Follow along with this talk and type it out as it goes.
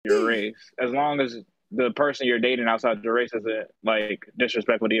race, as long as the person you're dating outside the race isn't like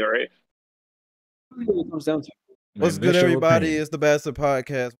disrespectful to your race. What it comes down to. What's Man, good, that's your everybody? opinion. It's the Bastard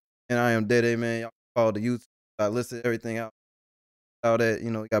Podcast, and I am Dede, man. Y'all follow the YouTube. I listed everything out that,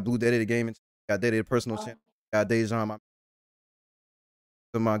 you got Blue Dede the gaming, got Dede the personal channel, got Dejan,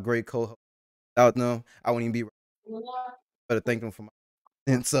 my great co-host. Without them, I wouldn't even be better thank them for my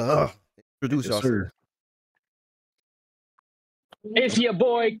and so introduce Yes, y'all. sir. It's your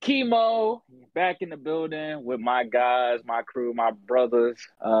boy Chemo back in the building with my guys, my crew, my brothers.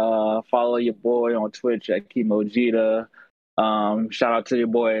 Follow your boy on Twitch at Chemo Jita. Shout out to your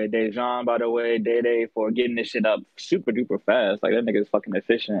boy Dejan, by the way, Dede, for getting this shit up super duper fast. Like that nigga is fucking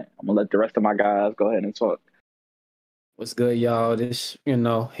efficient. I'm gonna let the rest of my guys go ahead and talk. What's good, y'all? This,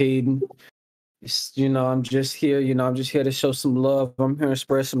 Hayden. It's, I'm just here. I'm just here to show some love. I'm here to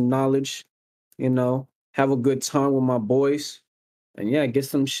spread some knowledge. Have a good time with my boys, and yeah, get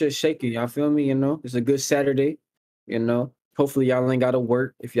some shit shaking. Y'all feel me? It's a good Saturday. Hopefully y'all ain't gotta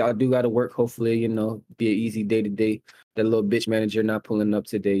work. If y'all do gotta work, hopefully be an easy day to day. That little bitch manager not pulling up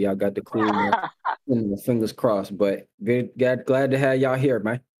today. Y'all got the cool fingers crossed. But glad to have y'all here,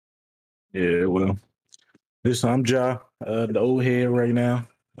 man. Yeah, well, listen, I'm Ja, the old head right now.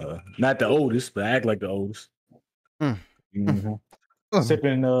 Not the oldest, but I act like the oldest.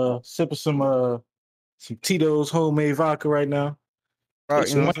 Sipping some Tito's homemade vodka right now. Right,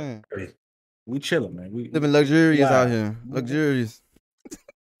 you know what I'm saying? We chilling, man. We living luxurious out here. Luxurious.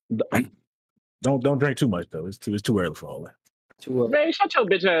 Don't drink too much though. It's too early for all that. Man, shut your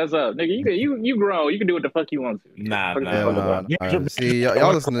bitch ass up, nigga. You grown. You can do what the fuck you want to. Nah. See,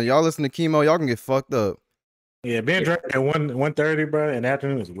 y'all listen to Chemo. Y'all can get fucked up. Yeah, being drunk at 1:30, bro, in the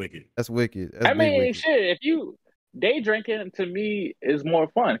afternoon is wicked. That's wicked. I mean, shit. If you day drinking, to me is more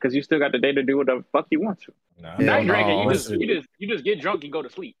fun because you still got the day to do what the fuck you want to. Night drinking, you just get drunk and go to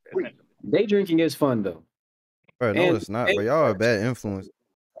sleep. Day drinking is fun though. Bro, no, it's not. But y'all are a bad influence. You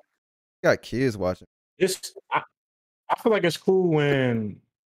got kids watching. I feel like it's cool when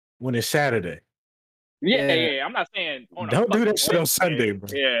it's Saturday. Yeah. I'm not saying don't do that shit on Sunday, bro.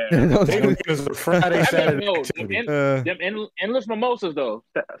 Yeah, it's a Friday, Saturday. Them endless mimosas though.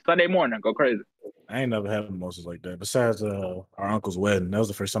 Sunday morning, go crazy. I ain't never had mimosas like that. Besides our uncle's wedding, that was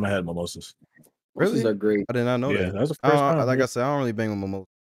the first time I had mimosas. Really? Mimosas are great. I did not know that. That was the first time. Like I said, I don't really bang with mimosas.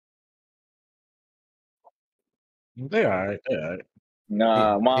 They all right.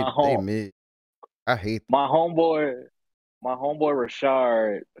 Nah, I hate my homeboy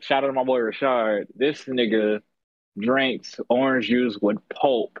Rashard. Shout out to my boy Rashard. This nigga drinks orange juice with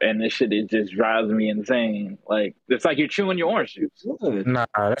pulp, and this shit just drives me insane. Like it's like you're chewing your orange juice. Nah,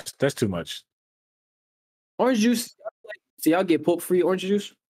 that's too much. Orange juice. So y'all get pulp free orange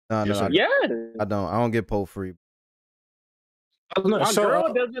juice? No, yeah. I don't get pulp free. My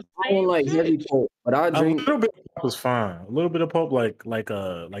girl does this. I don't like heavy pulp, but I drink. A little bit of pulp is fine. A little bit of pulp, like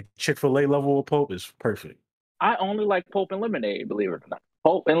Chick-fil-A level of pulp, is perfect. I only like pulp and lemonade, believe it or not.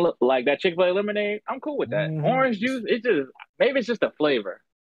 Pulp and like that Chick-fil-A lemonade, I'm cool with that. Mm-hmm. Orange juice, maybe it's just a flavor.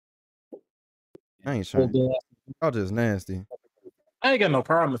 I ain't sure. Y'all just nasty. I ain't got no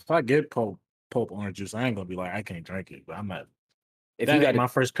problem if I get pulp orange juice. I ain't gonna be like I can't drink it, but I'm not. If that you got my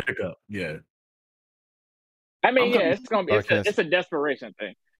first pickup, yeah. I mean, it's gonna be it's a desperation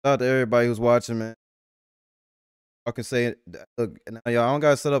thing. Shout out to everybody who's watching, man. I can say it. Look, now y'all, I don't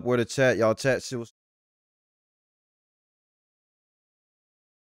gotta set up where to chat. Y'all chat shit was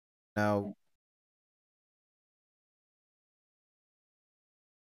now.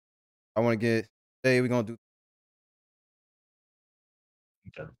 I want to get. Today we're gonna do.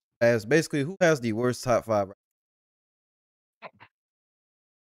 Okay. As basically, who has the worst top 5?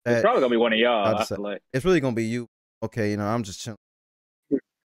 It's probably gonna be one of y'all. I feel like it's really gonna be you. Okay, I'm just chilling.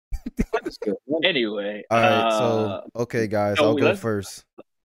 Anyway, all right. So okay, guys, I'll go first.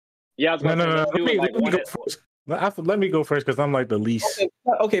 Yeah, no. Let me go first because I'm like the least.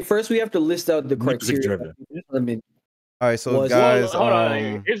 Okay, first we have to list out the criteria. All right, so guys, hold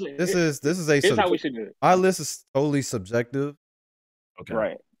on. This is how we should do it. My list is totally subjective. Okay.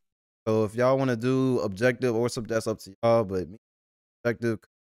 Right. So if y'all want to do objective or that's up to y'all. But me, objective,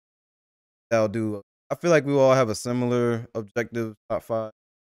 I'll do. I feel like we all have a similar objective top 5.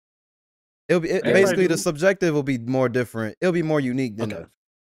 It'll be basically the subjective will be more different. It'll be more unique than that.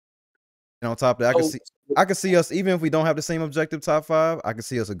 And on top of that, I can see us, even if we don't have the same objective top 5, I can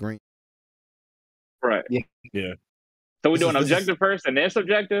see us agreeing. Right. Yeah. So we're doing objective first and then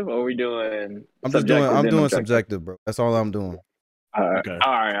subjective, or are we doing? I'm doing subjective, bro. That's all I'm doing. Okay.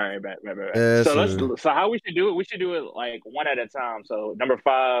 All right. Bet. Yes, so how we should do it? We should do it like one at a time. So number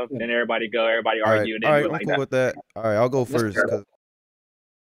 5, then everybody go. Everybody argue. All right, I'm cool with that. All right, I'll go first.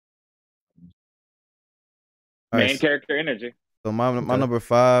 All right, Main character energy. so my Okay. number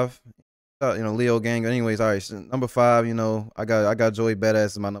 5, Leo gang. Anyways, all right, so number 5, I got Joey Badass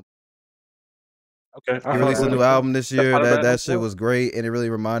as my number. Okay. He released a new album this year. not a bad That one. shit was great, and it really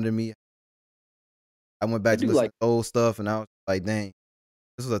reminded me. I went back I to do listen like- to old stuff, and I was like, dang,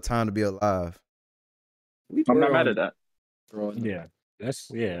 this was a time to be alive. I'm not mad at that. Yeah.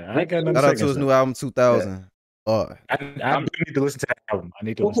 I ain't got nothing Shout to out to say his against new that. album 2000. Oh, I do need to listen to that album. I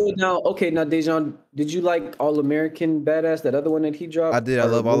need to listen Okay, to that. now, Dejan, did you like All American Badass? That other one that he dropped? I did. I Or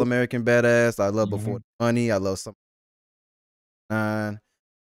love what- All American Badass. I love Mhm. Before the Money. I love Some 9.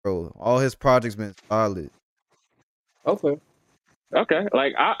 Bro, all his projects been solid. Okay. Okay,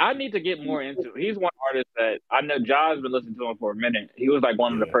 like I need to get more into. He's one artist that I know. John's been listening to him for a minute. He was like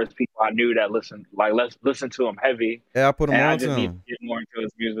one of the Yeah. first people I knew that listened. Like, let's listen to him heavy. Yeah, I put him And I on to just need him. to get more into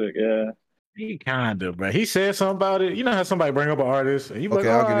his music. Yeah. He kind of, bro. He said something about it. You know how somebody bring up an artist and you be Okay,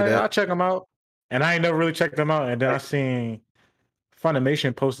 like, I'll all give you right, that. I'll check him out. And I ain't never really checked them out. And then I seen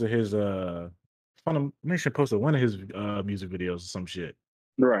Funimation posted his Funimation posted one of his music videos or some shit.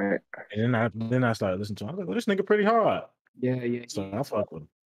 Right. And then I started listening to him. I was like, well, this nigga pretty hard. Yeah. So I fuck with him.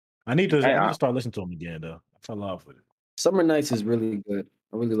 I need to start listening to him again though. I fell off with it. Summer Nights is really good.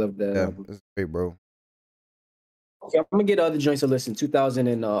 I really love that Yeah, album. it's great, bro. Okay, I'm gonna get other joints to listen. 2000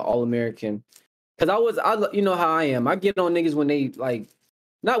 and All American, because you know how I am. I get on niggas when they like,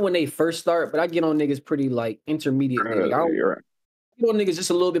 not when they first start, but I get on niggas pretty like intermediately. Like, I don't You're right. get on niggas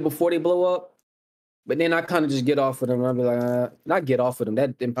just a little bit before they blow up, but then I kind of just get off of them. I'll be like, not get off of them.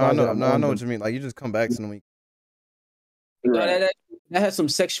 That implies that I I'm know on what them. you mean. Like, you just come back to them. No, Right. that has some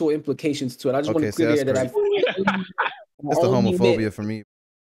sexual implications to it. I just want Okay, to see, clear that's that It's the homophobia for me.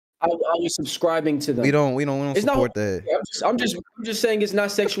 I was subscribing to them. We don't It's not- support that. I'm just saying it's not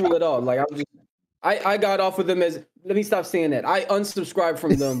sexual at all. Like I got off of them as. Let me stop saying that. I unsubscribed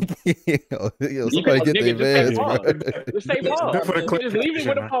from them. Yo, somebody get Nigga, their just say meds, bro. pause. Just say Just pause. for the Just leave it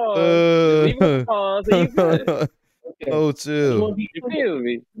with a clarification, pause. Just leave it with a pause. And you good. Okay. Oh, I chill. wanna be You feel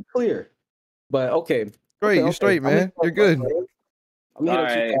me? clear. But okay. Great, Okay, you straight, man. You're good. I'm gonna All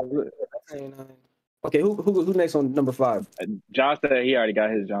hit up right. 2009. Okay, who next on number 5? John said he already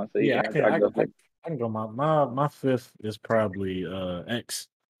got his. John said, Yeah, go. I can go. My fifth is probably X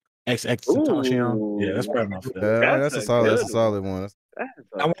Tentacion. Yeah, that's probably my fifth. Yeah, that's a a solid. That's a good solid one.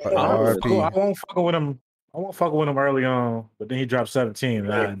 I won't, RIP. I won't fuck with him. I won't fuck with him early on, but then he dropped 17,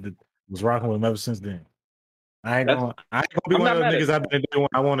 and I was rocking with him ever since then. I ain't gonna be I'm one of not those mad niggas I've been day one.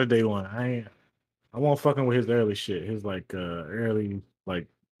 I wanted day one. I won't fucking with his early shit. His like early like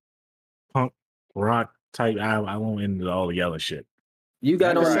punk rock type. I won't into all the yellow shit. You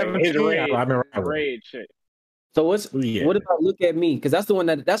got on Right. 17, His rage. I've been rocking with him. Rage shit. So what's Yeah. what about Look at Me? Because that's the one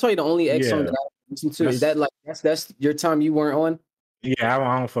that's probably the only X song Yeah. that I listen to. Is that like that's your time you weren't on? Yeah,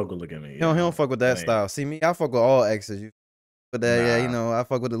 I don't fuck with Look at Me. He don't fuck with that style. See me, I fuck with all exes. But that, Nah. I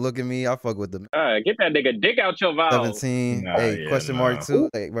fuck with the Look at Me. I fuck with the All right, get that nigga dick out your valve. 17. Nah, Hey, yeah, question nah. mark too.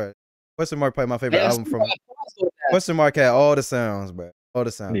 Hey, bro. Question mark probably my favorite Yes, album from. Question mark had all the sounds, bro. All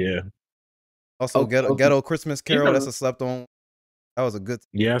the sounds. Yeah. Also, Okay, okay. Ghetto Christmas Carol. know- That's a slept on. That was a good.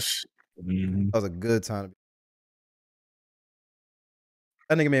 Yes. Mhm. That was a good time.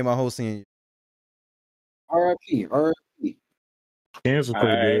 That nigga made my whole scene. R.I.P. R.I.P. Kansas was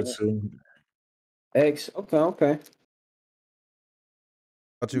pretty Alright. good too. X. Okay.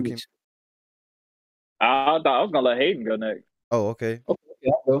 About you, Kim? I thought I was gonna let Hayden go next. Oh, okay.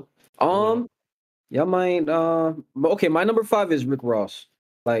 Okay, I'll go. Y'all mind but okay, my number 5 is Rick Ross.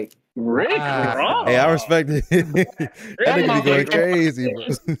 Like Rick Wow. Ross. Hey, I respect it. That nigga be going crazy, bro.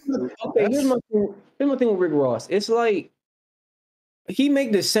 okay, here's my thing with Rick Ross. It's like he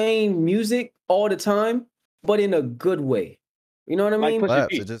make the same music all the time, but in a good way. You know what I Like mean? Pusha Slaps.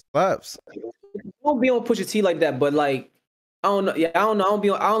 T. It just slaps. Don't be on Pusha T like that, but like I don't know. Yeah, I don't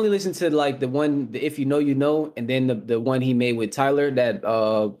know. I only listen to like the one, the If You Know You Know, and then the one he made with Tyler, that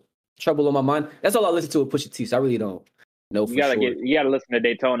Trouble on My Mind. That's all I listen to with Pusha T. So I really don't know for You gotta sure. you gotta listen to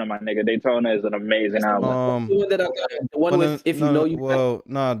Daytona, my nigga. Daytona is an amazing album. The one that I got, the one with If You Know You.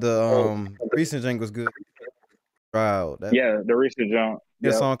 the recent jank was good. Wow, that Yeah, the recent jump.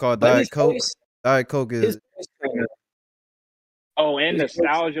 a song called But Diet his Coke. voice- Diet Coke his is voice- Oh, and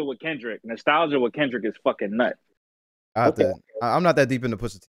Nostalgia with Kendrick. Nostalgia with Kendrick is fucking nuts. I'm not that deep into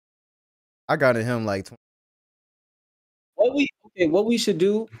Pusha T. I got in him like What we should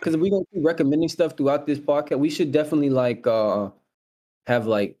do, because we're gonna keep recommending stuff throughout this podcast, we should definitely like have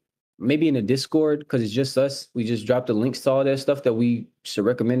like maybe in a Discord, because it's just us. We just drop the links to all that stuff that we should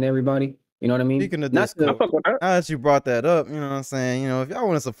recommend to everybody. You know what I mean? Speaking of Not Discord, I fuck with that. now that you brought that up, you know what I'm saying? If y'all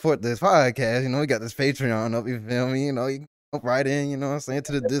want to support this podcast, we got this Patreon up, you feel me? You can jump right in, you know what I'm saying,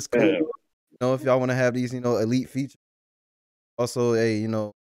 to the Discord. if y'all want to have these, elite features. Also, hey, I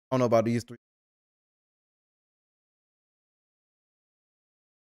don't know about these 3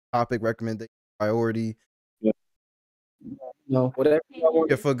 topic recommendation priority. No, whatever y'all want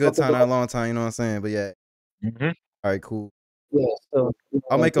Yeah, to for a good talk time, not a about. long time. You know what I'm saying? But yeah, Mm-hmm. all right, cool. Yeah, so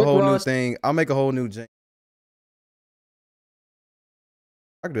I'll make a Rick whole new Ross, thing. I'll make a whole new jam.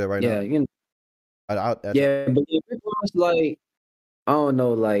 I can do that right yeah, now. yeah, but yeah, Rick Ross, like, I don't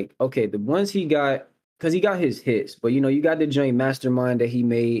know, like, okay, the ones he got, because he got his hits, but you got the joint Mastermind that he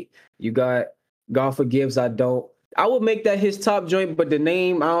made. You got God Forgives I Don't. I would make that his top joint, but the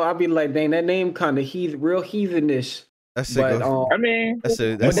name, I'll be like, dang, that name kind of real heathenish. That shit But go. I mean, That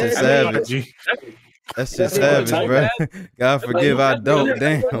shit but that savage. G. That shit that name was savage, so bro. bad. God Like, forgive, I don't.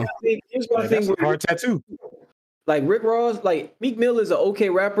 Damn. here's my Like, thing that's a with hard tattoo. like Rick Ross, like Meek Mill is an okay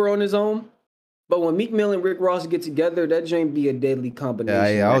rapper on his own, but when Meek Mill and Rick Ross get together, that joint be a deadly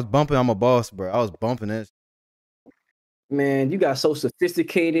combination. Yeah, I was bumping. I'm a boss, bro. I was bumping that. Man, you got So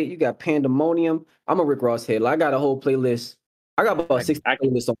Sophisticated, you got Pandemonium. I'm a Rick Ross head. Like, I got a whole playlist. I got about 60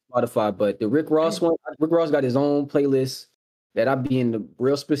 playlists on Spotify, but the Rick Ross one, Rick Ross got his own playlist that I be in the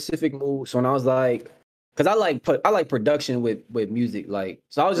real specific mood. So when I was like, because I like production with music, like,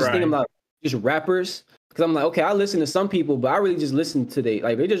 so I was just thinking about just rappers. Because I'm like, okay, I listen to some people, but I really just listen to they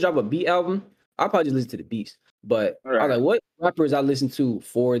just drop a beat album. I'll probably just listen to the beats. But I was like, what rappers I listen to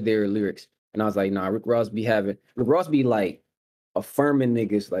for their lyrics? And I was like, nah, Rick Ross be like affirming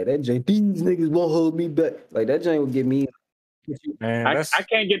niggas. Like that joint, these niggas won't hold me back. Like that joint would get me. Man, I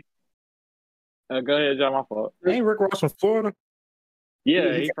can't get. Go ahead, John. My fault. Ain't Rick Ross from Florida?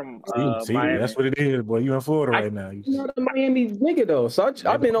 Yeah, he's from See, Miami. that's what it is, boy. You in Florida right now. I'm not a Miami nigga though, so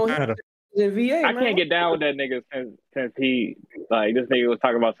I've been on here in VA. I can't get down with that nigga since he this nigga was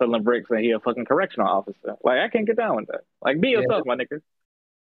talking about selling bricks and he a fucking correctional officer. Like I can't get down with that. Like be yourself, my nigga.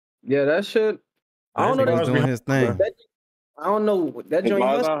 Yeah, that shit. I don't know. He's doing his thing. I don't know that joint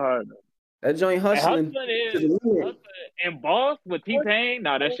hustling. That joint hustling. Hustling and Boss with T-Pain.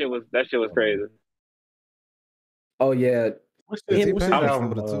 Nah, that shit was crazy. Oh yeah. What's the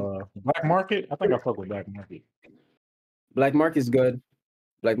album? Black Market? I think I fuck with Black Market. Black Market's good.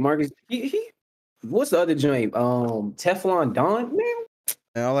 Black Market's he what's the other joint? Teflon Don, man.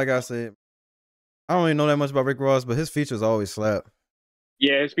 And like I said, I don't really know that much about Rick Ross, but his features always slap.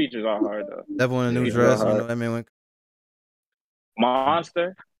 Yeah, his features are hard though. Devil in a New Dress, that man went.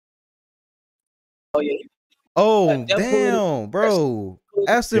 Monster. Oh yeah. Oh damn, bro!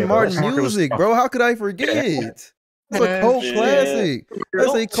 Aston Martin music, bro. How could I forget? That's a cult classic.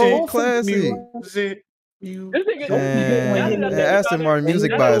 That's a cult classic. Aston Martin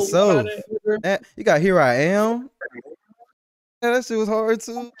music by itself. You got Here I Am. Yeah, that shit was hard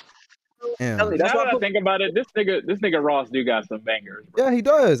too. Yeah. Now that I think about it, this nigga Ross do got some bangers. Bro. Yeah, he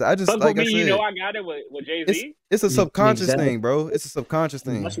does. I just like I said, I got it with Jay-Z. It's a subconscious thing, bro. It's a subconscious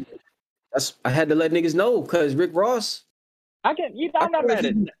thing. I had to let niggas know because Rick Ross. I'm not mad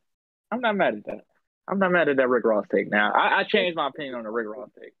at that. I'm not mad at that. I'm not mad at that Rick Ross take now. I changed my opinion on the Rick Ross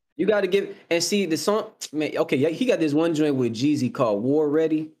take. You got to give and see the song. Man, okay, yeah, he got this one joint with Jeezy called War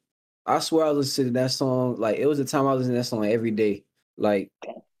Ready. I swear I listened to that song. Like it was the time I listened to that song every day. Like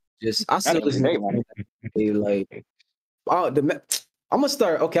just I still listen to it. Like I'm gonna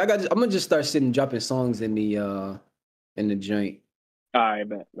start. Okay, I'm gonna just start sitting dropping songs in the joint. All right,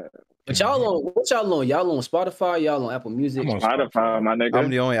 bet. But y'all on what y'all on? Y'all on Spotify? Y'all on Apple Music? I'm on Spotify, my nigga. I'm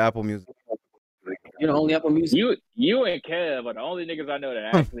the only Apple Music. You're the only Apple Music. You and Kev are the only niggas I know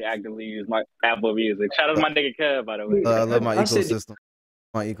that actually actively use my Apple Music. Shout out to my nigga Kev, by the way. I love my ecosystem.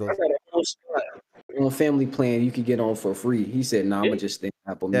 My ecosystem. On family plan, you could get on for free. He said, "Nah, I'm gonna just stay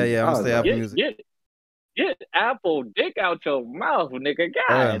Apple Music." Yeah, I'm gonna stay Apple Music. Get Apple dick out your mouth, nigga.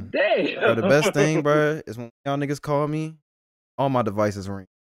 God damn. Bro, the best thing, bro, is when y'all niggas call me, all my devices ring.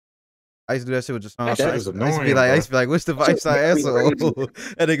 I used to do that shit with just that shit is annoying. I used to be like, which device I answer?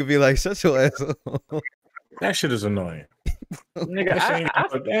 And they could be like, shut your ass up. That shit is annoying. Nigga,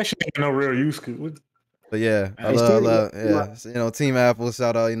 that shit ain't no real use. But yeah, I love yeah. Team Apple,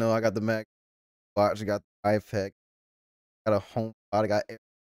 shout out, I got the Mac Watch, I got the iPad, got a home, I got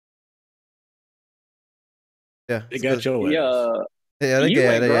they got your ass. Yeah, they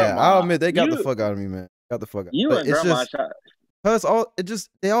got it. I'll admit they got the fuck out of me, man. Got the fuck out. You and grandma Cause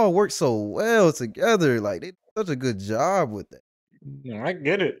they all work so well together. Like they did such a good job with that. Yeah, I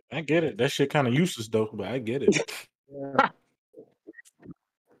get it. That shit kind of useless though, but I get it.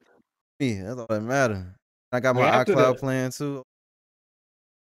 Yeah, that's all that matters. I got my iCloud plan too.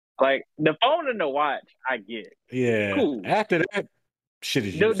 Like the phone and the watch, I get. Yeah. Cool. After that, shit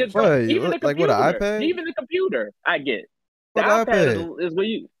is useless. Even the computer, like what, an iPad? Even the computer, I get. The Fuck iPad iPad. is where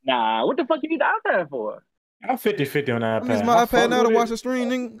you. Nah, what the fuck you need the iPad for? I'm 50-50 on the I'm iPad. using my I iPad fuck now to with watch it. the stream,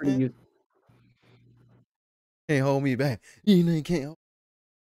 nigga. Pretty Man, used- can't hold me back. You know you can't.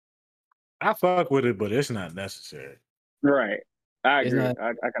 I fuck with it, but it's not necessary. Right. I It's agree. not.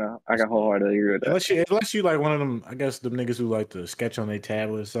 I can wholeheartedly agree with that. Unless you like one of them, I guess them niggas who like to sketch on their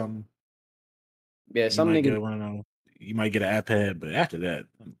tablet or something. Yeah, You some might niggas. get one of them. You might get an iPad, but after that,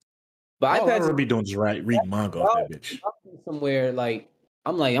 But all I iPads ever be doing is read manga off that bitch. I'll be somewhere like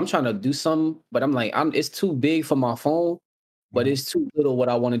I'm trying to do something, but it's too big for my phone, but Mhm. it's too little what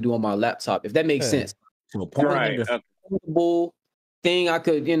I want to do on my laptop. If that makes Yeah. sense. To a point, Right. nigga. Portable thing I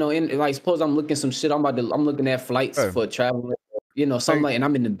could, in like suppose I'm looking some shit. I'm looking at flights Right. for traveling, something Right. like, and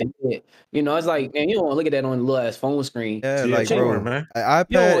I'm in the bed. It's like, man, you don't want to look at that on the little ass phone screen. Yeah, Yeah, like come bro, on, man. an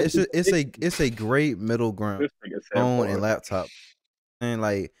You don't iPad. want It's a great middle ground. This nigga said Phone for and it. laptop. And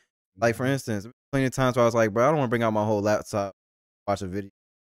like for instance, plenty of times where I was like, bro, I don't want to bring out my whole laptop, watch a video,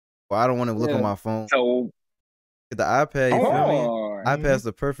 or I don't want to look Yeah. on my phone. So Get the iPad, you feel me? hard. iPad's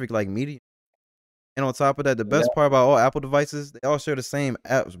the perfect like medium. And on top of that, the best part about all Apple devices, they all share the same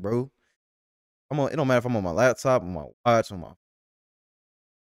apps, bro. It don't matter if I'm on my laptop, on my watch, on my.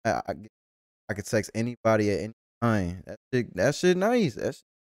 I could text anybody at any time. That shit nice. That shit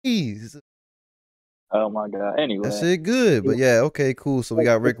nice. Oh my god. Anyway. That shit good. But yeah, okay, cool. So we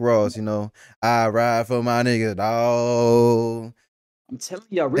got Rick Ross. I ride for my nigga, dog. I'm telling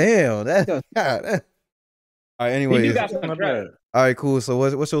y'all, Rick, Damn, that. Yeah. God, that. All right. He Anyways, do got Not some bad. trash. all right, cool. So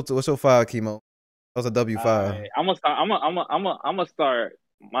what's your 5, Chemo? That was a W5. Alright, I'm gonna start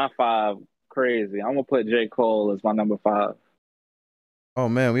my 5 crazy. I'm gonna put J. Cole as my number 5. Oh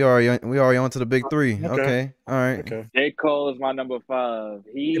man, we already on to the big 3. Okay. Okay. All right. Okay. J. Cole is my number 5.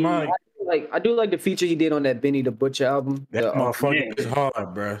 He I do like the feature he did on that Benny the Butcher album. That motherfucker yeah. is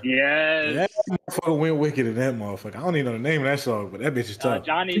hard, bro. yes. That motherfucker went wicked in that motherfucker. I don't even know the name of that song, but that bitch is tough.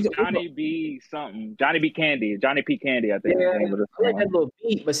 Johnny B something. Johnny B Candy. Johnny P Candy, I think. Yeah, is the name of the I like song. that little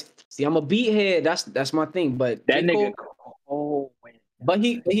beat, but see, I'm a beat head. That's my thing. But That J. nigga Cole, Cole. but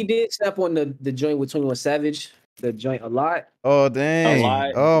he did step on the joint with 21 Savage, the joint a lot. Oh dang.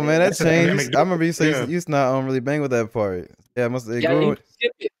 lot. Oh man, that That's a dynamic changed. I remember you say yeah. you used not really bang with that part. Yeah, must have Yeah, grew.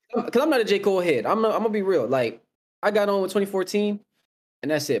 because I'm not a J. Cole head. I'm gonna be real. Like I got on with 2014, and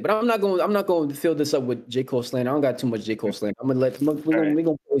that's it. But I'm not going to fill this up with J. Cole slander. I don't got too much J. Cole slander. Right. We're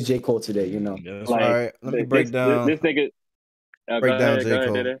gonna praise J. Cole today. Yeah, that's Like, All right. right, let me break down. This nigga. Break down go J. ahead,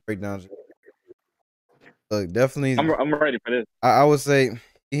 Cole. Diddy. Break down J. Look, definitely. I'm ready for this. I would say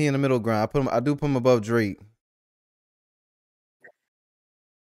he in the middle ground. I do put him above Drake.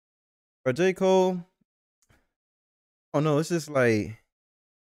 For J. Cole, oh no, it's just like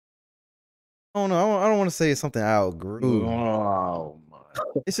I don't know. I don't want to say it's something I outgrew. Oh my.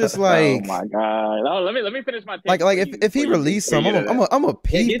 It's just like oh my god. Oh, let me finish my take. like if he released some, I'm a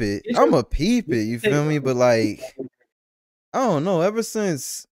peep it. I'm a peep it. You feel me? But like I don't know. Ever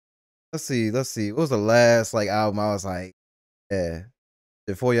since let's see. What was the last like album I was like, yeah,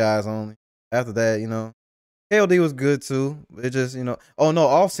 For Your Eyes Only. After that, KLD was good too. It just, oh no,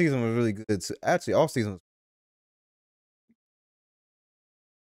 Off Season was really good too. Actually, Off Season was.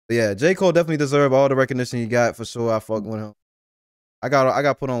 But yeah, J. Cole definitely deserved all the recognition he got for sure. I fuck with him. I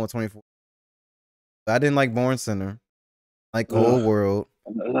got put on with 24. I didn't like Born Center. Like Cold World.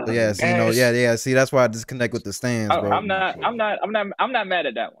 So yeah, see, yeah. See, that's why I disconnect with the stands, bro. I'm not mad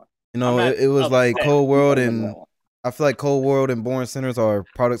at that one. It was like Cold World and one. I feel like Cold World and Born Centers are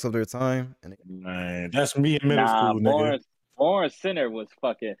products of their time. And Man, that's me in middle school, nigga. Born Center was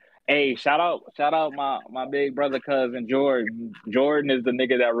fucking. Hey, shout out my big brother cousin Jordan. Jordan is the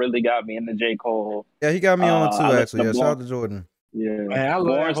nigga that really got me into J. Cole. yeah, he got me on too, actually. Yeah, Born- shout out to Jordan. Yeah, Man, I love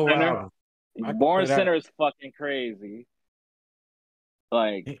that whole Center. album. Born Center is fucking crazy.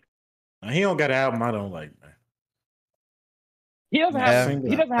 Like he don't got an album I don't like, man. he doesn't have an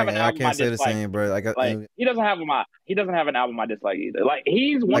album I can't say the dislike. same, bro. He doesn't have an album I dislike either. Like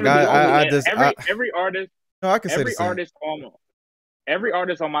he's one Like, of the I only just- every artist. No, I can say the Every same.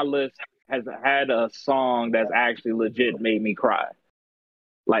 artist on my list has had a song that's actually legit made me cry.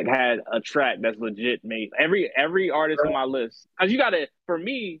 Like had a track that's legit made every artist on my list. Cause you gotta, for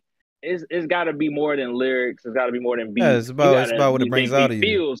me, it's gotta be more than lyrics. It's gotta be more than beats. Yeah, it's about what it brings out of you.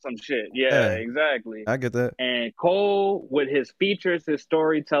 Feel some shit. Yeah, exactly. I get that. And Cole with his features, his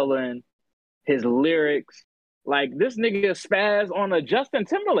storytelling, his lyrics, like this nigga spaz on a Justin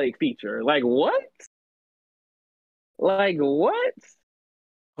Timberlake feature. Like what? Like what?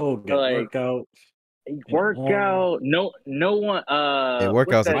 Oh, Workout. Workout. No one. Workout's a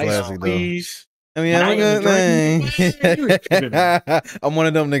what's that? classic though. Please. I mean, have a Night good and man. dream. I'm one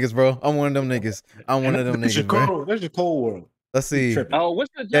of them niggas, bro. I'm one of them niggas. I'm one of them That's niggas, bro. That's your cold world. Let's You see. tripping. Oh, what's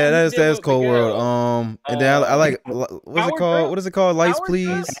the Yeah, joint he that's did with Cold World. Miguel? And then I like Uh, what's it Power called? Trip? What is it called? Lights, Power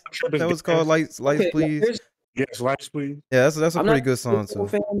please. Trip? That was called Lights, Okay, please. here's, Yes, lights, please. Yeah, that's a I'm pretty not good a song J. Cole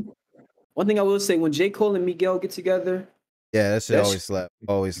too. fan. One thing I will say, when J. Cole and Miguel get together, Yeah, that shit That's- always slap.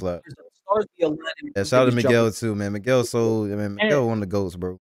 Always slap. stars be aligned. Yeah, shout out to Niggas Miguel jumping. too, man. Miguel one of the goats,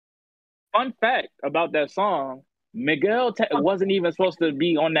 bro. Fun fact about that song: Miguel wasn't even supposed to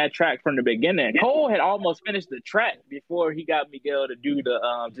be on that track from the beginning. Cole had almost finished the track before he got Miguel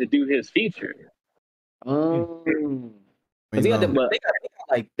to do his feature. Um, You they got, know,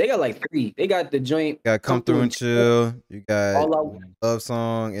 they got like three. They got the joint. you got Come Through and Chill. You got All I Want. Love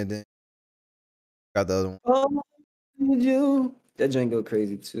Song, and then got the other one. Oh, you. That joint go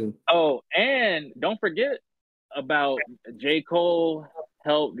crazy too. Oh, and don't forget about J. Cole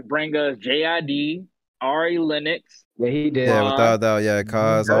helped bring us JID, Ari Lennox. Yeah, he did. Yeah, without a doubt. Yeah,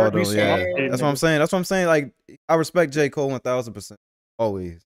 Cause all Heard me those. say Yeah, that. that's what I'm saying. That's what I'm saying. Like, I respect J. Cole 1000%.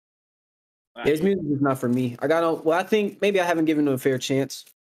 Always. His music is not for me. I got on. Well, I think maybe I haven't given him a fair chance.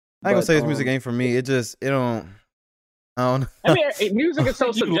 I ain't gonna but, say his music ain't for me. It don't. I don't. I mean, music is so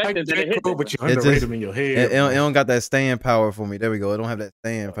You subjective like that it J. hits Cole, but you It underrated just- him in your head. It don't got that staying power for me. There we go. It don't have that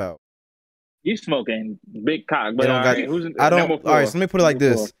staying power. you smoking big cock. But It don't all got- right, who's I don't. number All four? right, so let me put it like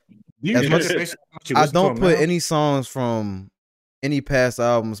Number this. You as much- basically what you I listen to don't him put now. any songs from any past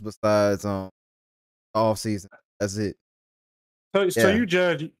albums besides Off Season. That's it. So Yeah. you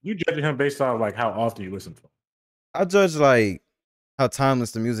judge him based off like how often you listen to him. I judge like how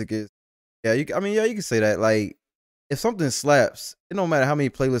timeless the music is. Yeah, you can say that. Like, if something slaps, it don't matter how many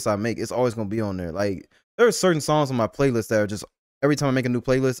playlists I make, it's always gonna be on there. Like, there are certain songs on my playlist that are just every time I make a new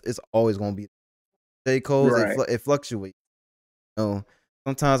playlist, it's always gonna be J. Cole's. Right. It fluctuates. You know,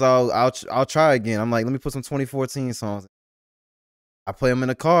 sometimes I'll try again. I'm like, let me put some 2014 songs. I play them in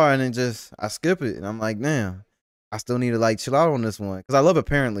the car and then I skip it, and I'm like, damn, I still need to like chill out on this one because I love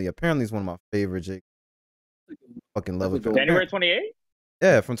Apparently. Apparently is one of my favorite J. Fucking love it. January 28th?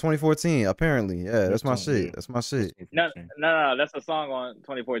 Yeah, from 2014. Apparently, yeah, that's my shit. That's my shit. No, that's a song on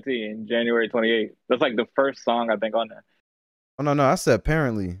 2014, January 28th. That's like the first song I think on there. Oh no, I said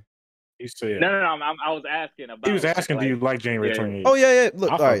apparently. He said No, I was asking about. he was asking, do you like January yeah. 28th? Oh yeah. Look,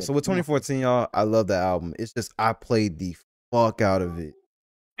 I all fuck right. with So with it. 2014, y'all, I love that album. It's just I played the fuck out of it,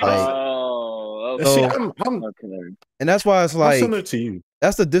 like, Oh, okay. See, So- I'm Okay. and that's why it's like similar to you.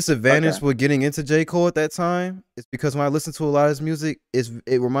 that's the disadvantage Okay. with getting into J. Cole at that time. It's because when I listen to a lot of his music, it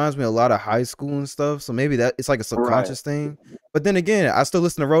reminds me a lot of high school and stuff. So maybe that it's like a subconscious thing. But then again, I still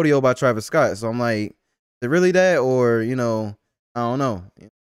listen to Rodeo by Travis Scott. So I'm like, is it really that, or I don't know.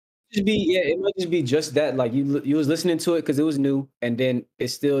 It might just be just that. Like you was listening to it because it was new, and then it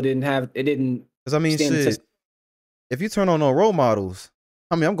still didn't. Because I mean, stand the shit. test. If you turn on no role models,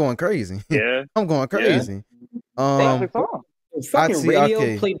 I mean, I'm going crazy. Yeah. I'm going crazy. Classic song. Fucking see, radio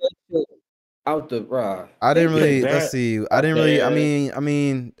okay. played that shit out the raw. I didn't Yeah, really. that- Let's see. I didn't really. Yeah. I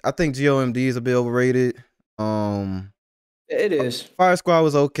mean. I think GOMD is a bit overrated. It is. Fire Squad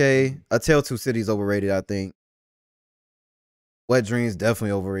was okay. A Tale Two Cities overrated. I think. Wet Dreams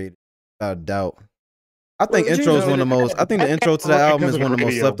definitely overrated, without a doubt. I think Wet intro is Dreams one of the most. I think the intro to the Okay, album is because of one of the the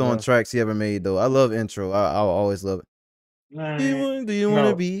most radio, slept on bro. tracks he ever made. Though I love intro. I'll always love it. Do you want to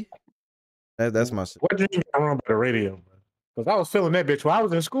No. be? That's my shit. What dream got wrong by the radio, bro? Because I was feeling that bitch while I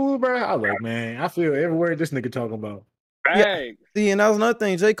was in school, bro. I was like, man, I feel every word this nigga talking about. Right. See, and that was another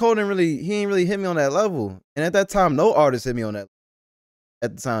thing. J. Cole he ain't really hit me on that level. And at that time, no artist hit me on that.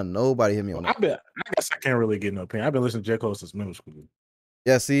 At the time, nobody hit me on that. I guess I can't really get no opinion. I've been listening to J. Cole since middle school.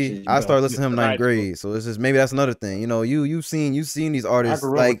 Yeah, see, Shit, I you started know, listening to him high ninth school. grade, so it's just maybe that's another thing. You've seen these artists.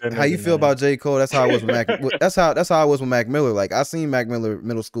 grew up Like with that how you nigga, feel man. about J. Cole. That's how I was with Mac. That's how I was with Mac Miller. Like I seen Mac Miller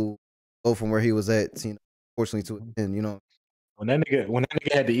middle school go from where he was at, fortunately to and When that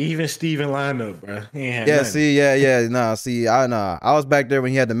nigga had the even Steven lineup, bro. He ain't had yeah, nothing. see, yeah, nah, see, I was back there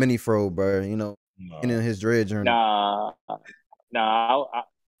when he had the mini fro, bro. No. In his dread journey. Nah.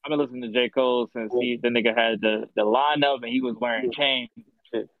 I've been listening to J. Cole since the nigga had the lineup and he was wearing chains and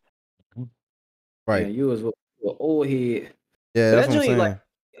shit. Right. Yeah, you was an old head. Yeah, But that's that what I'm joint, saying. like,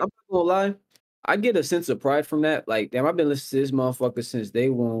 I'm not gonna lie. I get a sense of pride from that. Like, damn, I've been listening to this motherfucker since they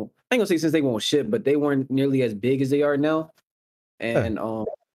won't. I ain't gonna say since they won't shit, but they weren't nearly as big as they are now. And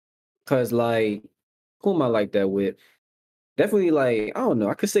cause like, who am I like that with? Definitely, like, I don't know.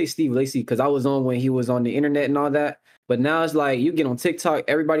 I could say Steve Lacy because I was on when he was on the internet and all that. But now it's like you get on TikTok,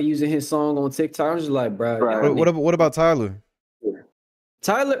 everybody using his song on TikTok. I'm just like, bro. Right. What about Tyler?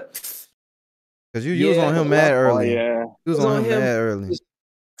 Tyler? Because you was on him Yeah, mad Oh early. yeah. You was was on on him him. mad early.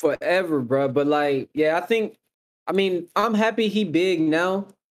 forever, bro. But like, yeah, I mean, I'm happy he big now.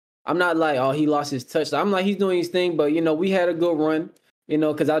 I'm not like, oh, he lost his touch. I'm like, he's doing his thing, but you know, we had a good run. You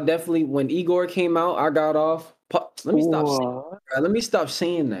know, because I definitely when Igor came out, I got off. Let me stop. Let me stop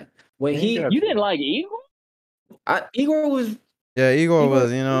saying that. When you didn't like Igor? Igor was. Yeah, Igor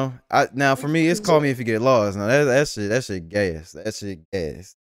was, you know. Now for me, it's Call Me If You Get Lost. Now that shit gas. That shit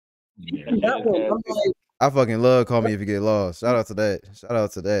gas. Yeah. That one, I'm like, I fucking love Call Me If You Get Lost. Shout out to that. Shout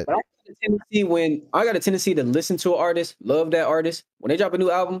out to that. but I got a tendency to listen to an artist, love that artist. When they drop a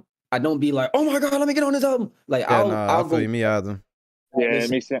new album, I don't be like, oh my god, let me get on this album. Like Yeah, I'll I feel you, me either. Yeah, it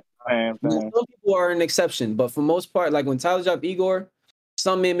makes sense. Some people are an exception, but for most part, like when Tyler dropped Igor,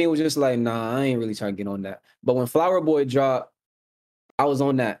 some in me was just like, nah, I ain't really trying to get on that. But when Flower Boy dropped, I was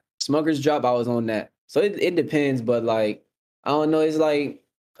on that. Smuggler's drop, I was on that. So it depends, but like, I don't know. It's like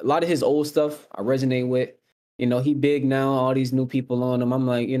a lot of his old stuff I resonate with. You know, he big now, all these new people on him. I'm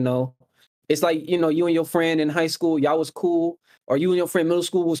like, you know, it's like, you know, you and your friend in high school, y'all was cool, or you and your friend middle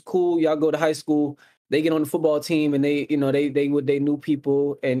school was cool, y'all go to high school, they get on the football team and they, you know, they with they new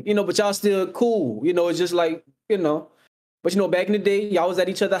people and, you know, but y'all still cool. You know, it's just like, you know, but you know, back in the day, y'all was at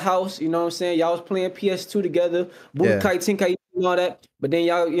each other's house, you know what I'm saying? Y'all was playing PS2 together, Budokai Tenkaichi and all that. But then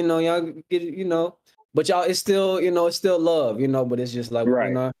y'all, you know, y'all get, you know, but y'all, it's still, you know, it's still love, you know, but it's just like,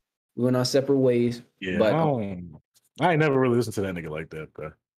 right. we went our separate ways. Yeah, but I ain't never really listened to that nigga like that,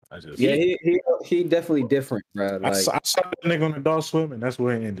 bro. I just he definitely different, bro. Like, I saw that nigga on Adult Swim, and that's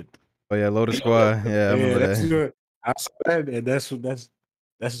where it ended. Oh yeah, Lotus Squad. Yeah, I remember that's that. good. I saw that, and that's as much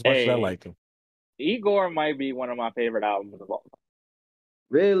as I liked him. Igor might be one of my favorite albums of all time.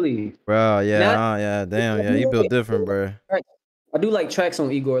 Really? Bro, yeah, damn, yeah, you built different, bro. I do like tracks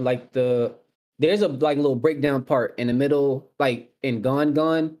on Igor, like there's a like little breakdown part in the middle, like in Gone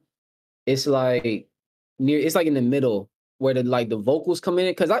Gone. It's like it's like in the middle where the vocals come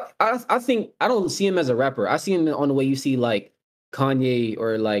in. Cause I think I don't see him as a rapper. I see him on the way you see like Kanye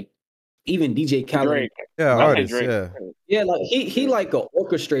or like even DJ Khaled. Drake. Yeah, artist, Drake. yeah. Yeah, like he like an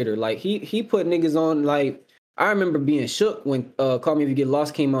orchestrator. Like he put niggas on. Like I remember being shook when Call Me If You Get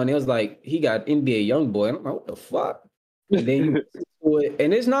Lost came on. It was like he got NBA YoungBoy. I'm like, what the fuck? And then you do it,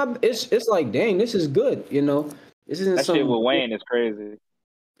 and it's not. It's like, dang, this is good. You know, this isn't that shit with Wayne is crazy.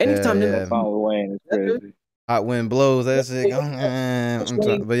 Anytime that song with Wayne is crazy. Hot Wind Blows. That shit.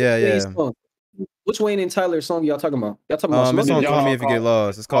 But yeah. Which Wayne and Tyler song y'all talking about? Y'all talking about? It's on Call Me If You Get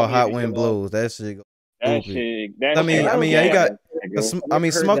Lost. It's called Hot Wind Blows. That shit. That shit. I mean, yeah, you got. I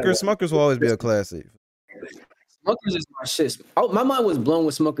mean, Smuckers will always be a classic. Smuckers is my shit. My mind was blown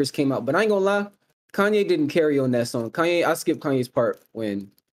when Smuckers came out, but I ain't gonna lie, Kanye didn't carry on that song. I skipped Kanye's part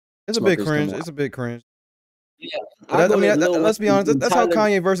when it's a bit cringe. It's a bit cringe. Yeah, let's be honest. That's how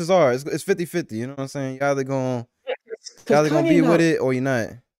Kanye verses are. It's 50-50. You know what I'm saying? You're either gonna be with it or you're not.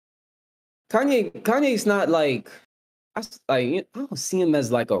 Kanye's not like I don't see him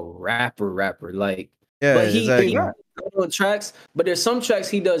as like a rapper. Like, yeah, but he exactly. on tracks. But there's some tracks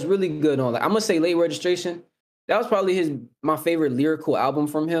he does really good on. Like I'm gonna say Late Registration. That was probably my favorite lyrical album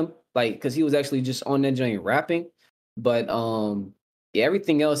from him. Like, because he was actually just on that joint rapping. But yeah,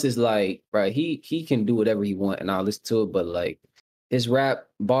 everything else is like, right, he can do whatever he want and I'll listen to it. But like his rap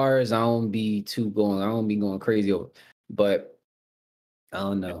bars, I don't be going crazy over. But I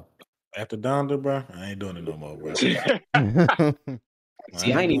don't know. After Donda, bro, I ain't doing it no more, bro. See, I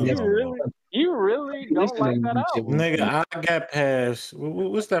ain't even You really don't like that album? Nigga, I got past.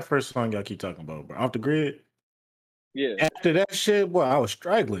 What's that first song y'all keep talking about, bro? Off the Grid? Yeah. After that shit, boy, I was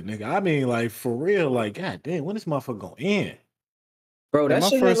struggling, nigga. I mean, like, for real, like, god damn, when this motherfucker gonna end? Bro, that my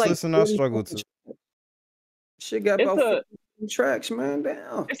shit first like listen, I struggled to. Shit got about 15 tracks, man.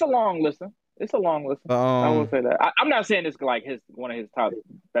 Damn. It's a long listen. I will say that. I'm not saying it's like one of his top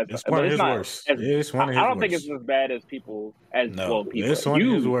best. It's one of his worst. It's one of his I don't think it's as bad as people. People. It's one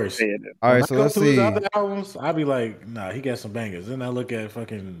of his worst. All right, so let's see. His other albums, I'll be like, nah, he got some bangers. Then I look at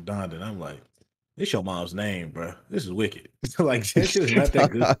fucking Donda, and I'm like, this your mom's name, bro. This is wicked. Like, this shit is not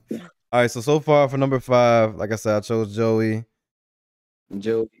that good. All right, so far for number 5, like I said, I chose Joey.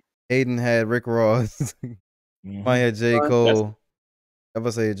 Aiden had Rick Ross. Mine had J. Cole. I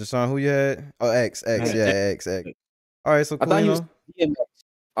was say, Jashawn, who you had? Oh, X. Yeah, X. All right, so cool. I was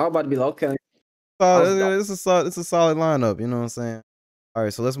about to be like, okay. It's a solid lineup. You know what I'm saying? All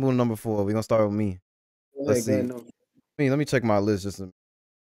right, so let's move to number 4. We're gonna start with me. Let's see. Let me check my list just. All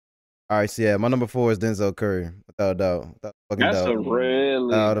right, so yeah, my number 4 is Denzel Curry, without a doubt. I'm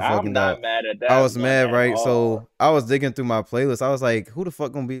not mad at that. I was mad, right? So I was digging through my playlist. I was like, who the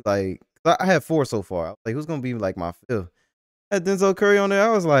fuck gonna be like? I had 4 so far. I was like, who's gonna be like my 5th? Had Denzel Curry on there.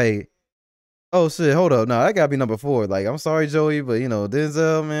 I was like, Oh shit, hold up. No, that gotta be number 4. Like, I'm sorry, Joey, but you know,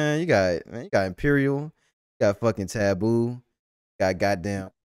 Denzel, man, you got Imperial, you got fucking Taboo, you got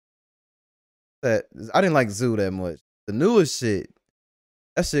goddamn that I didn't like Zoo that much. The newest shit,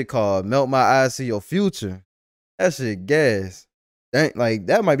 that shit called Melt My Eyes See Your Future. That shit gas. Like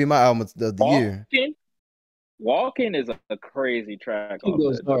that might be my album of the year. Walking is a crazy track. He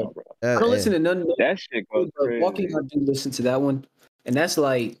goes hard. Bro. I don't listen to none of that shit goes crazy. Walking, I do listen to that one, and that's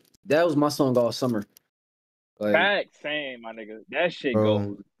like that was my song all summer. Like, fact, same, my nigga. That shit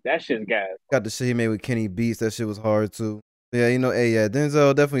goes. That shit's gas. Got the shit he made with Kenny Beats. That shit was hard too. Yeah, you know, hey, yeah,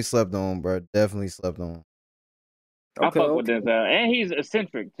 Denzel definitely slept on, bro. Definitely slept on. I fuck with Denzel, and he's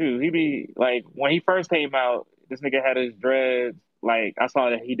eccentric too. He be like, when he first came out, this nigga had his dreads. Like, I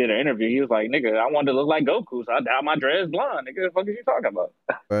saw that he did an interview. He was like, "Nigga, I wanted to look like Goku, so I dyed my dreads blonde." Nigga, the fuck is you talking about?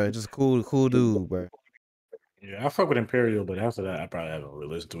 Bro, just cool dude, bro. Yeah, I fuck with Imperial, but after that, I probably haven't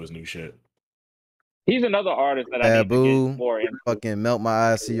really listened to his new shit. He's another artist that I need to get more into. Fucking Melt My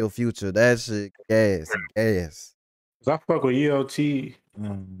Eyes See Your Future. That shit gas. I fuck with ULT.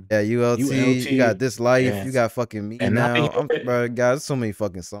 Yeah, ULT. You got This Life. Yes. You got fucking Me and Now. Bro, guys, so many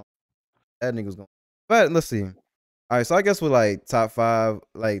fucking songs. That nigga's going. But let's see. All right, so I guess with like top 5,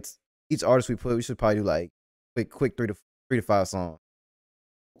 like each artist we should probably do like quick 3 to 5 songs.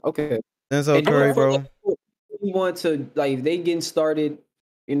 Okay. Denzel Curry, bro. We want to like they getting started,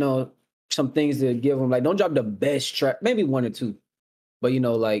 you know, some things to give them. Like, don't drop the best track, maybe 1 or 2, but you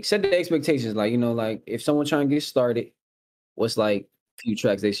know, like set the expectations. Like, you know, like if someone trying to get started, what's like a few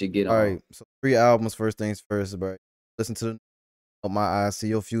tracks they should get on? All right, so 3 albums. First things first, bro. Listen to Melt My Eyes See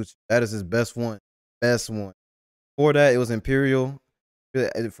Your Future. That is his best one. Before that, it was Imperial.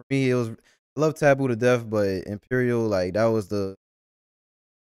 For me, it was I love Taboo to death, but Imperial, like that was the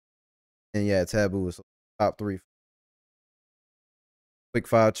and yeah, Taboo was top 3. Quick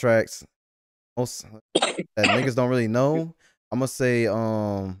 5 tracks. Most that niggas don't really know. I'm gonna say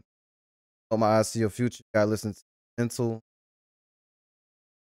Melt My Eyes See Your Future. You gotta listen to Mental.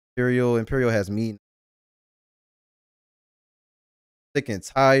 Imperial has Me. Sick and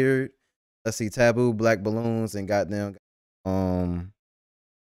Tired. Let's see, Taboo, Black Balloons, and goddamn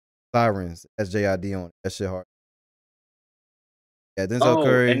Sirens. SJID on it. That shit hard. Yeah, Denzel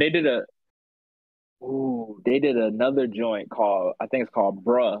Curry. And they did another joint called, I think it's called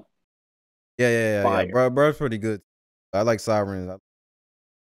Bruh. Yeah. Bruh's pretty good. I like Sirens.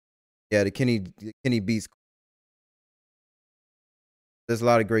 Yeah, the Kenny Beats. There's a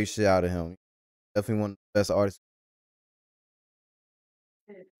lot of great shit out of him. Definitely one of the best artists.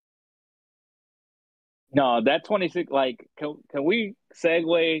 No, that 26, like, can we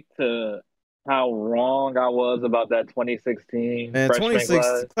segue to how wrong I was about that 2016 Man,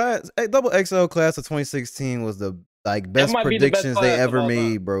 2016 class, Double XL class of 2016 was the best predictions they ever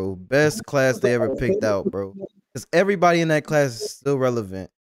made, bro. Best class they ever picked out, bro. Because everybody in that class is still relevant.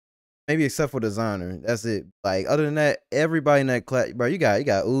 Maybe except for Designer. That's it. Like, other than that, everybody in that class, bro, you got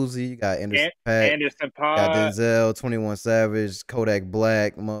Uzi, you got Anderson Paak, you got Denzel, 21 Savage, Kodak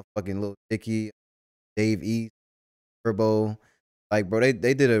Black, motherfucking Lil Dicky, Dave East, Turbo. Like, bro,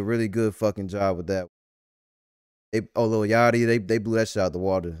 they did a really good fucking job with that. Lil Yachty, they blew that shit out the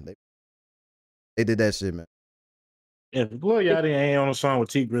water. They did that shit, man. If Lil Yachty ain't on a song with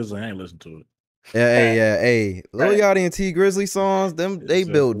T Grizzly, I ain't listen to it. Hey. Lil Yachty and T Grizzly songs, they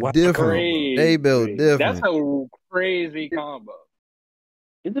build different. They build different. That's a crazy combo.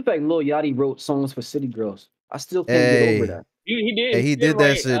 It's the fact Lil Yachty wrote songs for City Girls. I still can't get over that. He did. Hey, he did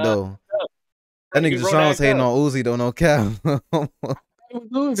that shit though. That nigga Deshaun's hating on Uzi though, no cap.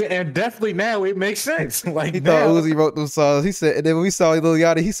 And definitely now it makes sense. Like, he thought Uzi wrote those songs. He said, and then when we saw Lil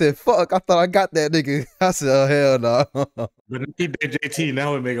Yachty, he said, "Fuck, I thought I got that nigga." I said, "Oh hell no." But he did JT.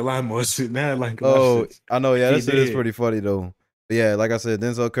 Now it make a lot more sense. Now like, I know. Yeah, that shit is pretty funny though. But yeah, like I said,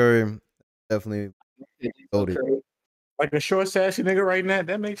 Denzel Curry definitely loaded. Like a short sassy nigga right now.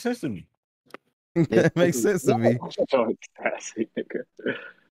 That makes sense to me. That makes sense to me. Short sassy nigga.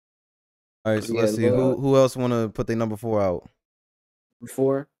 All right, so let's see who else want to put their number 4 out.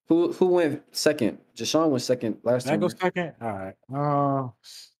 4. Who went second? Jashawn went second last time. I go second. All right. I'll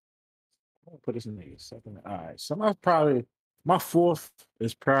put this in the second. All right. So my 4th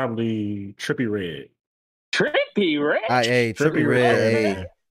is probably Trippie Redd. Trippie Redd. Hey, Trippie Redd.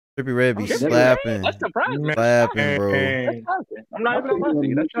 Trippie Redd be slapping. That's surprising. Slapping, bro. I'm not even gonna lie to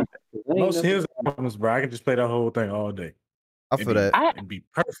you. That's shocking. Most of his albums, bro. I can just play that whole thing all day. I feel that. It'd be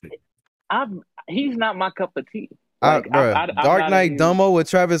perfect. He's not my cup of tea. Like, Dark Knight Dumbo with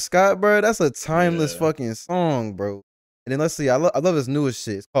Travis Scott, bro. That's a timeless fucking song, bro. And then let's see. I love his newest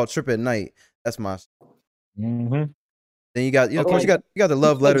shit. It's called Trip at Night. That's my. Mm-hmm. Then you got, of course, Okay. you got the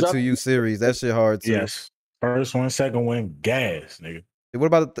Love Letter drop- to You series. That shit hard too. Yes. First one, second one, gas, nigga. What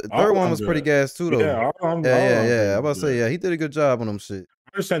about the All third of one? them Was pretty good. gas too, though. Yeah, all of them Yeah. I'm pretty about to say, good. yeah, he did a good job on them shit.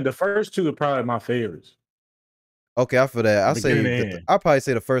 The first two are probably my favorites. Okay, I feel that. Beginning to end. I'll probably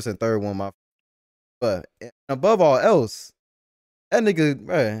say the first and third one, but above all else, that nigga,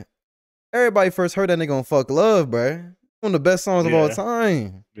 bruh, everybody first heard that nigga on Fuck Love, bruh. One of the best songs of all Yeah.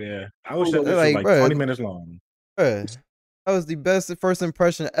 time. Yeah. I wish that was Like, like bruh, 20 minutes long. Bruh, that was the best first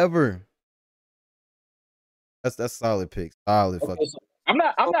impression ever. That's solid pick. Solid Okay, fucking. so I'm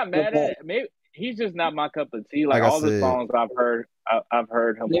not mad at it. Maybe he's just not my cup of tea. Like Like I all the said. songs I've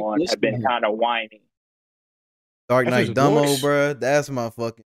heard him on Listen have been to him. kind of whiny. Dark That's Knight his Dumbo, voice. bruh. That's my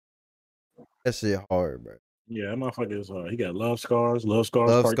fucking. That shit hard, bruh. Yeah, that motherfucker is hard. He got Love Scars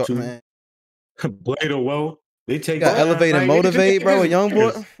Part 2, Man. Blade of Woe. They take You got time, Elevate and like, Motivate, bro. A young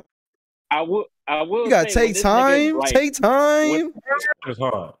boy. I will. You got say when Take this Time. nigga, like, Take Time. It's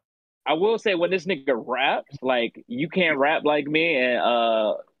hard. I will say when this nigga raps, like You Can't Rap Like Me and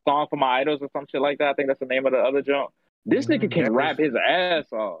Song for My Idols or some shit like that. I think that's the name of the other jump. This nigga can That rap his ass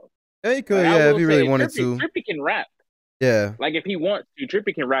off. Yeah, he could. Like, I Yeah, if will he really say, wanted Trippy, to. Trippy can rap. Yeah. Like if he wants to,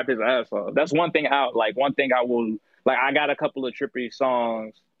 Trippy can rap his ass off. That's one thing I will like. I got a couple of Trippy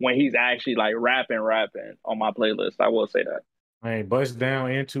songs when he's actually like rapping on my playlist. I will say that. Man, Bust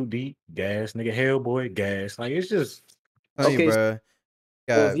Down, In Too Deep, gas, nigga, Hellboy, gas. Like it's just Tell you, Okay, bruh.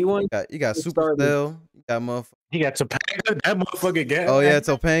 so if you want You got to Super start Cell. You got motherfucker. he got Topanga, that motherfucker gas. Oh yeah,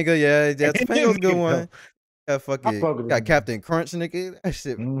 Topanga. Yeah, Topanga's a good one. I Got fuck with got him. Captain Crunch, nigga. That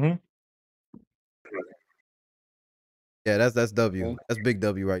shit. Mm-hmm. Yeah, that's W. That's big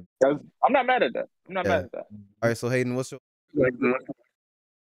W right. I'm not mad at that. Mad at that. All right, so Hayden, what's your?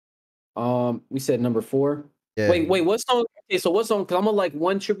 we said number 4. Yeah. Wait, what song? Okay, so what song? Cause I'm gonna like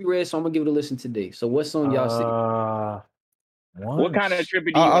one Trippie Redd, so I'm gonna give it a listen today. So what song y'all see? What kind of Trippy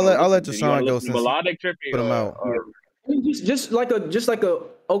do you I'll let listen to? Jashawn You go listen to since melodic Trippy put him out. or Just like a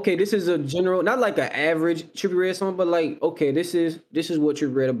okay, this is a general, not like an average Trippie Redd song, but like okay, this is what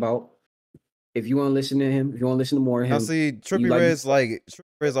Trippie Redd about. If you want to listen to him, if you want to listen to more of him, I see Trippie like- Redd's Trippie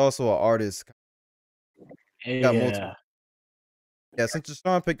Redd's also an artist. Got multiple. Yeah, since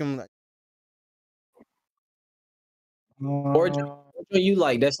Jashawn picked him, or you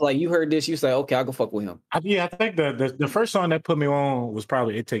like that's like you heard this, you say okay, I can fuck with him. I think the first song that put me on was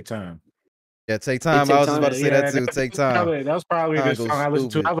probably It Take Time. yeah, Take Time. Take I was just Time. about to say that too. Take Time. That was probably Time the song goes I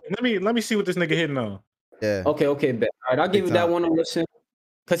listened to. stupid. I was like, let me see what this nigga hitting on. Yeah. Okay, bet. All right, I'll give Take you that time. one to listen.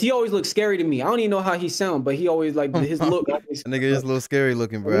 Cause he always looks scary to me. I don't even know how he sound, but he always like his look. Always, That nigga is a little scary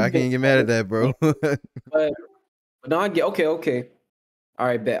looking, bro. I can't get mad at that, bro. but no, I get okay. All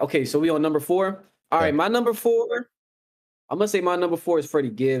right, bet. Okay, so we on number 4. All right, my number 4. I'm gonna say my number 4 is Freddie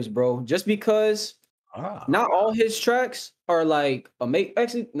Gibbs, bro. Just because not all his tracks are like amazing.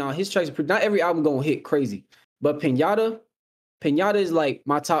 Actually, no, his tracks are not every album gonna hit crazy. But Pinata is like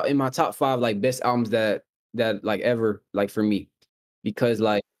my top 5 like best albums that like ever like for me. Because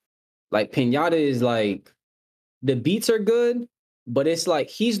like Pinata is like the beats are good, but it's like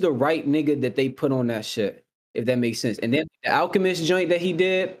he's the right nigga that they put on that shit, if that makes sense. And then the Alchemist joint that he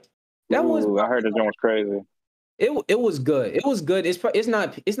did, that was I heard the joint was crazy. it was good. It was good. It's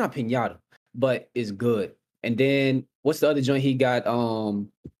not Pinata, but it's good. And then what's the other joint he got?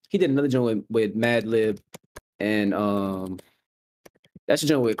 He did another joint with Madlib, and that's a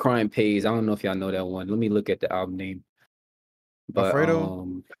joint with Crime Pays. I don't know if y'all know that one. Let me look at the album name. But,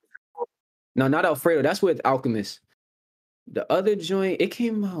 Alfredo? No, not Alfredo. That's with Alchemist. The other joint, it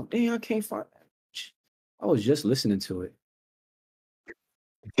came out. Dang, I can't find it. I was just listening to it.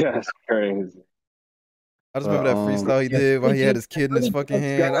 That's crazy. I just remember that freestyle he did while he had his kid in his fucking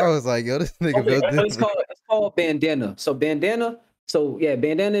hand. I was like, yo, this nigga built It's this. called Bandana. So Bandana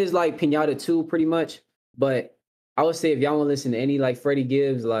is like Pinata 2 pretty much. But I would say if y'all want to listen to any like Freddie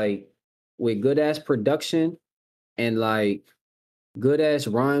Gibbs, like with good ass production and like good ass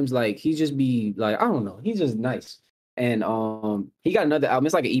rhymes, like he just be like, I don't know, he's just nice. And he got another album.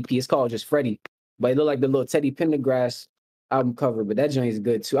 It's like an EP. It's called just Freddie, but it looked like the little Teddy Pendergrass album cover. But that joint is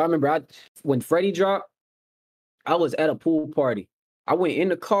good too. I remember when Freddie dropped, I was at a pool party. I went in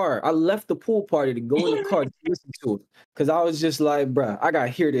the car. I left the pool party to go in the car to listen to it because I was just like, bruh, I gotta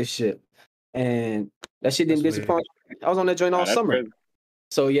hear this shit. And that shit didn't disappoint. I was on that joint all summer. Crazy.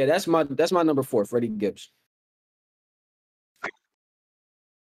 So yeah, that's my number 4, Freddie Gibbs.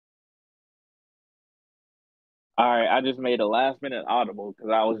 All right, I just made a last minute audible because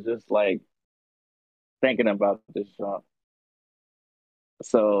I was just like thinking about this song.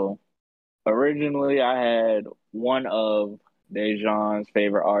 So originally I had one of Dejan's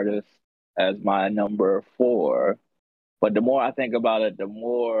favorite artists as my number 4, But the more I think about it, the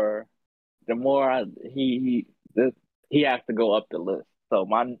more he has to go up the list. So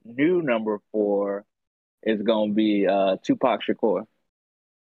my new number 4 is gonna be Tupac Shakur.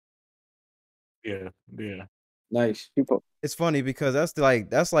 Yeah. Nice. Tupac. It's funny because that's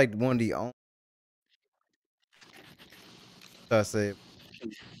like one of the only. I say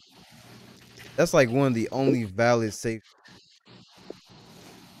that's like one of the only valid safe.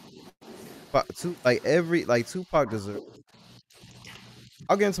 Tupac deserves.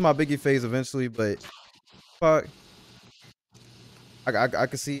 I'll get into my Biggie phase eventually, but Tupac, I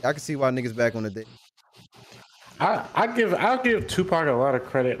can see why niggas back on the day. I'll give Tupac a lot of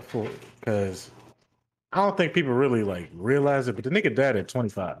credit for because I don't think people really like realize it, but the nigga died at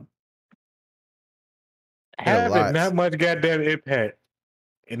 25. Having that much goddamn impact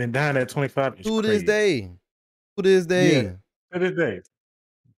and then dying at 25 is To crazy. this day. Yeah, to this day.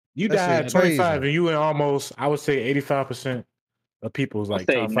 You That died shit at 25 crazy. and you in almost, I would say 85% of people's like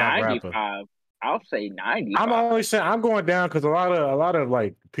I'll say top 5 95. rapper. I'll say 95. I'm always saying I'm going down because a lot of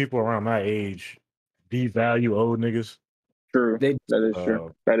like people around my age devalue old niggas. True. That is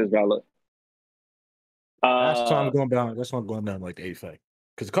true. That is valid. That's why I'm going down. That's why I'm going down like the 85.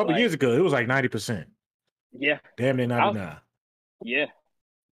 Because a couple years ago it was like 90%. Yeah. Damn near 99. Yeah.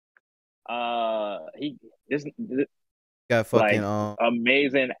 He got fucking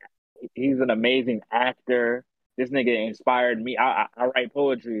amazing. He's an amazing actor. This nigga inspired me. I write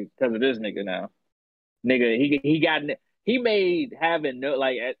poetry because of this nigga now. Nigga, he made having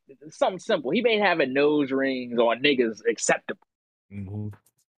something simple. He made having nose rings on niggas acceptable. Mm-hmm.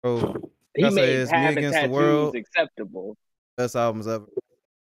 Bro, he made having tattoos acceptable. Best albums ever.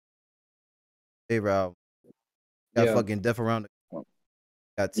 Favorite album. Got fucking Death Around the Corner.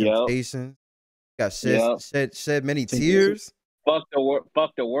 Got Temptation. Got shed many tears. Fuck the world.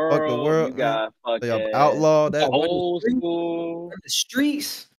 Fuck the world. You got fucking Outlaw. That old school. The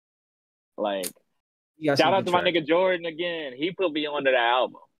streets. Like, shout out to my nigga Jordan again. He put me onto that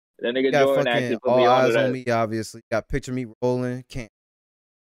album. That nigga Jordan actually put me onto that. All Eyes on Me, obviously. Got Picture Me Rolling. Can't.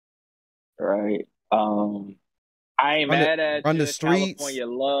 Right. I ain't mad at Run you. the Streets. California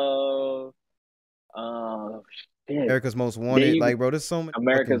Love. Shit. America's Most Wanted. Like, bro, there's so many.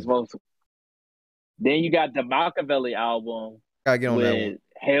 America's Most. Then you got the Machiavelli album. Gotta get on that one.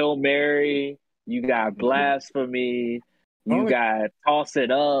 Hail Mary. You got Blasphemy. You got Toss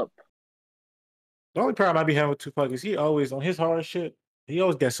It Up. The only problem I be having with Tupac is he always on his hard shit. He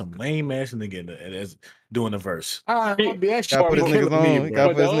always got some lame ass nigga as doing the verse. Gotta put his niggas on.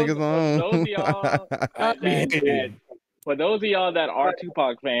 Gotta put his niggas on. For those of y'all that are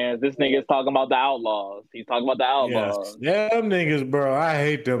Tupac fans, this nigga's talking about the Outlaws. He's talking about the Outlaws. Yeah, them niggas, bro. I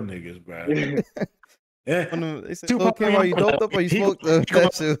hate them niggas, bro. They said, Tupac, are you doped up or you smoked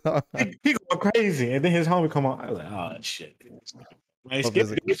that shit? He going crazy, and then his homie come on. I was like, oh shit. Man, skip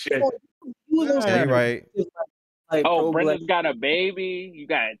this shit. Yeah, you're right. Like, Brenda's got a baby. You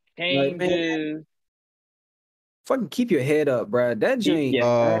got changes. Fucking keep your head up, bro. That joint.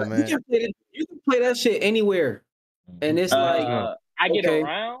 Oh man, you can play that shit anywhere, and it's like I get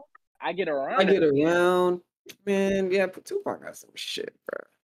around. Man, yeah, but Tupac got some shit, bro.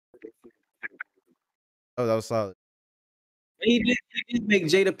 Oh, that was solid. He did make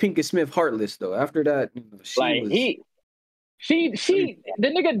Jada Pinkett Smith heartless though. After that, the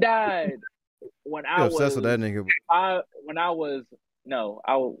nigga died when I was obsessed with that nigga. When I was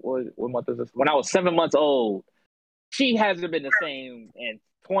 7 months old. She hasn't been the same in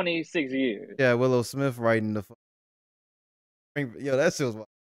 26 years. Yeah, Willow Smith writing the. Yo, that shit was wild.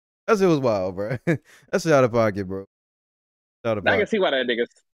 That shit was wild, bro. That shit out of pocket, bro. I can see why that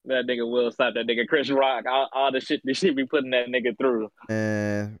nigga Will slapped that nigga Chris Rock. All the shit that she be putting that nigga through.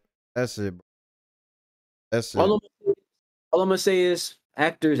 Man, that shit, bro. That shit. All I'm gonna say is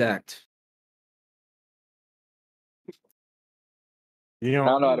actors act. You know, I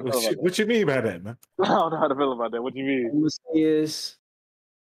don't know how to feel about that. What you mean by that, man? I don't know how to feel about that. What you mean? What I'm gonna say is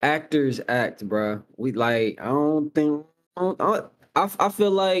actors act, bro. I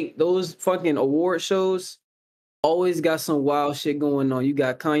feel like those fucking award shows always got some wild shit going on. You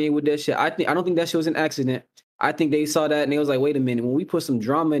got Kanye with that shit. I don't think that shit was an accident. I think they saw that and they was like, wait a minute, when we put some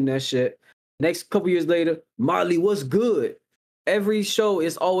drama in that shit, next couple years later, Molly, what's good? Every show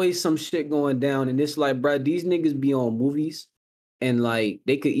is always some shit going down. And it's like, bro, these niggas be on movies and like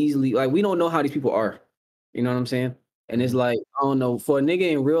they could easily, like, we don't know how these people are. You know what I'm saying? And it's like, I don't know, for a nigga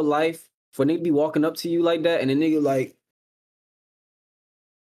in real life, for a nigga to be walking up to you like that and a nigga like,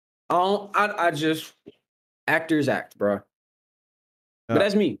 I just actors act, bro. But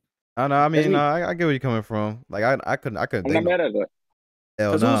that's me. I know. I mean, I get where you're coming from. Like, I couldn't. I'm not mad at that.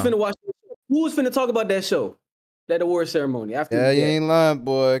 Hell no. Who's finna watch? Who's finna talk about that show? that award ceremony. After Yeah, you that. ain't lying,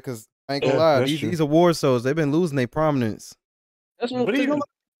 boy. Cause I ain't gonna Yeah, lie, that's true. these award shows they've been losing their prominence. That's But what even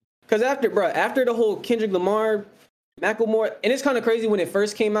because after the whole Kendrick Lamar, Macklemore, and it's kind of crazy when it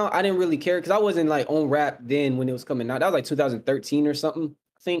first came out. I didn't really care because I wasn't like on rap then when it was coming out. That was like 2013 or something,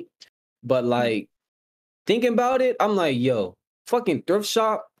 I think. But like thinking about it, I'm like, yo, fucking thrift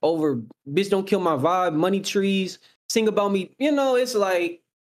shop over bitch don't kill my vibe, money trees, sing about me. You know, it's like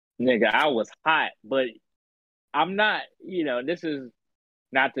Nigga, I was hot, but I'm not. This is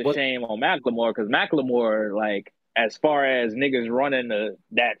not to what shame on Macklemore because Macklemore, like, as far as niggas running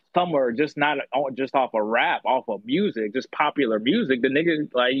that summer, just not just off of rap, off of music, just popular music. The nigga,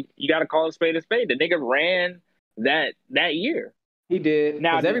 like, you got to call a spade a spade. The nigga ran that year. he did.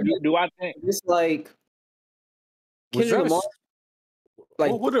 Now, Because everybody, do I think? it's like was Kendrick Lamar,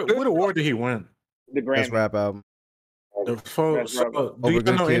 like what award did he win? The Best Grammy. rap album. The Best so, rap. do Over you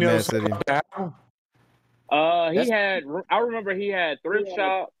Good know Kid, any Mad other song City. about the album? I remember he had Thrift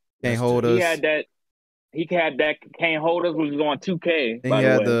Shop. Can't Hold He Us. had that. He had that Can't Hold Us, which was on 2K. Then By he the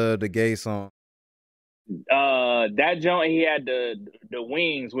had way, the gay song. that joint he had the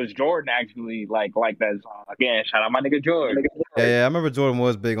Wings, which Jordan actually like that song. Again, shout out my nigga Jordan. Yeah, I remember Jordan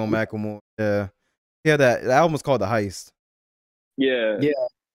was big on Macklemore. Yeah. He had that. The album was called The Heist. Yeah, yeah,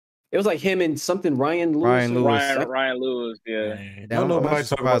 it was like him and something Ryan Lewis. Ryan Lewis. Ryan Lewis. Yeah, Man, Damn, don't I'm nobody actually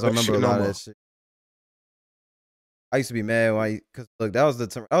talk about surprised I that remember shit a no lot of more. that shit. I used to be mad because look, that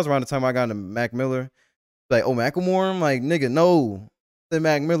was around the time I got into Mac Miller. Like, oh, Macklemore? I'm like, nigga, no. The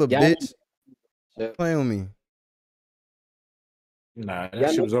Mac Miller, Yeah, bitch. yeah. Playing with me. Nah, that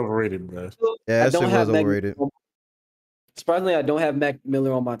Yeah, shit was overrated, bro. Yeah, I that don't shit have was overrated. Surprisingly, I don't have Mac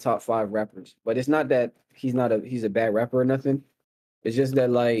Miller on my top 5 rappers. But it's not that he's a bad rapper or nothing. It's just that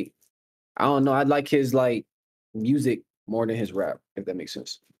like I don't know. I like his like music more than his rap, if that makes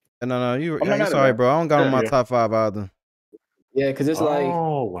sense. No, I'm not you're mad sorry, about bro. I don't got him in my Yeah. top 5 either. Yeah, because it's like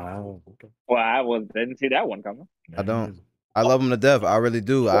Oh wow. Okay. well, didn't see that one coming. I don't. I love him to death. I really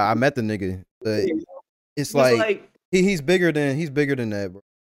do. I met the nigga, but it's like he's bigger than that, bro.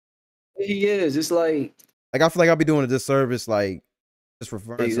 he is. It's like Like I feel like I'll be doing a disservice, like just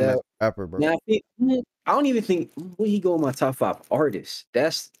referring to him as a Exactly. rapper, bro. now, I don't even think will he go in my top 5 artists.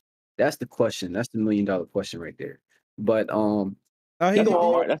 That's the question. That's the $1 million question right there. But No, That's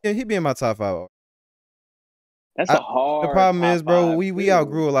hard. he'd be in my top 5. That's a hard. The problem top is, bro, five, we too.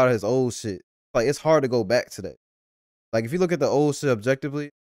 outgrew a lot of his old shit. Like it's hard to go back to that. Like if you look at the old shit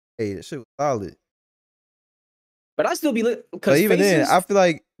objectively, hey, that shit was solid. but I still be lit But because even then, I feel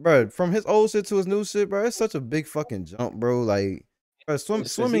like, bro, from his old shit to his new shit, bro, it's such a big fucking jump, bro. Like, bro,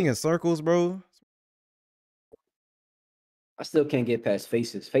 swimming in circles, bro. I still can't get past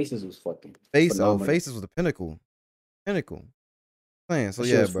Faces. Faces was fucking Faces phenomenal. was the pinnacle. Man, so That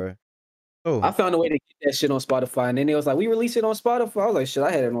shit yeah, was bro. Oh, I found a way to get that shit on Spotify, and then it was like, we release it on Spotify. I was like, shit,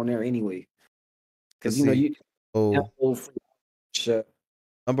 I had it on there anyway. Because let's you see. have full free shit.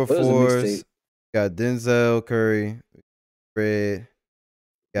 Number What was the 4 mixtape? got Denzel Curry, Fred,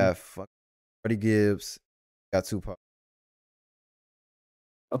 got fucking Freddie Gibbs, got Tupac.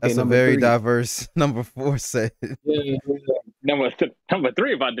 Okay, That's a number very 3. diverse number 4 set. Yeah. Number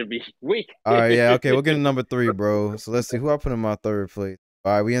 3 about to be weak. All right, yeah, okay, we'll get to number 3, bro. So let's see who I put in my 3rd place.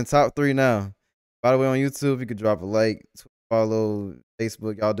 All right, we in top 3 now. By the way, on YouTube, you could drop a like, follow,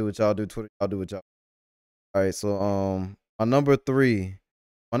 Facebook, y'all do what y'all do, Twitter, y'all do what y'all do. All right, so my number 3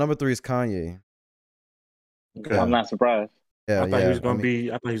 is Kanye. Okay. I'm not surprised. Yeah, I thought yeah. he was gonna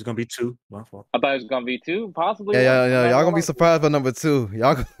be. I thought he was gonna be 2. My fault. I thought it was gonna be 2, possibly. Yeah, y'all gonna be surprised by number 2.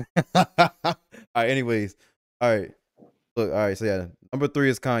 Y'all. All right. Anyways, all right. Look, all right. So yeah, number 3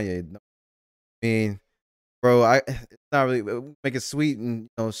 is Kanye. I mean, bro, it's not really make it sweet and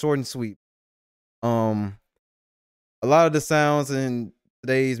short and sweet. A lot of the sounds in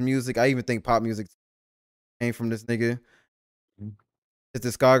today's music, I even think pop music, came from this nigga.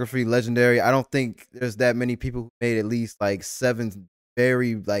 His discography, legendary. I don't think there's that many people who made at least like 7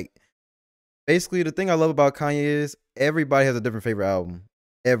 very like. Basically, the thing I love about Kanye is everybody has a different favorite album.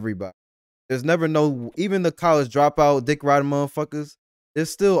 Everybody. There's never even the college dropout, dick riding motherfuckers. There's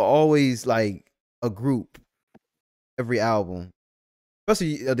still always like a group. Every album.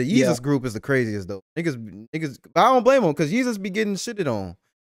 Especially the Yeezus group is the craziest though. Niggas. But I don't blame them because Yeezus be getting shitted on.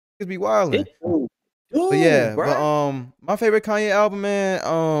 Niggas be wilding. But yeah, my favorite Kanye album, man.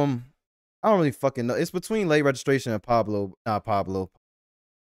 I don't really fucking know. It's between Late Registration and Pablo. Not Pablo.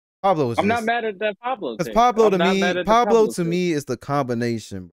 Pablo was. I'm not mad at that Pablo. Because Pablo to me is the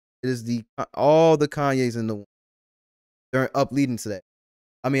combination. It is all the Kanyes in the one. They're up leading to that.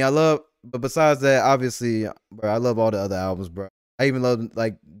 I mean, but besides that, obviously, bro, I love all the other albums, bro. I even love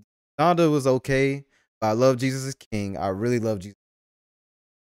like Donda was okay, I love Jesus is King. I really love Jesus.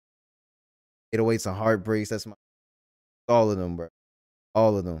 808s and Heartbreaks. That's all of them, bro.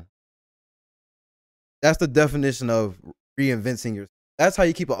 All of them. That's the definition of reinventing yourself. That's how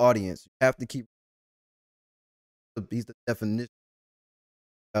you keep an audience. You have to keep. He's the definition.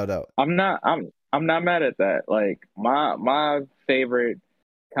 Shout out. I'm not mad at that. Like my favorite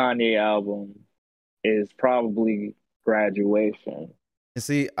Kanye album is probably Graduation. And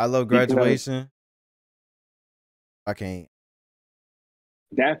see, I love Because Graduation. I can't.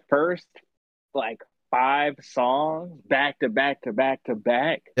 that first like 5 songs back to back to back to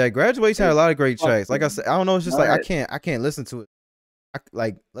back. Yeah, Graduation had a It's lot of great tracks. Like I fucking said, I don't know. It's just like nuts. I can't listen to it.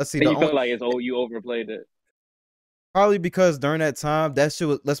 Let's see. And The you feel only, like it's you overplayed it. probably because during that time, that shit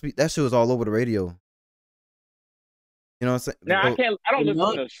was all over the radio. You know what I'm saying? Now I don't You listen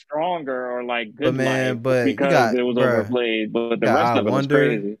know? to Stronger or like But Good man, Life but you because got, it was bruh, overplayed, but the got rest I of it was Wonder,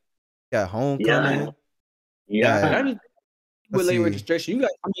 crazy. got Homecoming. Yeah. got, I mean, let's with late see. registration, you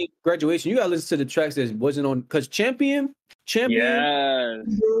got. I mean, Graduation. You got to listen to the tracks that wasn't on because Champion. Yes.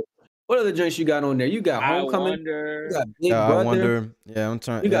 What other joints you got on there? You got I Homecoming. You Wonder. got Big Yeah, I Brother. Wonder. Yeah, I'm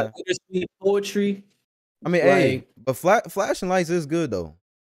trying. You Yeah. got Bittersweet Poetry. I mean, hey, Like, but Flashing Lights is good though.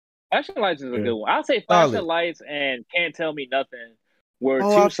 Flashing Lights is a Yeah. good one. I'll say Flashing Solid. Lights and Can't Tell Me Nothing were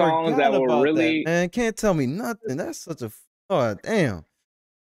Oh, I two songs that forgot were about really that, man. Can't tell me nothing. That's such a. Oh, damn.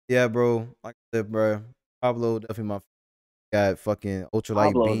 Yeah, bro. Like I said, bro. Pablo definitely my. Got fucking Ultralight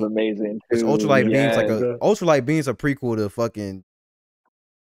Pablo's Beam. amazing It's too. Ultralight Beam's like Yes. a Ultralight Beam's a prequel to fucking.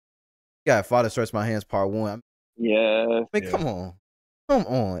 Got Father Stretch My Hands Part 1. Yes. I mean, Yeah. come on.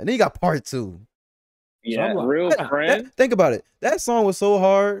 And then you got Part 2. Yeah. I'm like, Real That- Friend. think about it. That song was so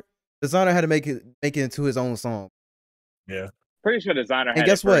hard. Designer had to make it into his own song. Yeah. Pretty sure Designer had And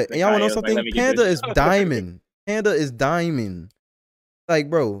guess it first, what? And y'all wanna know Kanye was like, something? "Let me get Panda this is shit." diamond. Panda is diamond. Like,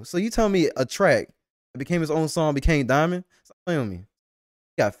 bro, so you tell me a track that became his own song became diamond? Stop playing with me. You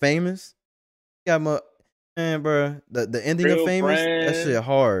got Famous. You got man, bro. The ending Real of Famous, that Friend. shit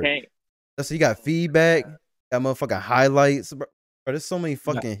hard. Can't- That's you got Feedback. Got motherfucking Highlights, bro. There's so many you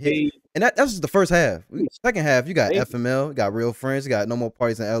got fucking hits. Fade. And that's just the first half. Second half, you got Hey. FML, you got Real Friends, you got No More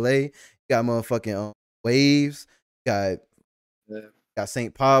Parties in LA, you got motherfucking Waves, you got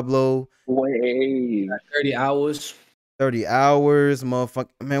St. Pablo, Wait. 30 Hours. 30 Hours, motherfucker.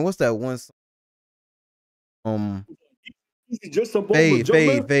 Man, what's that one song? Just a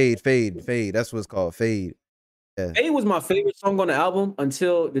Fade. That's what it's called. Fade. Yeah. Fade was my favorite song on the album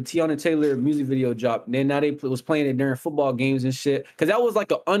until the Tiana Taylor music video dropped. Then now they was playing it during football games and shit. Cause that was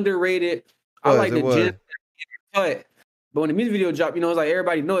like an underrated. I like the gym cut. But when the music video dropped, it's like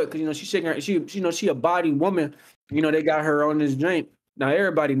everybody know it because she's shaking her. She a body woman. They got her on this drink. Now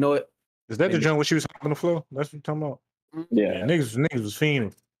everybody know it. Is that the joint where she was hopping the floor? That's what you're talking about? Yeah. Yeah, niggas was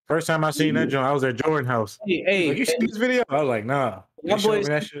fiending. First time I seen that joint, I was at Jordan House. Hey, Like, you seen this video? I was like, nah. Y'all They showed me boys-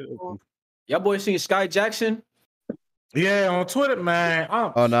 that shit. y'all boys seen Sky Jackson? Yeah, on Twitter, man.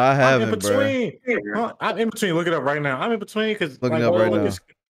 Oh no, I I'm in haven't, bro. between. I'm in between. Look it up right now. I'm in between because Looking up right now.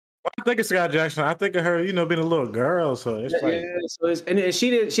 I think it's Scott Jackson. I think of her, being a little girl. So it's like, So it's, and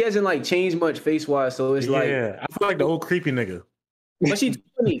she hasn't like changed much face wise. So it's like, yeah, I feel like the old creepy nigga. but she's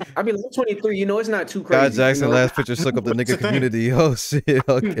 20. I mean, like 23. It's not too Scott crazy. Jackson last picture shook up the What's the nigga thing? community. Oh shit.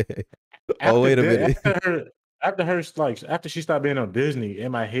 Okay. Oh, wait a minute. After she stopped being on Disney,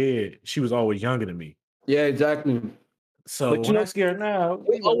 in my head, she was always younger than me. Yeah, exactly. So But when I see her now,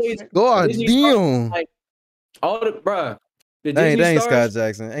 we always God Disney damn. like all the bruh. The That Disney ain't stars, Scott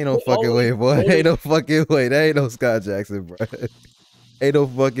Jackson. Ain't no we fucking way, always- boy. always- Ain't no fucking way. That ain't no Scott Jackson, bro. Ain't no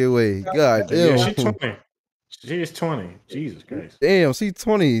fucking way. God yeah, damn. she's 20. She is 20. Jesus Christ. Damn, she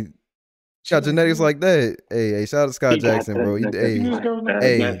 20. She got genetics like that. Hey, shout out to Scott He got Jackson, bro. that- Hey,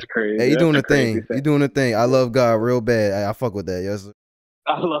 Hey, that's crazy. hey, you That's doing a the thing. crazy You doing the thing. I love God real bad. I fuck with that. Yes.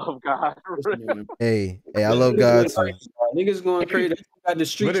 I love God. Hey, I love God too. Niggas going crazy. They got the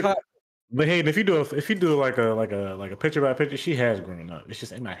streets hot. But hey, if you do like a picture by picture, she has grown up. It's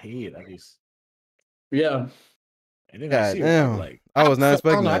just in my head. Yeah. And then God I see her, damn. like I was not don't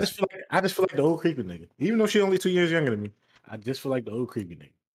expecting know, I that. just feel like the old creepy nigga. Even though she's only 2 years younger than me, I just feel like the old creepy nigga.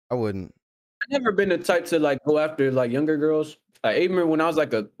 I wouldn't. I never been the type to like go after like younger girls. Like even when I was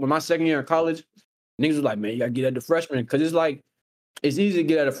like when my second year in college, niggas was like, man, you gotta get at the freshman because it's like it's easy to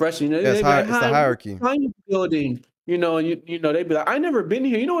get at a freshman. That's They be like, it's the "Hi, hierarchy. how you building?" You know, they'd be like, I never been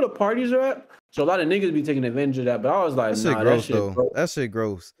here. You know where the parties are at? So a lot of niggas be taking advantage of that. But I was like, That shit nah, gross that shit, though. bro. That shit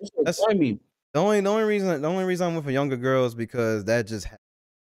gross. That shit that's- grimy. The only reason I'm with a younger girl is because that just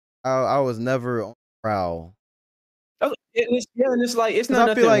I was never on the prowl. And it's like it's 'Cause not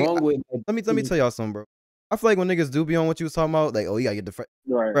I feel nothing like- wrong with. Let me tell y'all something, bro. I feel like when niggas do be on what you was talking about, like, oh, you gotta get the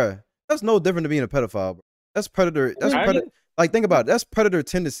Right. bruh. That's no different than being a pedophile, bro. That's predator. That's I predator. Like, think about it. That's predator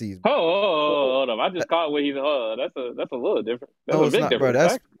tendencies. Bro. hold up. I just caught what he's. That's a little different. That's No, a it's big not, bro.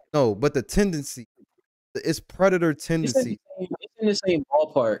 difference. That's no, but the tendency. It's predator tendency. It's in the same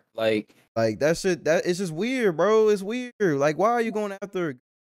ballpark. Like that shit. That it's just weird, bro. It's weird. Like, why are you going after?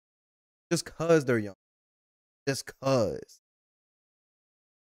 Just cause they're young. Just cause.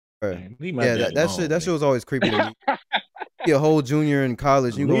 Bro. Man, leave my Yeah, daddy that alone, shit. That man. shit was always creepy to me. You a whole junior in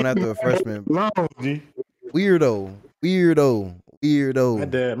college, you going after a freshman. Alone, G. Weirdo. My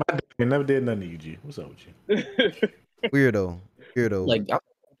dad never did nothing to you, G. What's up with you? Weirdo. like,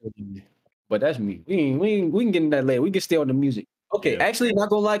 but that's me. We can get in that later. We can stay on the music. Okay, Yeah. actually, not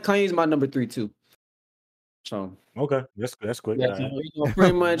gonna lie, Kanye's my number 3 too. So Okay, that's quick. yeah,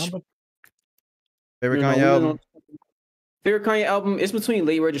 pretty much. Favorite You know, Kanye we album? don't- Favorite Kanye album? It's between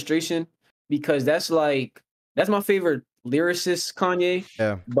Late Registration because that's my favorite lyricist Kanye.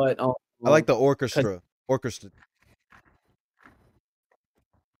 Yeah. But I like the orchestra.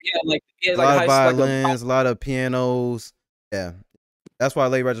 yeah, like A like lot of high, like violins, a lot of pianos. Yeah. That's why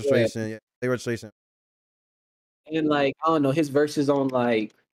Late Registration. Yeah. Late Registration. and like I don't know his verses on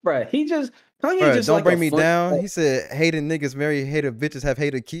like, bruh, Kanye Bruh, just don't like bring a me fun- down. He said hated niggas marry hated bitches have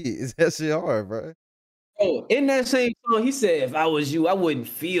hated kids. That shit hard, bro. Bro, in that same song, he said, "If I was you, I wouldn't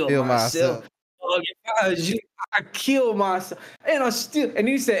feel Feel myself. myself. Dog, if I was you, I'd kill myself." And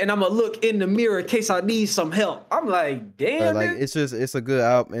he said, "And I'm gonna look in the mirror in case I need some help." I'm like, Bro, damn, like man. it's a good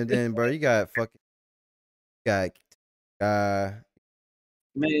album. And then, bro, you got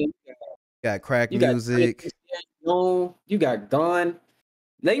Man, crack you got music. you got Gone.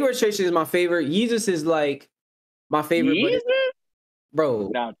 Late Registration is my favorite. Yeezus is like my favorite, but bro,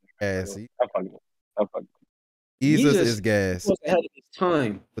 Down. Yeah, see, I fuck with it. Jesus Yeezus is gas. was ahead of his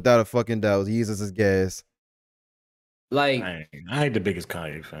time. Without a fucking doubt, Jesus is gas. Like I ain't the biggest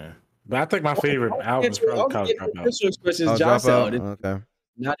Kanye fan, but I think my favorite album is probably College Dropout. Official Expressions, Oh, John Dropout? Sell. Okay.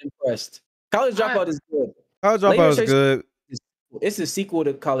 Not impressed. College Dropout is good. College Late Dropout is Registration- good. It's a sequel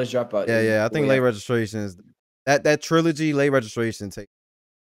to College Dropout. Yeah. I think Late Registration is that trilogy. Late Registration take.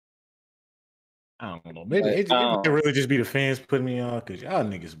 I don't know. Maybe Like, it might really just be the fans putting me on because y'all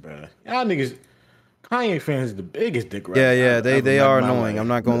niggas, bro. Y'all niggas, Kanye fans is the biggest dick right Yeah. They are annoying. I'm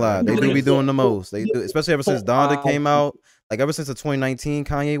not gonna lie. They do be doing the most. They do, especially ever since Donda came out. Like ever since the 2019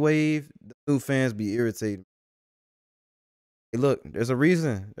 Kanye wave, the new fans be irritated. Hey, look, there's a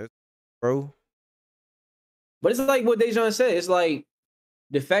reason, bro. But it's like what Dejan said. It's like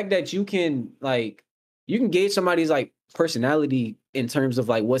the fact that you can gauge somebody's like personality in terms of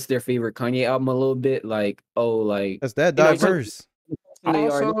like what's their favorite Kanye album a little bit. Like, That's that you know, diverse.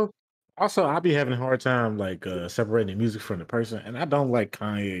 Also, I be having a hard time like separating the music from the person, and I don't like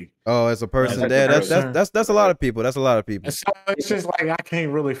Kanye. Oh, as a person, As a yeah, person. that's a lot of people. That's a lot of people. And so it's just like I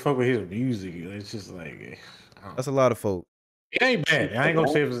can't really fuck with his music. It's just like I don't That's a lot of folk. It ain't bad. I ain't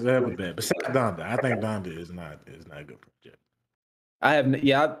gonna say it's ever bad. Besides Donda, I think Donda is not a good project.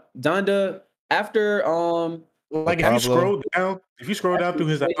 Donda after Like if you scroll down through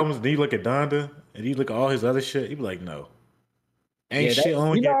his albums, then you look at Donda and you look at all his other shit, you be like, no, ain't shit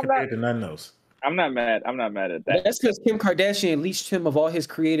on you know, here I'm compared to nothing else. I'm not mad at that. that's because Kim Kardashian leached him of all his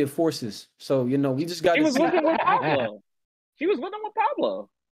creative forces. So we just got. She was with him with Pablo. She was with him with Pablo.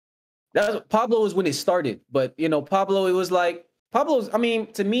 Pablo was when it started, but Pablo, it was like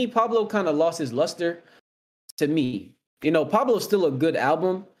to me, Pablo kind of lost his luster. To me, Pablo's still a good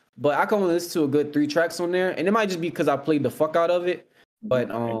album, but I can only listen to a good 3 tracks on there, and it might just be because I played the fuck out of it. But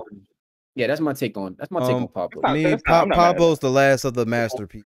yeah, that's my take on Pablo. I mean, Pablo's the last of the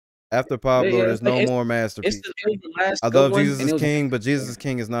masterpiece. After Pablo, there's no more masterpiece. It was the last I good love one, Jesus and it is was- King, but Jesus is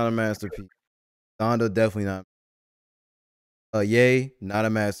King is not a masterpiece. Donda definitely not. Ye, not a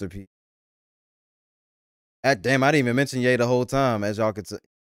masterpiece. Damn, I didn't even mention Ye the whole time, as y'all could say.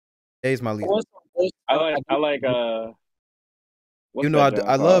 Ye's my least. I like You know,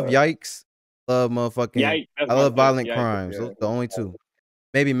 I love Yikes. Love motherfucking. Yikes, I love Violent Yikes, Crimes. yeah. Those are the only two.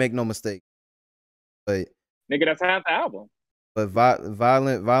 Maybe Make No Mistake. But nigga, that's half the album.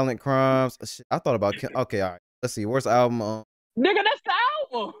 Violent Crimes. Shit, I thought about. Okay, all right. Let's see. Worst album. Nigga, that's the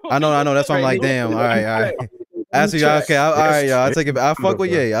album. I know. That's why I'm like, damn. All right. Actually, okay. All right, y'all. I take it back. I fuck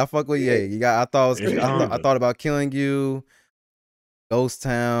with Ye. You got. I thought about Killing You. Ghost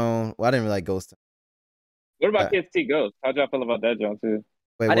Town. Well, I didn't really like Ghost Town. What about Kids See Ghost? How'd y'all feel about that, John? Too.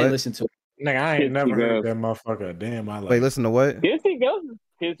 Wait, I didn't what? listen to it. Nigga, I ain't Kids never See heard Ghost. that motherfucker a day in my life. Wait, listen to what? Kids See Ghost.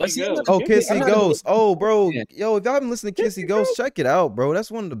 Kids See Ghost. Oh, Kids See I'm not a- Ghost. Oh, bro. Yeah. Yo, if y'all haven't listened to Kids See Ghost, check it out, bro. That's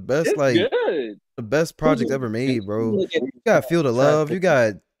one of the best, It's good. the best projects ever made, bro. You got Feel the Love. You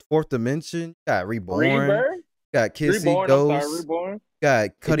got Fourth Dimension. You got Reborn. You got Kids See Reborn. I'm Ghost. sorry, Reborn. got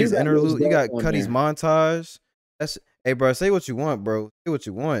Cuddy's got Lil interlude. You got Durk on Cuddy's there. montage. That's hey, bro. Say what you want, bro. Say what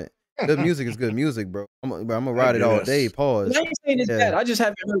you want. Good music is good music, bro. I'm gonna ride it all day. guess. Pause. I ain't saying it's Yeah. bad. I just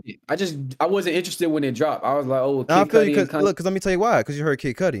haven't heard it. I wasn't interested when it dropped. I was like, oh, No, I Kid feel you Cudi and because look, because let me tell you why. Because you heard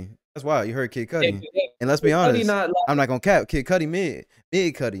Kid Cudi. That's why you heard Kid Cudi. And let's be Kid Cudi honest, not like- I'm not gonna cap. Kid Cudi mid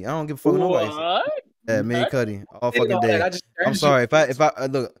Cudi. I don't give a fuck what nobody says. What? Yeah, mid Cudi all They fucking know that. day. I just I'm heard sorry you. if I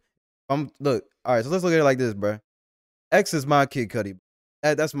look. Look. All right, so let's look at it like this, bro. X is my Kid Cudi.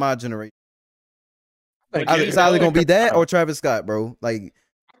 That's my generation. I think But It's you either know- gonna be that or Travis Scott, bro. Like,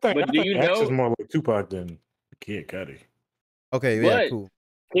 I But do think you X know- is more like Tupac than Kid Cudi. okay, yeah, But cool.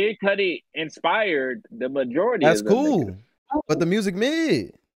 Kid Cudi inspired the majority That's of them cool. niggas. But the music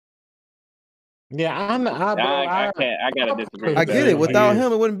mid. Yeah, I gotta disagree. I with get that. it. Without Yeah.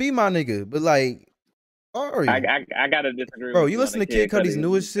 him, it wouldn't be my nigga. But like, sorry, I gotta disagree. bro. with You on listen the to Kid Cudi's Cudi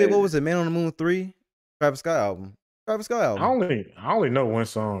newest shit. What was it? Man on the Moon 3? Travis Scott album. Travis Scott I album. only know one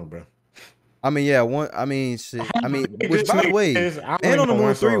song, bro. I mean, yeah, one. I mean, shit. I mean, This which by the nigga way, says, I only Man on the know Moon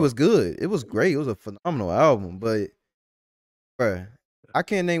one 3 song. was good. It was great. It was a phenomenal album. But, bro, I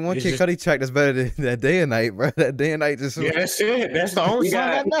can't name one It's Kid just- Cudi track that's better than that Day and Night, bro. That Day and Night just. Yeah, that's it. That's the only You song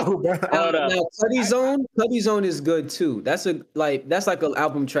I got- know, bro. Hold up. Now, Cuddy Zone is good too. That's an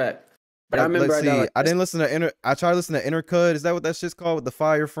album track. But I remember Let's I got see. like, I didn't listen to I tried to listen to Intercut. Is that what that shit's called with the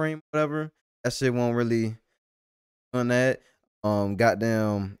fire frame, whatever? That shit won't really on that.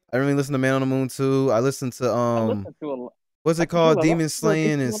 Goddamn. I didn't really listen to Man on the Moon 2. I listened to I listened to a lot. what's I it called? listened to a lot- Demon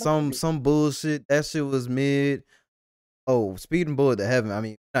Slaying and listened to a lot of some bullshit. That shit was mid. Oh, Speed and Bullet to Heaven. I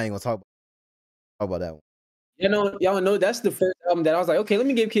mean, I ain't gonna talk about that one. y'all know that's the first album that I was like, okay, let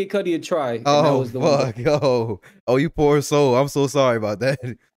me give Kid Cudi a try. And that Oh was the one. fuck, oh, you poor soul. I'm so sorry about that.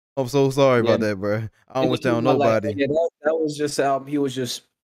 I'm so sorry about Yeah. that, bro. I don't wish And down he was like, nobody. yeah, that was just an album. He was just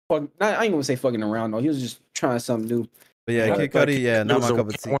I ain't gonna say fucking around though. He was just trying something new. But yeah, I Kid thought Cudi, yeah, Cudi not was my a cup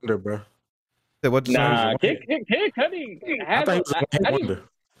of tea. wonder, bro. Say what you Nah, saying? Kid Cudi I had thought he was a I- wonder.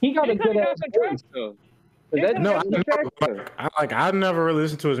 He got a Kid good Cudi ass got some voice. tracks though. That- No, I, Kid Cudi got some know, tracks, though. I never really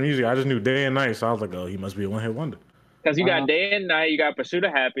listened to his music. I just knew Day and Night, so I was like, oh, he must be a one-hit wonder. Because you got Day and Night, you got Pursuit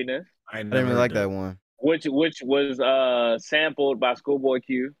of Happiness, I didn't really like that one. which was sampled by Schoolboy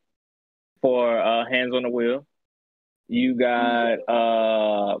Q for Hands on the Wheel. You got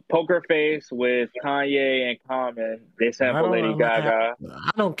Poker Face with Kanye and Common. They sampled Lady Gaga.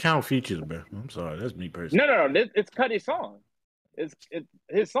 I don't count features, bro. I'm sorry, that's me personally. No, it's Cudi's song. It's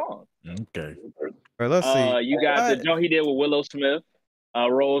his song. Okay. All right, let's see. You got the What? joint he did with Willow Smith,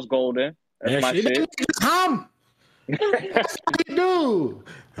 Rose Golden. That's That my shit. shit. Just hum. That's what they do.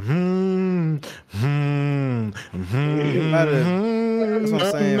 That's what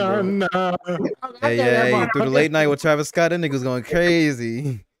I'm saying, bro. Hey, through the late night with Travis Scott, that nigga's going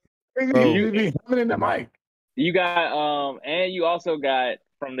crazy. Bro. You be humming in the mic. You got and you also got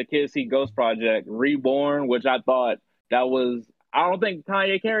from the Kids See Ghost Project, Reborn, which I thought that was. I don't think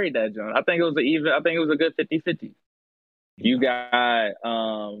Kanye carried that joint. I think it was a good 50-50. You got I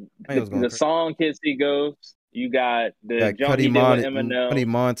think it was going the crazy. song Kids See Ghosts. You got the That joint he did with Eminem, Cudi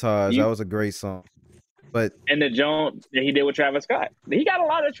montage. That was a great song. But and the joint that he did with Travis Scott. He got a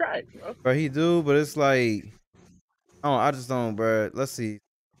lot of tracks, bro. bro, he do, but it's like, I just don't, bro. Let's see.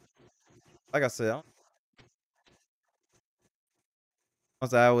 Like I said,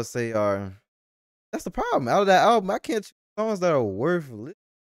 I would say are that's the problem. Out of that album, I can't choose songs that are worth listening.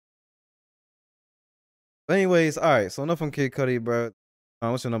 But anyways, all right. So enough on Kid Cudi, bro.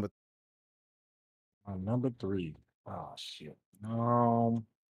 What's your number? Number 3. Oh shit.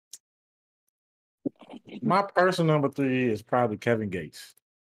 My personal number 3 is probably Kevin Gates.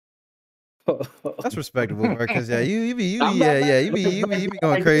 That's respectable, bro. Because yeah, you be I'm not- you be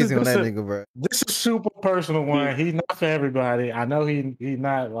going crazy on that nigga, bro. This is super personal one. He's not for everybody. I know he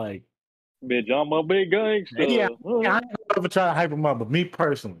not like. Bitch, I'm a big gangster. Yeah, I ain't gonna ever try to hype him up, but me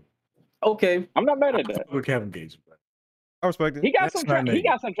personally, Okay. I'm not mad at I that. fuck with Kevin Gates, bro. I respect it. He got That's some. my He nigga.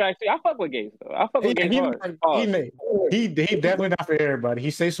 got some tracks too. I fuck with Gates though. I fuck with Gates hard. He definitely not for everybody.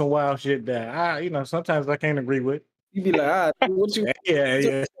 He say some wild shit that sometimes I can't agree with. You be like, what you?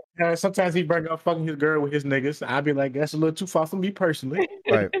 Yeah. Sometimes he bring up fucking his girl with his niggas. I'd be like, that's a little too far for me personally.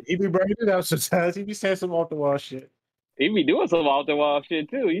 Right. He be bringing it up sometimes. He be saying some off the wall shit. He be doing some off the wall shit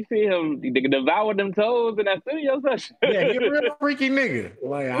too. You see him devour them toes in that studio session. Yeah, he a real freaky nigga.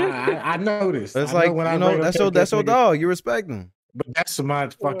 Like I know this. It's I like know when I you bring know up that's Kevin your Gates nigga, dog. You respect him. But that's my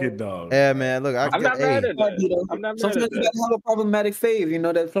fucking dog. Yeah, man. Look, I'm not mad at You know, that. I'm not mad sometimes at you that. gotta have a problematic fave, you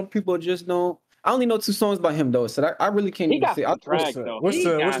know, that some people just don't. I only know 2 songs by him though, so I really can't He even got say. some tracks though. What's He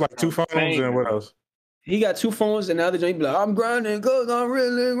what's got like 2 some phones and what else? he got 2 phones, and the other joint be like, I'm grinding because I'm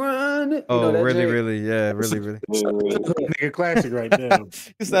really grinding. You Oh, know that really, joint? really, yeah, really, really. Nigga classic right there.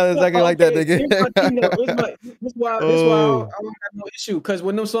 You sound exactly like that, Okay, here's my thing, though. nigga. This why I Oh, don't have no issue. Because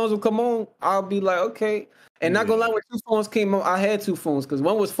when them songs will come on, I'll be like, okay. And not gonna lie, when 2 phones came on, I had 2 phones because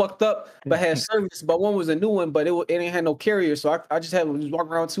one was fucked up but had service, but one was a new one, but it ain't had no carrier. So I just had to just walk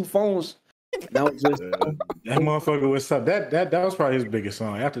around with 2 phones. And that was just That motherfucker was up. That was probably his biggest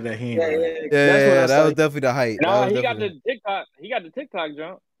song. After that, he ain't yeah, really- yeah. yeah, That's when I that was started. definitely the height. That No, was he got definitely- the TikTok. He got the TikTok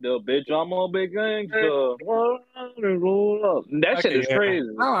jump. The bitch, I'm a big gangster. Roll up. That shit is Yeah. crazy.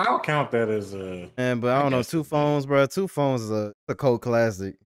 I don't count that as a. Man, but I don't know. guess 2 it's- phones, bro. 2 phones is a cult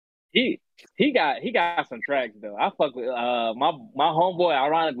classic. He got some tracks though. I fuck with my homeboy,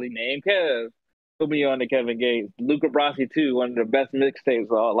 ironically named Kev. Put me on the Kevin Gates. Luca Brasi 2, one of the best mixtapes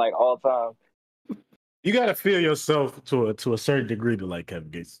all time. You got to feel yourself to a certain degree to like Kevin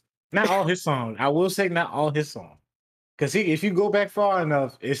Gates. Not all his songs. I will say not all his songs. Because if you go back far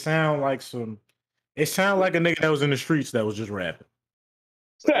enough, it sound like a nigga that was in the streets that was just rapping.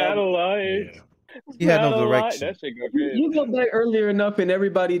 Satellite. Yeah. He had no Satellite. direction. That shit go crazy. You go back earlier enough in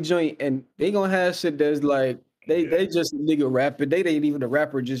everybody joint, and they gonna have shit that's like they just a nigga rapping. They ain't even a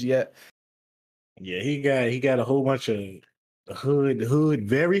rapper just yet. Yeah, he got a whole bunch of the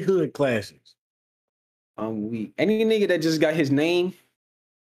very hood classics. Weak. Any nigga that just got his name,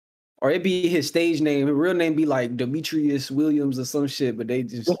 or it be his stage name, his real name be like Demetrius Williams or some shit, but they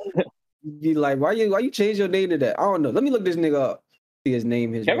just be like, why you change your name to that? I don't know. Let me look this nigga up. See his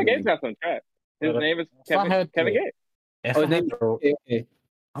name. Kevin Gates got some tracks. His name is Kevin Gates. If Oh, I his name. had to- Okay.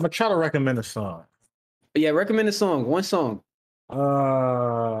 I'm gonna try to recommend a song. Yeah, recommend a song. One song.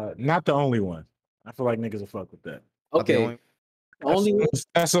 Not the only one. I feel like niggas will fuck with that. Not the Okay. Only one.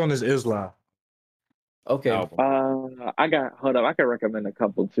 That song is Islam. Okay. Album. I can recommend a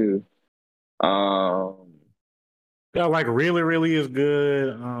couple too. Yeah, like really, really is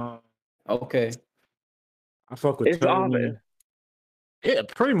good. Okay. I fuck with It's all Tony. Yeah,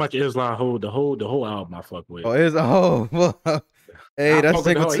 pretty much Islam the whole album I fuck with. Oh, it's hey, I that's fuck with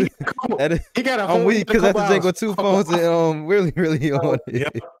the jingle whole- two. he- That is, He got a I'm whole weak because that's the couple jingle albums. 2 phones and really, really on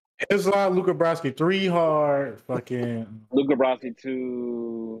it. Yep. Islam, Luca Brasi, 3 Hard, fucking Luca Brasi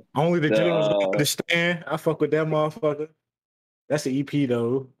 2. Only the Dreamers The- Understand. I fuck with that motherfucker. That's the EP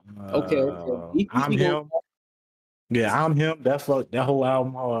though. Okay. EP I'm go- him. Yeah, I'm him. That whole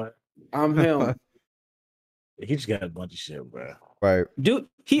album hard. I'm him. He just got a bunch of shit, bro. Right. Dude,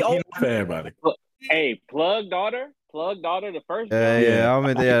 he He old. not for everybody. Hey, Plug Daughter, the first. Yeah, joint. yeah. I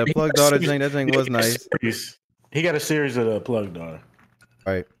mean, yeah. The plug daughter thing. That He thing got was a nice. series. He got a series of the Plug Daughter.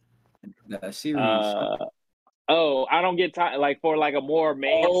 Right. That series. I don't get tired. Like for like a more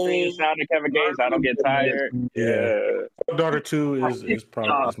mainstream sound of Kevin Gates, I don't get tired. Yeah. Plug Daughter 2 is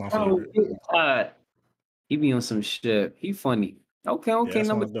probably that's my favorite. He be on some shit. He funny. Okay, Yeah, that's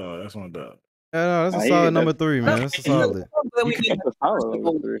number my dog. That's my dog. Yeah, no, that's a Oh, yeah, solid that's- number 3, man. That's a solid. We get That's a solid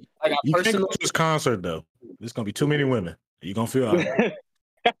one. like our You can't personal. go to this concert though. There's gonna be too many women. You're gonna feel out.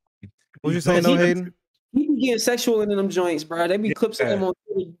 What you saying, though, Hayden? He be getting sexual in them joints, bro. They be clips of him on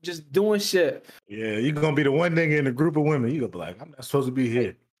Twitter just doing shit, Yeah, you're gonna be the one nigga in a group of women. You gonna be like, I'm not supposed to be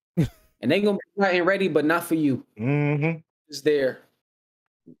here. and they gonna be right and ready, but not for you. Mm-hmm. Just there.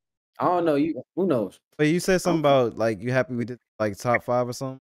 I don't know. Who knows? Wait, you said something about like you happy we did like top 5 or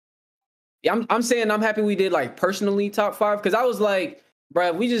something? Yeah, I'm saying I'm happy we did like personally top 5 because I was like, bro,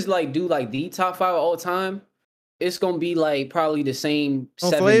 if we just like do like the top 5 all time, it's gonna be like probably the same No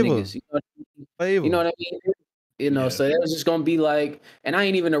 7 flavor. niggas. Flavor. You know what I mean? Yeah. So that was just gonna be like, and I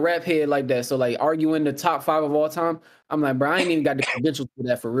ain't even a rap head like that. So like arguing the top 5 of all time, I'm like, bro, I ain't even got the credentials for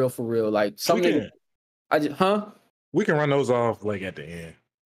that for real. Like some niggas, We can run those off like at the end.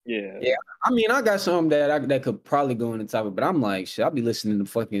 Yeah. Yeah. I mean, I got some that could probably go in the topic, but I'm like, shit, I'll be listening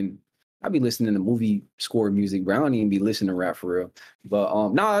to movie score music, bro. I don't even be listening to rap for real. But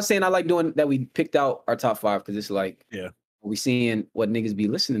no, I was saying I like doing that. We picked out our top 5 because it's like, Yeah. we seeing what niggas be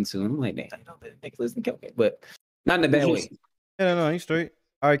listening to. And I'm like, I know that niggas listen to Kevin, but not in a bad way. Yeah, no, you straight.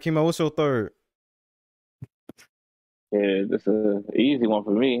 All right, Kimo, what's your third? Yeah, this is an easy one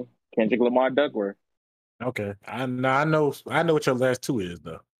for me. Kendrick Lamar Duckworth. Okay. I know what your last 2 is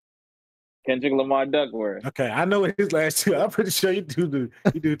though. Kendrick Lamar Duckworth. Okay, I know what his last 2. I'm pretty sure you do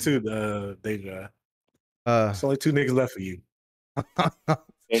too, Deja. There's only 2 niggas left for you.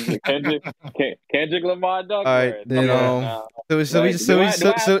 Kendrick Lamar Duckworth. All right, then should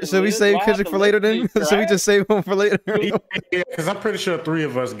we save Kendrick for later then? Should we just save him for later? Yeah, because I'm pretty sure 3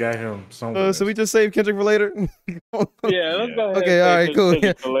 of us got him somewhere. So we just save Kendrick for later? Yeah, let's go ahead. Okay, all right, cool.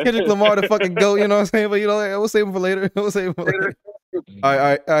 Kendrick for later. Kendrick Lamar, the fucking goat, you know what I'm saying? But you know, we'll save him for later. We'll save him for later.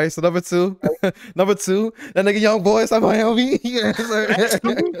 All right. So number two, that nigga Young Boy, stop Miami. Yes, sir. That's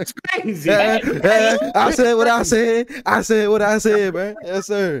crazy. I said what I said. I said what I said, man. Yes,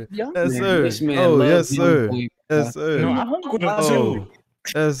 sir. Young Yes, Man, sir. this man Oh, yes, loves Young sir. Boy. Yes, No, sir. I fuck with him Oh, too.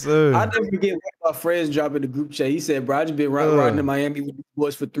 yes, I sir. never forget one of my friends dropping the group chat. He said, "Bro, I just been riding to Miami with the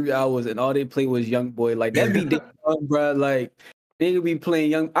boys for 3 hours, and all they play was Young Boy. Like that be fun, bro. Like they be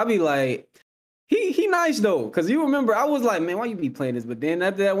playing Young. I be like, he nice though, cause you remember I was like, man, why you be playing this? But then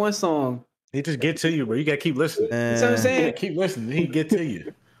after that one song, He just get to you, bro. You gotta keep listening. you know what I'm Man, saying? Yeah, keep listening. He get to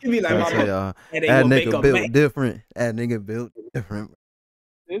you. He be like, I my tell bro, y'all, that ain't that gonna make nigga a built man. different. That nigga built different.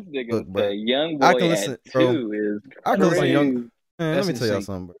 This nigga Look, bro. said Young I Boy can at listen, bro. 2 is I can listen to Young. crazy. Man, That's let me tell y'all insane.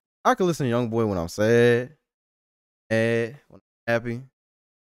 something, bro. I can listen to Young Boy when I'm sad, when I'm happy.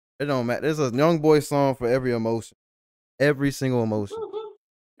 It don't matter. There's a Young Boy song for every emotion, every single emotion.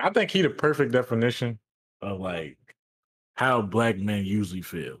 I think he the perfect definition of like how black men usually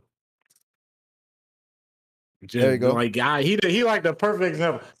feel. Just, There you go. Like he like the perfect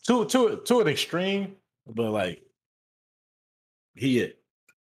example to an extreme, but like he it.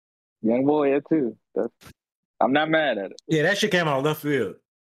 Young Boy at 2. I'm not mad at it. Yeah, that shit came out of left field.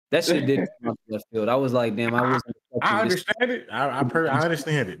 That shit did come off left field. I was like, damn, I wasn't. I expecting this. understand it. I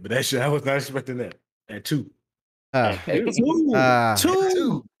understand it, but that shit I was not expecting that at 2. Ah, Two, ah,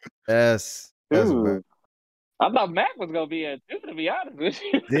 two. that's bad. Dude, I thought Mac was gonna be at 2, to be honest with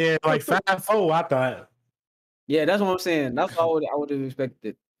you. Yeah, like 5-4. I thought Yeah, that's what I'm saying. That's all I would have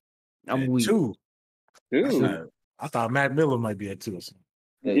expected. I'm at weak. 2. Dude, I thought Mac Miller might be at 2 or something.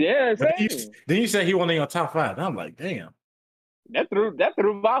 yeah, But same. then you said he wasn't in your top 5. I'm like, damn. That threw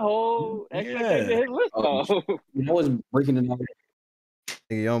my whole expectation Yeah. his list off. I was breaking it down.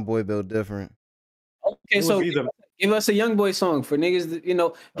 Nigga, Young Boy built different. Okay, It so was either give us a Young Boy song for niggas.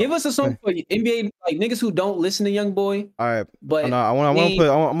 Give us a song for NBA like niggas who don't listen to Young Boy. All right, But no, I'm name-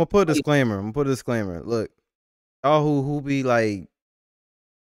 gonna put a disclaimer. I'm gonna put a disclaimer. Look, y'all who be like,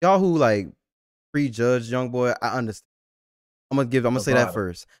 y'all who like prejudge Young Boy, I understand. I'm gonna say that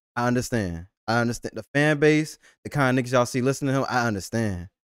first. I understand the fan base, the kind of niggas y'all see listening to him. I understand,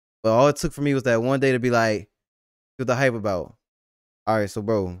 but all it took for me was that one day to be like, what the hype about? All right, so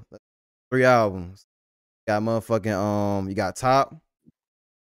bro, 3 albums. Got motherfucking you got Top,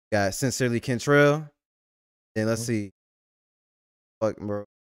 got Sincerely Kentrell. Then let's see, fuck bro,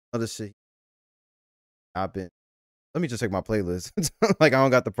 other shit. I've been. Let me just check my playlist. Like I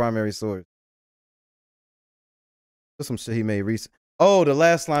don't got the primary source. There's some shit he made recent. Oh, the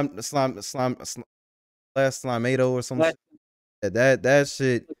last last Slimeado or something. That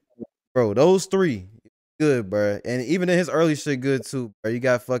shit, bro. Those 3 good, bro. And even in his early shit, good too, bro. You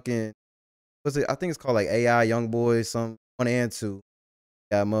got fucking what's it? I think it's called like AI Young Boy, some 1 and 2.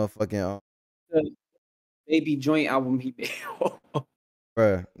 Got motherfucking Baby Joint album he made.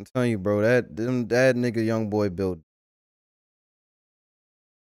 bro. I'm telling you, bro. That nigga Young Boy built,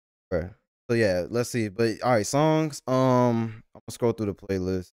 bro. So yeah, let's see. But all right, songs. I'm gonna scroll through the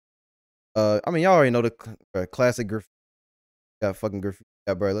playlist. I mean, y'all already know the classic Graffiti. Got fucking Graffiti.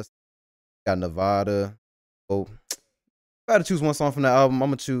 Got bro. Got Nevada. Oh, gotta choose one song from that album. I'm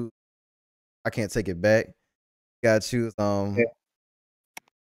gonna choose. I Can't Take It Back. Gotta choose. What's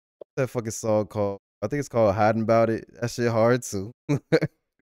that fucking song called? I think it's called Hiding About It. That shit hard too.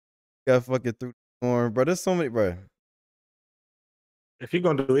 Got fucking Through the Storm, bro. There's so many, bro. if you're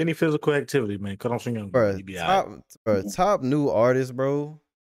gonna do any physical activity, man, cut on some Young Boy. Bro, You be all right. top new artist, bro.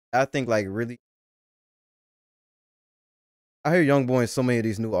 I think like really. I hear Young Boy in so many of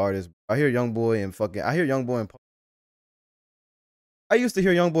these new artists. I hear Young Boy and I hear Young Boy in. I used to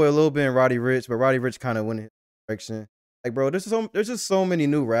hear Young Boy a little bit in Roddy Ricch, but Roddy Ricch kind of went in his direction. Like, bro, there's just so many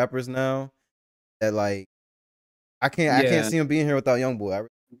new rappers now that like I can't see him being here without Young Boy.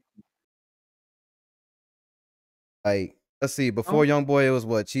 Like, let's see, before Young Boy it was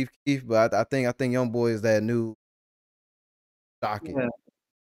what, Chief Keef, but I think Young Boy is that new docket. Yeah.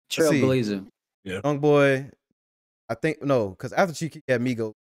 Trailblazer. Young Boy, I think no, because after Chief Keef had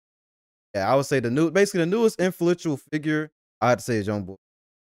Migos, yeah, I would say the newest influential figure I had to say is Young Boy.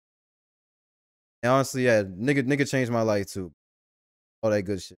 And honestly, yeah, nigga changed my life too. All that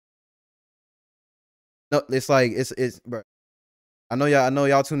good shit. No, it's like it's bro. I know y'all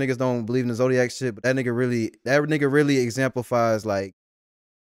 2 niggas don't believe in the Zodiac shit, but that nigga really exemplifies like,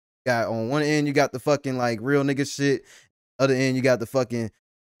 got on one end you got the fucking like real nigga shit, other end you got the fucking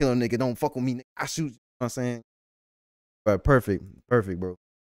killer nigga, don't fuck with me, nigga, I shoot you. You know what I'm saying? Bro, perfect, bro.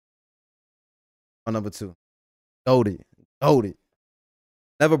 On number 2, Goated.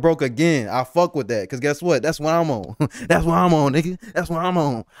 Never Broke Again. I fuck with that, cause guess what? That's what I'm on. That's what I'm on, nigga. That's what I'm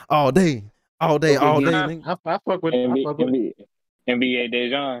on all day, nigga. I fuck with it. NBA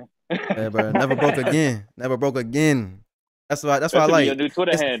Dejan. Yeah, bro. Never broke again. Never broke again. That's why That I should be your like. new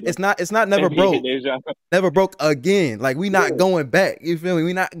Twitter handle. It's not never broke. NBA Dejan. Never broke again. Like we not going back. You feel me?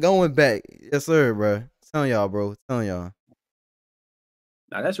 We not going back. Yes, sir, bro. Telling y'all, bro. Telling y'all.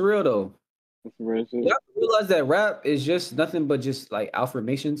 Nah, that's real though. That's real shit. Y'all realize that rap is just nothing but just like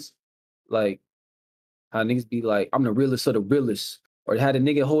affirmations, like how niggas be like, "I'm the realest of the realest," or how the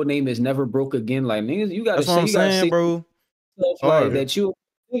nigga whole name is never broke again. Like niggas, you gotta That's what I'm saying, bro. stuff like that. You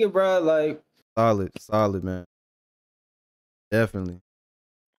nigga, bro, like Solid, man. Definitely.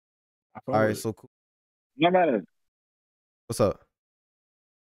 All right, so cool. No matter. What's up?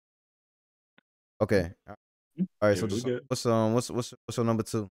 Okay. All right. Yeah, So what's your number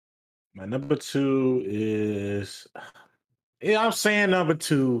 2? My number 2 is, I'm saying number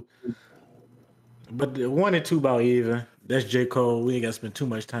 2, but the 1 and 2 about even. That's J. Cole. We ain't got to spend too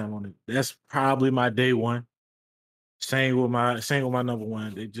much time on it. That's probably my day 1. Same with my number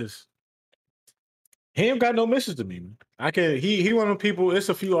 1. They just, he ain't got no misses to me, man. I can he one of the people. It's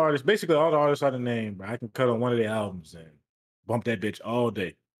a few artists, basically all the artists I done named, but I can cut on one of their albums and bump that bitch all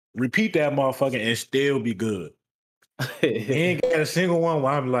day. Repeat that motherfucker and still be good. He ain't got a single one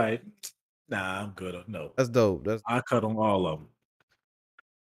where I'm like, nah, I'm good. No. That's dope. I cut on all of them.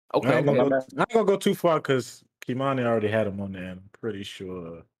 okay. I'm not gonna go too far because Kimani already had him on there. And I'm pretty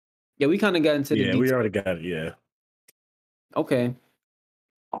sure. Yeah, we kind of got into the Yeah, we already got it. Yeah. Okay.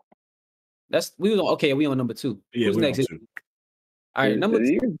 We on number 2. Yeah, Who's next? All right, number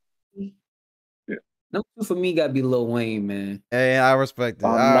 2. Number 2 for me gotta be Lil Wayne, man. Hey, I respect it.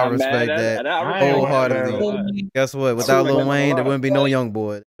 I respect that wholeheartedly. Guess what? Without Lil Wayne, there wouldn't be no Young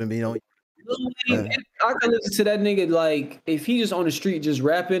Boy. There wouldn't be no. Lil Wayne, I can listen to that nigga like if he just on the street just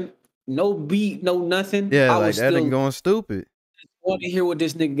rapping, no beat, no nothing. Yeah, like that nigga going stupid. I want to hear what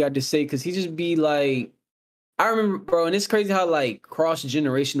this nigga got to say because he just be like, I remember, bro, and it's crazy how like cross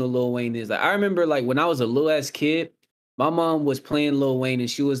generational Lil Wayne is. Like, I remember like when I was a little ass kid, my mom was playing Lil Wayne and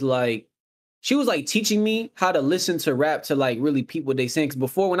she was like teaching me how to listen to rap to like really peep what they saying. Because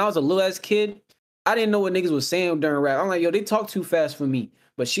before, when I was a little ass kid, I didn't know what niggas was saying during rap. I'm like, yo, they talk too fast for me.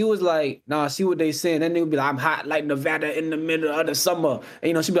 But she was like, nah, see what they saying. That nigga be like, I'm hot like Nevada in the middle of the summer. And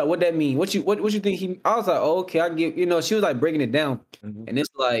you know, she be like, what that mean? What you think he? I was like, oh, okay, I get. You know, she was like breaking it down, and it's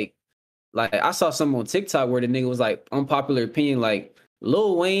like I saw something on TikTok where the nigga was like, unpopular opinion, like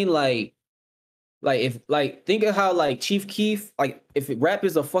Lil Wayne, like if like think of how like Chief Keef, like if rap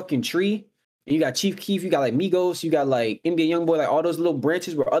is a fucking tree. And you got Chief Keef, you got like Migos, you got like NBA Youngboy, like all those little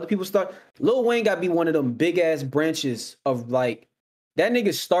branches where other people start. Lil Wayne got to be one of them big ass branches of like that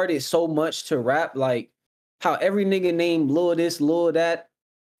nigga started so much to rap, like how every nigga named Lil this, Lil that,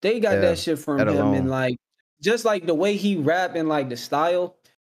 they got that shit from him, and like just like the way he rap and like the style,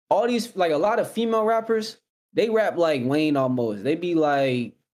 all these like a lot of female rappers, they rap like Wayne almost. They be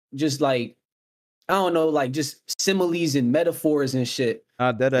like just like I don't know, like just similes and metaphors and shit.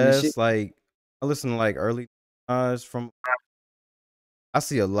 That ass like. I listen to like early from. I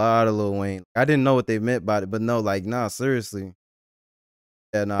see a lot of Lil Wayne. I didn't know what they meant by it, but no, like, nah, seriously.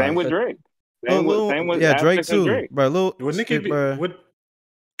 Yeah, nah. Same with Drake. Same with Drake too, Drake. Bro. Would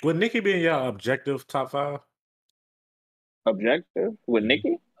Nicki be in y'all objective top 5? Objective with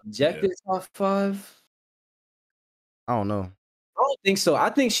Nicki? Objective top 5? I don't know. I don't think so.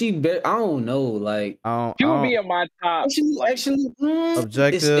 I think I don't know. Like she would be in my top. Actually,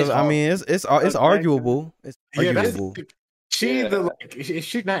 objective. I mean, it's arguable. It's arguable. If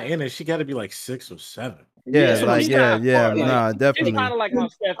she's not in it, she got to be like 6 or 7. Yeah, nah, definitely. She's kind of like how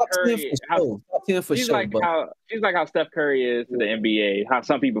Steph Curry. She's like how Steph Curry is to the NBA. How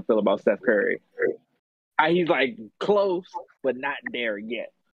some people feel about Steph Curry. How he's like close, but not there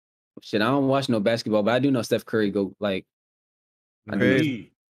yet. Shit, I don't watch no basketball, but I do know Steph Curry go like.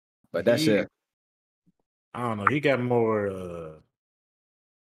 But that's it. I don't know. He got more.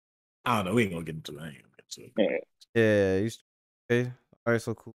 I don't know. We ain't gonna get into it. Yeah. Okay. All right.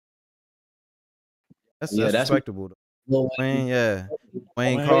 So cool. That's respectable though.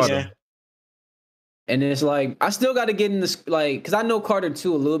 Wayne Carter. And it's like I still got to get in this like because I know Carter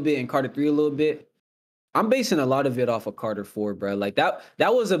 2 a little bit and Carter 3 a little bit. I'm basing a lot of it off of Carter 4, bro. Like that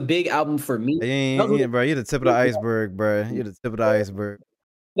was a big album for me. Bro, you're the tip of the iceberg, bro. You're the tip of the iceberg.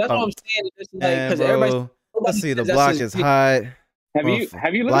 That's what I'm saying. Because like, everybody, I see the block is hot. Have you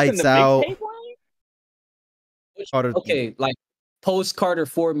listened lights to out? Okay, like post Carter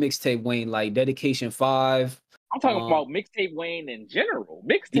 4 mixtape Wayne, like Dedication 5. I'm talking about mixtape Wayne in general.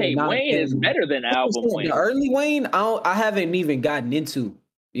 Mixtape Wayne is better than album Wayne. The early Wayne, I haven't even gotten into.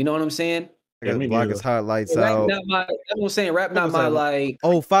 You know what I'm saying? The block is hot, lights out. That's what I'm saying. Rap not my like.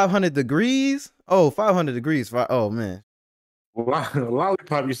 Oh, 500 degrees. Oh, 500 degrees. Oh man.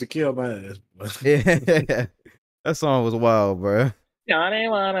 Lollipop used to kill my ass. Yeah, that song was wild, bro. Johnny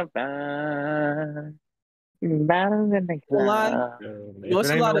wanna find battles in the Lie. cloud. If it It's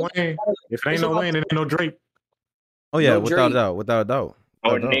a ain't lot no of Wayne, if it ain't it's a no lot Wayne, it ain't no Drake Oh yeah, no without a Drake. doubt, without a doubt,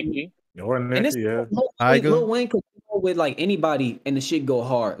 Or without a doubt. Nicki. or And it's Nicki. Yeah, Tyga. Lil Wayne could go with like anybody and the shit go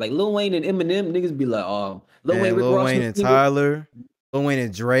hard. Like Lil Wayne and Eminem, niggas be like, oh, Lil Wayne, And Rick Lil Ross, Wayne and Tyler, Lil Wayne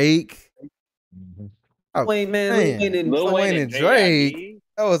and Drake. Mhm. Oh, Wayne, man, Lil Wayne and Lil Lil Wayne Wayne and and Drake. J.I.D.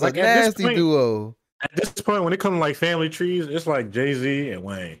 That was Like, a at this nasty point- duo. At this point, when it comes to like family trees, it's like Jay-Z and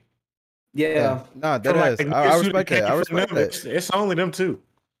Wayne. yeah. Nah, So, that like, is. niggas I who respect came that. I from respect them, that. It's only them two.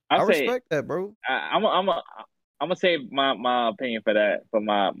 I I say respect that, bro. I'm gonna say my opinion for that for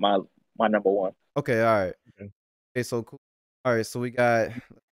my number one. Okay, all right. Okay. Okay, so cool. All right, so we got.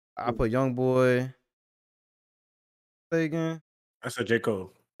 I put Young Boy. Say again. I said J.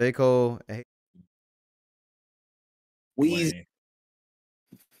 Cole. J Cole. And Weezy. Wayne.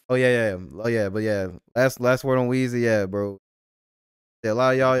 oh yeah. Oh yeah, but yeah. Last word on Weezy. Yeah, bro. Yeah, a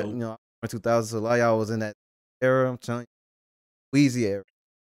lot of y'all, Nope. you know, 2000s. So a lot of y'all was in that era. I'm telling you, Weezy era.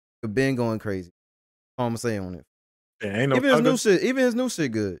 It been going crazy. That's all I'm saying on it. Yeah, ain't no Even his new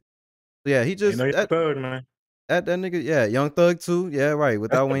shit good. Yeah, he just ain't no Young that, Thug, man. that nigga. Yeah, Young Thug too. Yeah, right.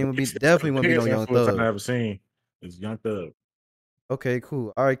 Without Wayne would be definitely wouldn't be no Young I Thug. ever seen is Young Thug. Okay,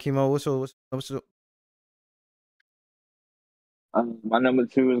 cool. All right, Chemo. What's your My number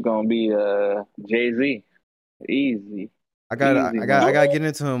two is gonna be Jay-Z. Easy. I gotta Easy, man. get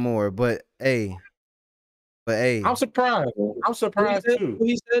into him more, but hey. I'm surprised. I'm surprised too. Who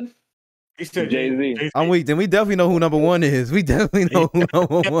he said? He said Jay-Z. I'm weak. Then we definitely know who number one is. We definitely know who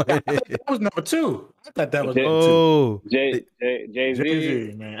number one I is. thought that was number two. I thought that was Jay- number two. Oh, Jay-Z.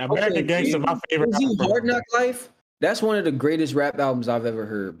 Jay-Z, man. American Gangster, my favorite Jay-Z, album. Hard Knock Life. That's one of the greatest rap albums I've ever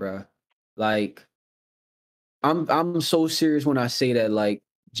heard, bro. Like, I'm so serious when I say that. Like,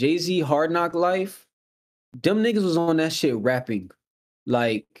 Jay-Z, Hard Knock Life. Them niggas was on that shit rapping,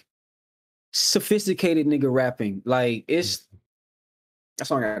 like sophisticated nigga rapping. Like it's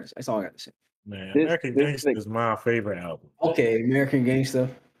that's all I got. That's all I got to say. Man, This- American this Gangster nigga- is my favorite album. Okay, American Gangster.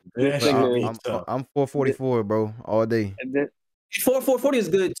 That This shit nigga- beats up. I'm 444, bro, all day. 440 is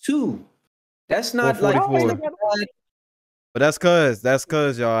good too. That's not like 444. But that's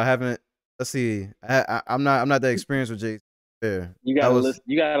cause y'all I haven't. Let's see. I'm not that experienced with Jay. There, You gotta listen.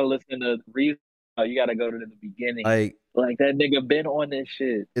 You gotta listen to reason. You gotta go to the beginning. like that nigga been on this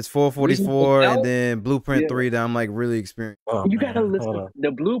shit. it's 444 Reasonable and then Blueprint Yeah. 3 that I'm like really experienced. Oh, You man, gotta hold listen. up.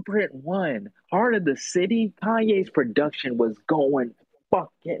 The Blueprint 1, Heart of the City. Kanye's production was going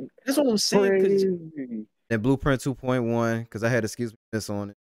fucking that's what I'm saying. 'Cause crazy. Then Blueprint 2.1 because I had Excuse Me Miss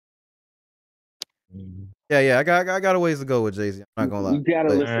on it. Mhm. Yeah, I got a ways to go with Jay-Z. I'm not gonna lie. You gotta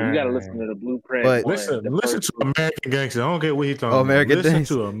But- listen. You gotta listen to the Blueprint. But- 1, Listen the listen first to American Gangster. I don't care what he talking Oh, about. American Listen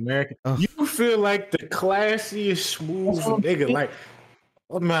Gangster. to American. Oh. You feel like the classiest, smooth That's what I'm nigga. saying. Like,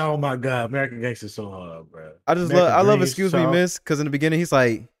 oh my God, American Gangster is so hard, bro. I love Excuse Me Miss because in the beginning he's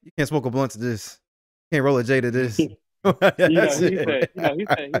like, you can't smoke a blunt to this. You can't roll a J to this. That's he it.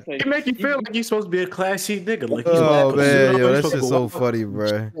 He make you feel like you're supposed to be a classy nigga. Like, Oh he's man, yo, he's that's supposed to just go so out. funny,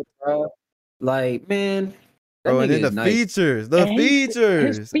 bro. bro, like man, that Bro, and nigga then the is nice. features,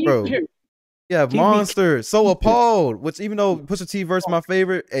 His bro. feature. Yeah, He be- Monster, So Appalled, which even though Pusha T verse my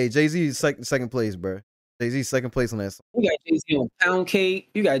favorite, hey, Jay-Z second place, bro. Jay-Z second place on that song. You got Jay-Z on Pound Cake.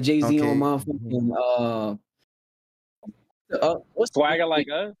 You got Jay-Z Pound on Cake. motherfucking what's Swagger like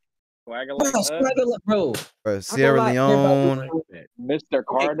us. Swagger like us. bro. Bro, Sierra Leone. Mr.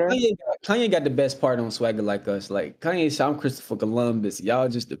 Carter. Kanye got the best part on Swagger Like Us. Like Kanye said, I'm Christopher Columbus. Y'all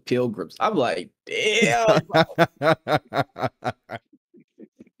just the pilgrims. I'm like, damn,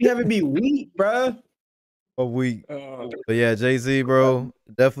 you haven't be weak, bro. A week. Oh, But yeah, Jay-Z, bro,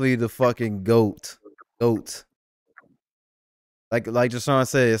 definitely the fucking GOAT. Like Jashawn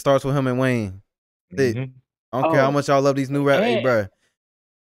said, it starts with him and Wayne. mhm. I don't care how Oh. much y'all love these new rap. Hey, And- bro.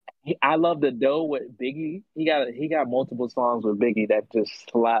 I love the dough with Biggie. He got multiple songs with Biggie that just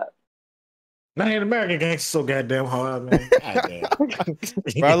slap. Man, American Gangster so goddamn hard, man. Goddamn.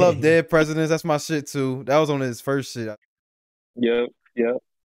 Bro, I love Dead Presidents. That's my shit too. That was on his first shit. I Yep.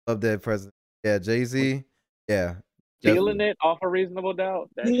 love Dead Presidents. Yeah, Jay-Z. Yeah. Feeling definitely. it off a Reasonable Doubt.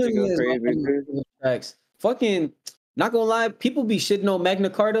 That Feeling shit goes is crazy one too. of the tracks. Fucking, not gonna lie, people be shitting on Magna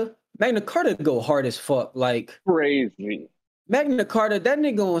Carta. Magna Carta go hard as fuck. Like Crazy. Magna Carta, that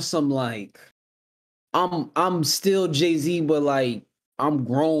nigga on some like, I'm still Jay-Z, but like I'm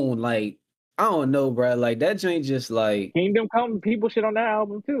grown. Like I don't know, bro. Like that joint just like Kingdom Come, people shit on that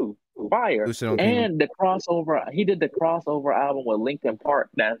album too. Fire. Do shit on Kingdom. And the crossover, he did the crossover album with Linkin Park.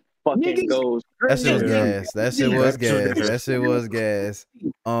 That fucking Niggas- goes That shit was crazy. gas. That shit was gas. That shit was gas.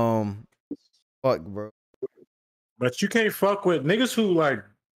 Fuck, bro. But you can't fuck with niggas who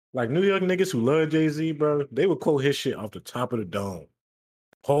like New York niggas who love Jay-Z, bro. They would quote his shit off the top of the dome.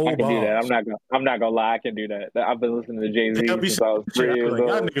 Whole I can do that. bars. I'm not gonna lie. I can do that. I've been listening to Jay Z They'll be since I was shit. 3 I be years like,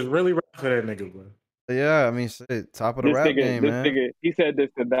 y'all old. niggas really rap for that nigga, bro. Yeah, I mean, shit, top of the This rap game, this man. nigga, he said this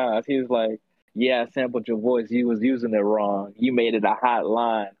to Nas. He was like, "Yeah, I sampled your voice. You was using it wrong. You made it a hot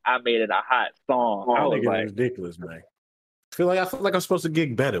line. I made it a hot song." I That was nigga like, is ridiculous, man. I feel like I'm supposed to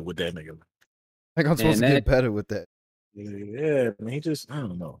get better with that nigga. Like I'm supposed to Man, get better with that. Yeah, man. He just, I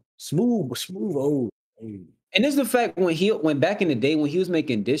don't know. Smooth old. And it's the fact when back in the day when he was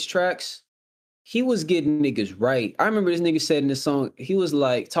making diss tracks, he was getting niggas right. I remember this nigga said in the song, he was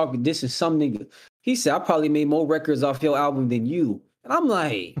like talking dissing some nigga. He said, "I probably made more records off your album than you." And I'm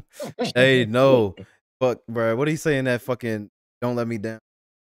like, Hey, no, fuck, bro. What he saying that fucking "Don't Let Me Down"?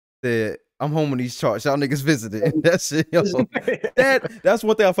 Said, "I'm home on these charts. Y'all niggas visited." That shit, yo. That's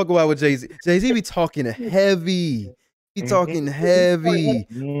one thing I fuck about with Jay-Z. Jay-Z be talking heavy. He talking heavy,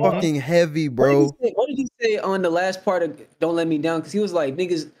 fucking heavy, bro. What did he say on the last part of "Don't Let Me Down"? Because he was like,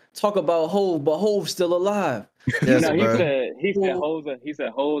 "Niggas talk about Hove, but Hove's still alive." Yes, no, bro. he said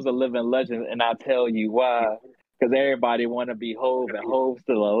Ho's a living legend, and I'll tell you why. Because everybody want to be Hove, and Hove's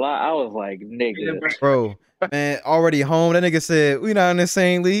still alive. I was like, nigga, Bro, man, already home. That nigga said, "We not in the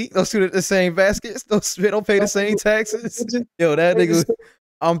same league. Don't shoot at the same baskets. Don't pay the same taxes." Yo, that nigga.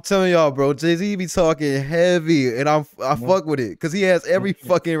 I'm telling y'all, bro, Jay-Z be talking heavy, and I fuck with it because he has every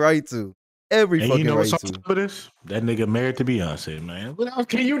fucking right to. Every And fucking you know right what's on to. top of this? That nigga married to Beyonce, man. What else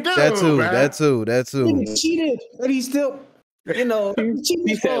can you do? That too. man? That too. That too. Nigga cheated, but he still, you know,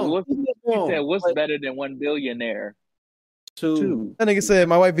 he said, "What's better than one billionaire?" Two. That nigga said,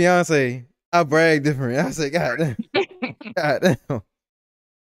 "My wife Beyonce, I brag different." I said, "God damn, God damn."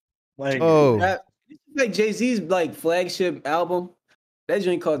 Like, Oh, like Jay-Z's like flagship album. That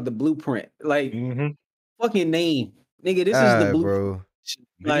joint called The Blueprint. Like fucking name, nigga. This is the God, Blueprint. bro.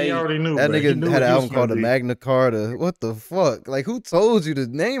 Like, he already knew. That bro. He nigga knew had what an he was album called the gonna do. Magna Carta. What the fuck? Like, who told you to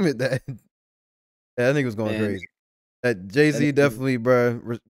name it that? Yeah, that nigga was going Man. crazy. That Jay-Z That definitely, bro,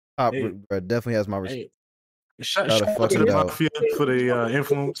 top, Hey. bro, definitely has my respect. Hey, shout Shout out fuck to the it out. mafia for the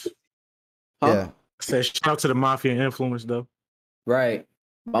influence. huh? Yeah. I said shout out to the mafia influence though. Right.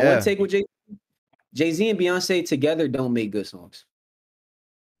 My Yeah. one take with Jay-Z and Beyonce together don't make good songs.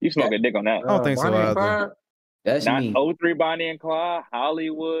 You smoke a dick on that. I don't think so Bonnie and either. Clyde? That's Not me. 03 Bonnie and Clyde,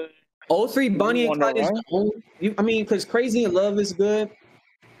 Hollywood, 03 Bonnie and On the Clyde is Run? the only. I mean, because Crazy in Love is good.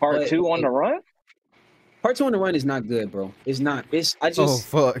 Part But, 2 on the run. Part 2 on the Run is not good, bro. It's not. Oh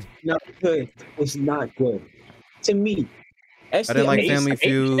fuck. not good. It's not good to me. I didn't like Family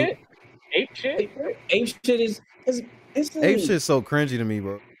Feud. Ape shit. Ape shit is it's Ape shit's so cringy to me,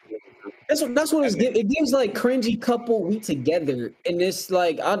 bro. That's what it gives like cringy couple we together, and it's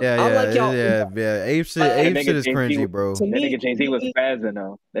like I Yeah, like y'all. yeah. Ape shit is cringy, bro. To That me, nigga Jay-Z was spazzing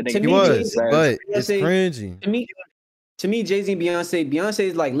though. That to nigga He me, was, Jay-Z- but it's Beyonce- cringy. To me, Jay-Z and Beyonce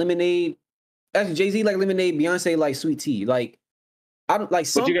is like lemonade. Actually, Jay-Z like lemonade, Beyonce like sweet tea. Like I don't like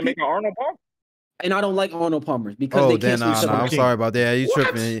some But you can make people, an Arnold Palmer. and I don't like Arnold Palmer because Oh, they then can't. I'm sorry about that. You What?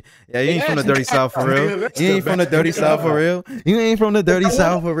 tripping? Yeah, you ain't from the That's dirty south for real. that's You the ain't from the best dirty thing south for ever. real. You ain't from the dirty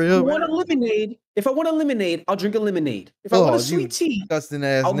south for real. If I want a lemonade, I'll drink a lemonade. If I want a sweet tea, disgusting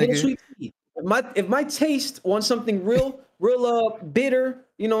ass I'll get a nigga. sweet tea. If my taste wants something real bitter,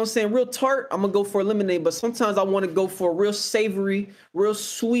 you know what I'm saying, real tart, I'm gonna go for a lemonade. But sometimes I want to go for a real savory, real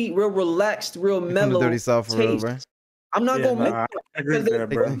sweet, real relaxed, real From the mellow dirty south for real, taste. bro. I'm not gonna make I that agree with because that,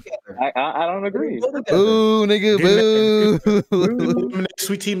 they bro. go together. I don't They agree. go together. Boo, nigga, boo.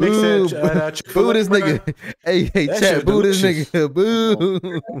 Sweet tea mix Boo, at boo Chick-fil-A, this bro. nigga. Hey, That chat, shit boo this delicious. nigga.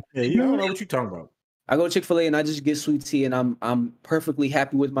 Boo. Yeah, you don't know what you talking about. I go to Chick-fil-A and I just get sweet tea, and I'm perfectly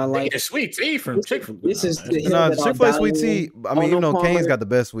happy with my They life. get sweet tea from Chick-fil-A. This is the hill Nah, that I'll Chick-fil-A die sweet on. tea. I mean, you know, Arnold Kane's Palmer got the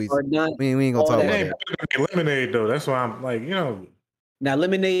best sweet tea. are not We ain't gonna all talk that. about It that. ain't better than lemonade though. That's why I'm like, you know. Now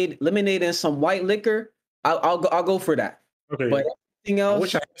lemonade and some white liquor, I'll go for that. Okay. But everything I else,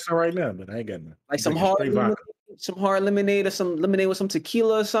 wish I had some right now, but I ain't got none. like some Drinking hard straight lemonade, vodka. or some lemonade with some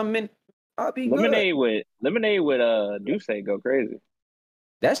tequila or something, I'll be good. Lemonade with Duce go crazy.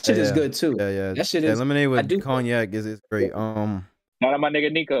 That shit is Yeah. good too. Yeah. That shit Yeah, is. lemonade I with do- cognac is great. Shout out my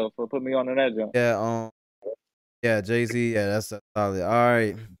nigga Nico for putting me on that jump. Yeah, Jay-Z, yeah, that's solid. All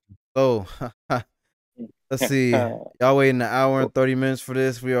right. So let's see. Y'all waiting an hour and 30 minutes for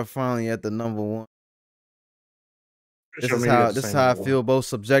this. We are finally at the number one. This is how I feel both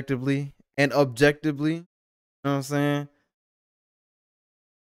subjectively and objectively. You know what I'm saying?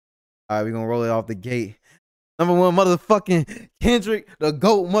 All right, we're gonna roll it off the gate. Number one motherfucking Kendrick, the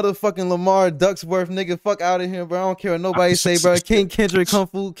GOAT motherfucking Lamar Ducksworth, nigga. Fuck out of here, bro. I don't care what nobody say, bro. King Kendrick, Kung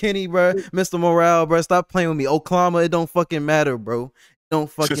Fu Kenny, bro. Mr. Morale, bro. Stop playing with me. Oklahoma, it don't fucking matter, bro. It don't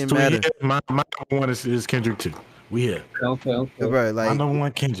fucking matter. My number one is Kendrick too. We here. Okay. Bro, My like, number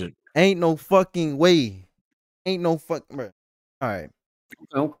one Kendrick. ain't no fucking way. Ain't no fucking, bro. All right.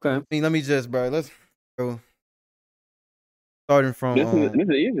 Okay. I mean, let me just, bro. Let's, bro. Starting from, This is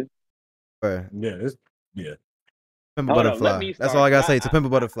easy. bro. Yeah. Pimp a Hold on, let Butterfly. me That's start. all I gotta say. To Pimp a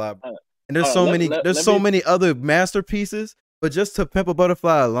Butterfly. uh, And there's so many. There's so many other masterpieces, but just To Pimp a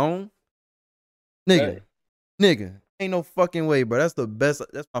Butterfly alone, nigga, ain't no fucking way, bro. That's the best.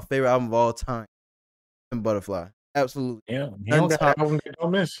 That's my favorite album of all time. Pimp a Butterfly, absolutely. Yeah. He don't got album that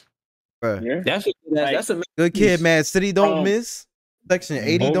don't miss. Bro. Yeah. That's a Good Kid, Mad City, don't miss. Section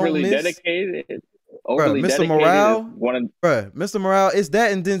 80, don't Overly miss. dedicated. Bro, Overly Mr. dedicated Morale, is one of bro. Mr. Morale, it's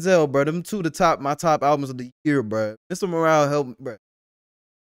that and Denzel, bro. Them two, my top albums of the year, bro. Mr. Morale helped, bro.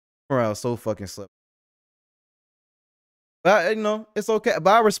 Morale so fucking slept. But you know, it's okay.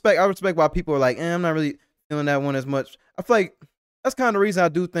 But I respect why people are like, I'm not really feeling that one as much. I feel like that's kind of the reason I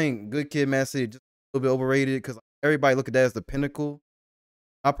do think Good Kid, Mad City just a little bit overrated because everybody look at that as the pinnacle.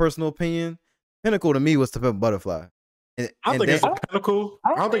 My personal opinion, pinnacle to me was To Pimp a Butterfly. I don't think it's a pinnacle.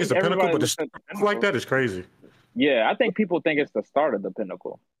 I don't think it's a pinnacle, but stuff like that is crazy. Yeah, I think people think it's the start of the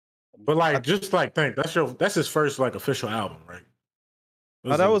pinnacle. But like, just like think that's his first like official album, right?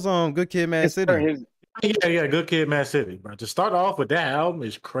 That was Good Kid, Mad City. Yeah, Good Kid, Mad City, bro. To start off with that album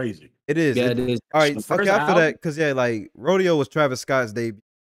is crazy. It is. Yeah, it is. All right, The okay, I feel that because like Rodeo was Travis Scott's debut.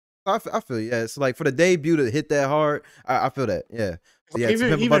 I feel it's like for the debut to hit that hard. I feel that. Yeah, To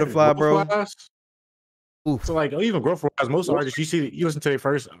Pimp a Butterfly, bro. Oof. So like even growth wise, most artists you listen to their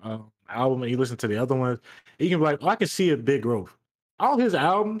first album and you listen to the other ones, you can be like, I can see a big growth. All his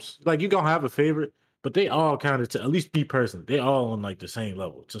albums, like you gonna have a favorite, but they all kind of, to at least be person, they all on like the same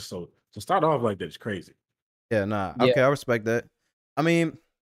level. Just so to start off like that is crazy. Yeah, nah. Yeah. Okay, I respect that. I mean,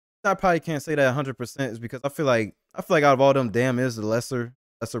 I probably can't say that 100% is because I feel like out of all them, Damn is the lesser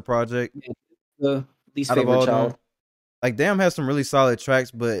project. The least Out of favorite all child. them, like Damn has some really solid tracks,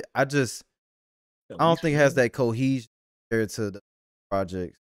 but I don't think it has that cohesion compared to the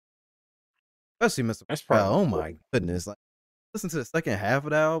projects. Especially Mr. That's Brown. probably Oh my goodness. Like, listen to the second half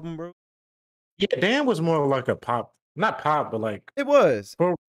of the album, bro. Yeah, Dan was more like a pop, not pop, but like It was.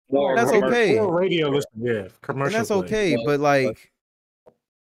 More That's commercial. okay. more radio listen, yeah, commercial. And that's play. okay, but like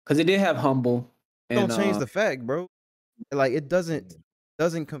Because it did have Humble. it don't And, change the fact, bro. Like it doesn't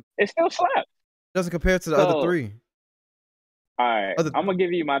It still slaps. compare to the So- other three. All right, Other- I'm gonna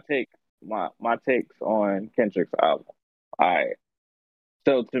give you my takes on Kendrick's album. All right,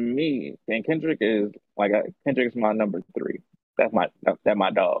 so to me, and Kendrick's my number 3. That's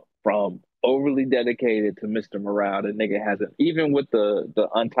my dog. From Overly Dedicated to Mr. Morale, the nigga hasn't, even with the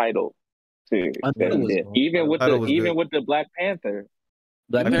Untitled series that he Untitled was did, good. even with Untitled was good. the Black Panther,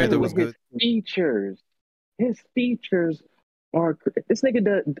 Black Black Panther Panther was was his good. features. His features are this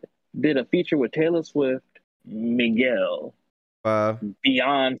nigga did a feature with Taylor Swift, Miguel,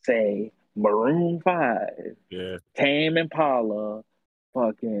 Beyonce, Maroon 5, Yeah, Tame Impala,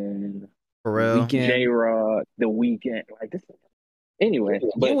 fucking Pharrell. Weeknd. J-Rod, The Weeknd. Like this. Anyway,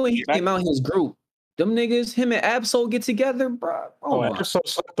 Even when he came out his group, them niggas, him and Absol get together, bro. Oh, my. I'm so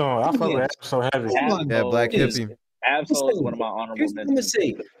slept on. I felt like I'm so heavy. Yeah, Black Hippie. Absol is one of my honorable Here's what I'm gonna mentions.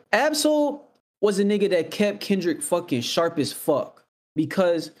 say. Absol was a nigga that kept Kendrick fucking sharp as fuck.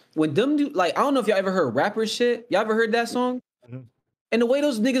 Because when them do, like, I don't know if y'all ever heard rapper shit. Y'all ever heard that song? Mhm. And the way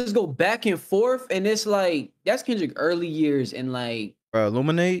those niggas go back and forth, and it's like, that's Kendrick early years, and like,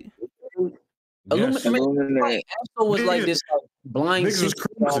 Illuminate. Yes. Like, Absol was like this like, blind Niggas was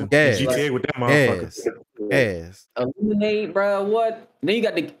cruising. Yes. GTA with that motherfucker. Yes. Illuminate, bro. What? Then you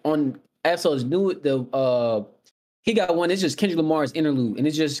got the on Absol's new he got one. It's just Kendrick Lamar's interlude, and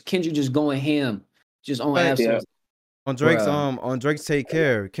it's just Kendrick just going ham, just on Right, Absol. yeah. On Drake's Bruh. on Drake's Take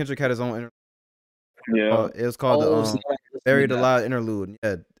Care, Kendrick had his own interlude. Yeah. It was called Oh, the Buried Alive interlude.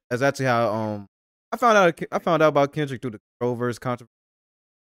 Yeah, that's actually how I found out about Kendrick through the Controverse controversy.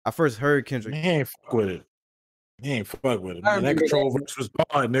 I first heard Kendrick, He ain't fuck with it. He ain't fuck with it. I Man. That remember control verse was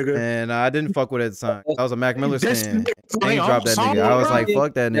hard, nigga. and I didn't fuck with it at the time. I was a Mac Miller This fan. nigga Ain't dropped that song, nigga. I was bro. like,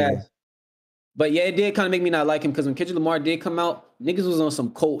 fuck that nigga. Yeah. But yeah, it did kind of make me not like him because when Kendrick Lamar did come out, niggas was on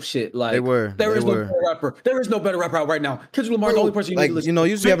some cult shit. Like They were. there is no better rapper. There is no better rapper out right now. Kendrick Lamar, the only person you need Like, to listen. you know,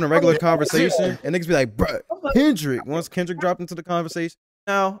 usually having a regular Yeah. conversation, and niggas be like, bruh, Kendrick. Once Kendrick dropped into the conversation,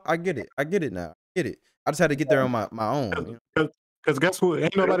 now I get it. I get it now. I get it. I just had to get there on my own. Because guess what?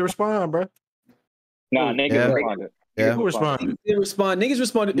 Ain't nobody respond, bro. Nah, niggas Yeah. responded. Yeah. Who responded? They respond. Niggas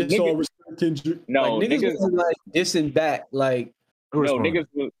responded. It's all respect. Kendrick. No, like niggas niggas- was like dissing back. Like Who No, responded?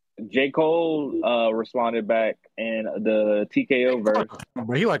 niggas. J. Cole responded back in the TKO verse.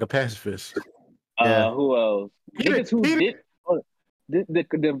 Bro, he like a pacifist. Yeah. Who else? He Niggas who did- did.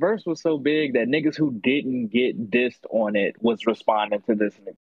 The verse was so big that niggas who didn't get dissed on it was responding to this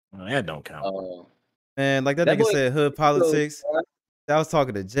nigga. Well, that don't count. Man, like that That nigga boy- said hood politics. I was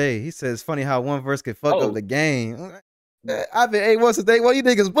talking to Jay. He says it's funny how one verse could fuck Oh. up the game. I've been, hey, what's the thing? What you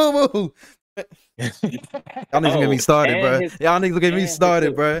niggas boo boo? Y'all niggas get me started, and bro. his- Y'all niggas get me and started,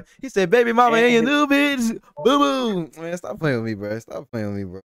 his- bro. He said, "Baby mama and ain't your his- new bitch." Boo boo. Man, stop playing with me, bro. Stop playing with me,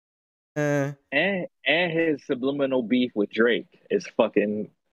 bro. And his subliminal beef with Drake is fucking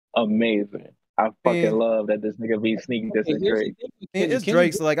amazing. I fucking Man. love that this nigga be sneaking this in Drake. It's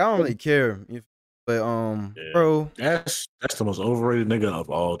Drake, so like I don't really care. But Yeah. bro, That's the most overrated nigga of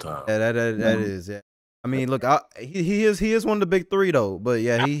all time. yeah, that is. Yeah. I mean, look, he is one of the big three though. But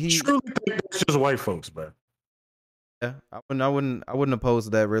yeah, I he truly think that's just white folks, bro. yeah. I wouldn't oppose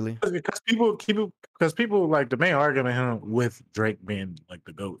that really. Because people like the main argument him with Drake being like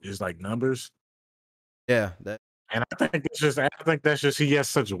the GOAT is like numbers. Yeah, that And I think that's just he has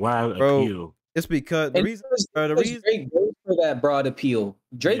such wide Bro, appeal. it's because the reason Drake goes for that broad appeal.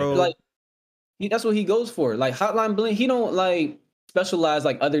 Drake, Bro. like, that's what he goes for. Like Hotline Bling, he don't like specialize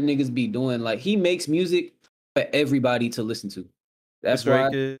like other niggas be doing. Like he makes music for everybody to listen to. That's why.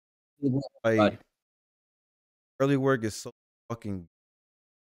 Drake is like early work is so fucking.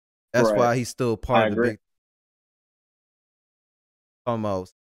 That's Right. why he's still I part of the agree. big.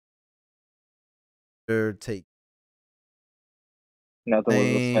 Almost. Their take. Nothing was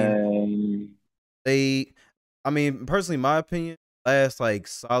the Same. same. I mean, personally, my opinion, last like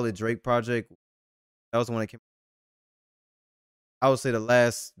solid Drake project, that was the one that came. I would say the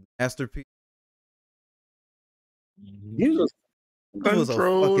last masterpiece. He was It was a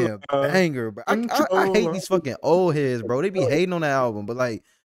Controller, fucking banger, bro. I hate Controller. these fucking old heads, bro. They be hating on that album, but like,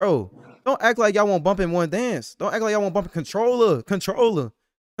 bro, don't act like y'all won't bump in One Dance. Don't act like y'all won't bump in Controller,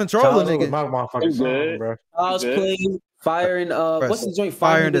 nigga. My motherfucking You song, good? bro. I was Good. playing Fire and what's the joint?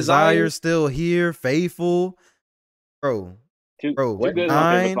 Fire and Desire still here, Faithful, bro. Two Bro, good is my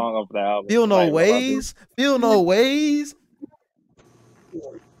Nine, favorite song off the album. Feel No Like, what about Ways, Feel No Ways.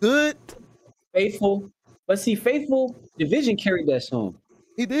 Good, Faithful. But see, Faithful, Division carried that song.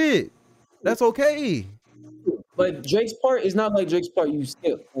 he did. That's okay. But Drake's part is not like Drake's part you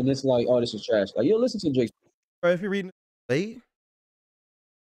skip and it's like, oh, this is trash. Like you'll listen to Drake's Bro, if you're reading late,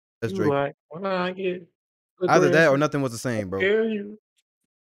 that's You Drake. like, when I get Either that or nothing was the same, bro. Hear you.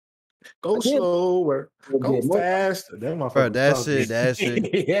 Go did. slower, go part. faster. That motherfucker. that was shit- that shit,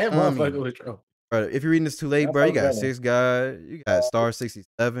 talking. That I mean, motherfucker was trouble. Bro, if you're reading this too late, I bro, you fuck got that Six God, you got Star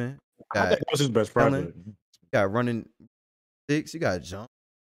 67, you I got, think that was his best Ellen. project. you got Running Six, you got Jump,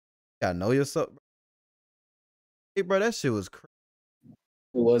 you got Know Yourself. Bro. Hey, bro, that shit was crazy.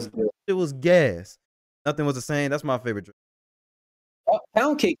 It was good. It was gas. Nothing was the same. That's my favorite drink.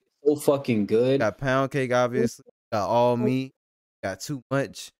 Pound Cake is so fucking good. Got Pound Cake, obviously. Got All Me. Got Too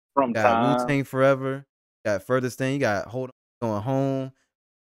Much. From Got Time. Wu Tang Forever. Got Furthest Thing. You got Hold On, Going Home.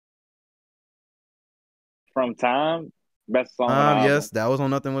 From Time. Best song on the album. Yes, that was on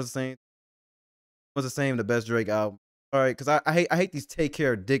Nothing Was the Same. Was the same. The best Drake album. All right, because I hate these Take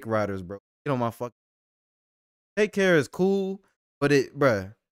Care dick riders, bro. Get on my fuck. Take Care is cool, but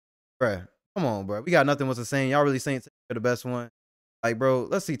bruh, come on, bro. We got Nothing Was the Same. Y'all really saying Take Care the best one? Like, bro,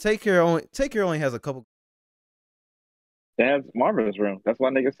 let's see. Take Care only has a couple. They have Marvin's Room. That's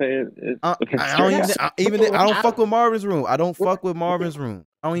why niggas say it. I don't fuck with Marvin's Room. I don't fuck with Marvin's Room.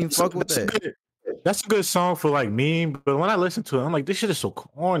 I don't even fuck with that. That's a good song for like meme, but when I listen to it, I'm like, this shit is so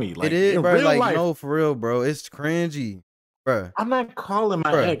corny. Like It is, in bro. real Like, life, no, for real, bro. It's cringy, bro. I'm not calling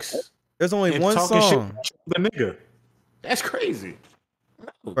my Bruh. ex There's only and one talking song, shit to the nigga. That's crazy.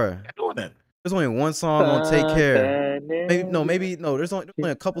 No, bro. I'm not doing that. There's only one song on Take Care. Maybe no. There's only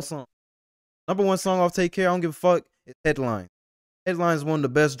a couple songs. Number one song off Take Care. I don't give a fuck. It's Headline. Headline is one of the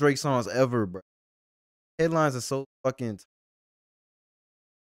best Drake songs ever, bro. Headlines are so fucking.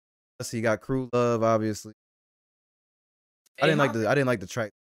 Let's see. You got Crew Love, obviously. I didn't like the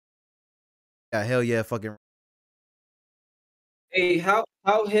track. Yeah, hell yeah, fucking. Hey, how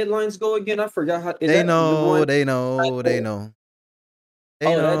headlines go again? I forgot how. They know, they know.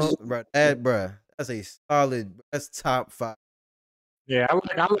 that's- Bro. That's a solid. That's top 5. Yeah,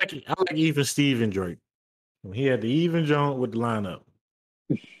 I like even Steven Drake. When he had the even joint with the lineup.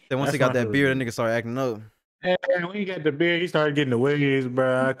 Then once That's he got my that favorite. beard, that nigga started acting up. And when he got the beard, he started getting the waves,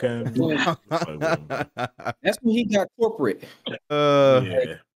 bro. I couldn't do it. That's when he got corporate.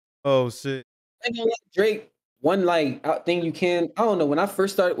 Yeah. Oh shit. I ain't gonna lie, Drake one like thing you can, I don't know, when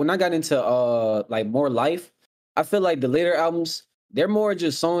I got into like more life, I feel like the later albums, they're more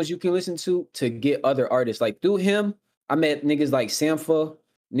just songs you can listen to get other artists. Like through him, I met niggas like Sampha,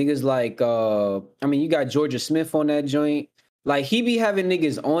 niggas like I mean you got Georgia Smith on that joint. Like he be having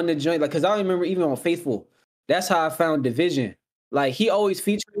niggas on the joint, like cause I remember even on Faithful, that's how I found Division. Like he always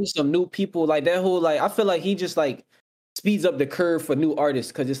featuring some new people, like that whole like I feel like he just like speeds up the curve for new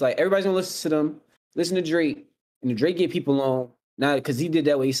artists because it's like everybody's gonna listen to them, listen to Drake, and Drake get people on now because he did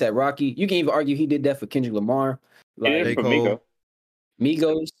that with ASAP Rocky. You can even argue he did that for Kendrick Lamar, It is like for Migos.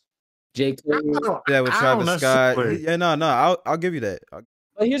 Migos, J. Cole. Yeah, with I don't Travis Scott. necessarily- Yeah, no, I'll give you that.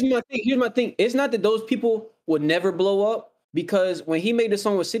 But here's my thing. Here's my thing. It's not that those people would never blow up because when he made the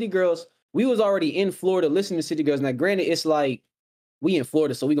song with City Girls, we was already in Florida listening to City Girls. Now, granted, it's like we in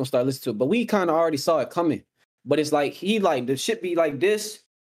Florida, so we gonna start listening to it. But we kind of already saw it coming. But it's like he like the shit be like this.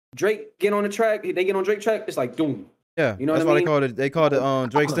 Drake get on the track, they get on Drake track. It's like doom. Yeah, You know that's what I why mean? they called it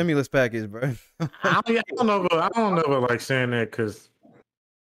Drake stimulus package, bro. I don't know, but I don't know about like saying that because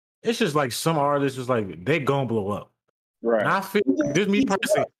it's just like some artists just like they gonna blow up. And Right. I feel like, just me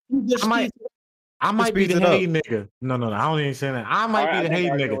personally, I might be speeds the it up. hate nigga. No, I don't even say that. I might be the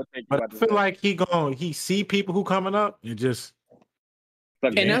hate nigga, but I feel like he see people who coming up and just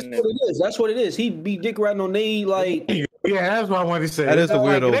And that's what it is. That's what it is. He be dick riding on they like. yeah. That's what I wanted to say. That is the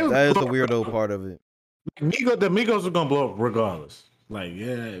Like, weirdo. they was That is the blowing weirdo up. part of it. The Migos are gonna blow up regardless. Like,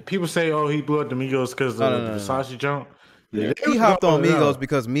 yeah, people say, "Oh, he blew up the Migos because No, of the Versace jump." Yeah, He hopped on Migos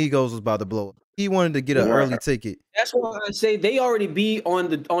because Migos was about to blow up. He wanted to get an Right. early ticket. That's why I say they already be on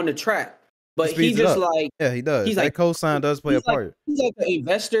the track, but he speeds it just up. like Yeah, he does. He's That like- cosign does play a he's like, part. he's like an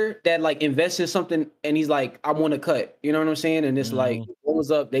investor that like invests in something, and he's like, I want to cut. You know what I'm saying? And it's like, what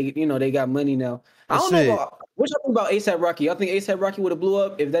was up? They they got money now. I don't Shit. know what y'all think about ASAP Rocky. I think ASAP Rocky would have blew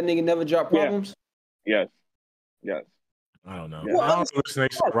up if that nigga never dropped Yeah. Problems. Yes. I don't know. Yeah. I don't listen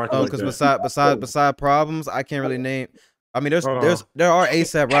to A$AP Rocky Oh, like because that. beside problems, I can't really name. I mean, there Hold are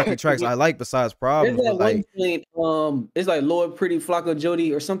ASAP Rocky tracks I like besides There's problems. that But like, one joint, it's like Lord Pretty Flocko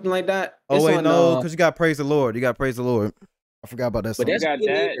Jody or something like that. oh It's wait, on, no, because you got Praise the Lord. You got Praise the Lord. I forgot about that song. But You that's got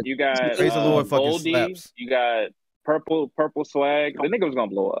that. You got Praise the Lord fucking Goldie. slaps. You got Purple Swag. The nigga was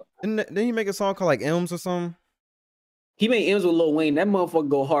gonna blow up. Didn't he make a song called like M's or something? he made M's with Lil Wayne. That motherfucker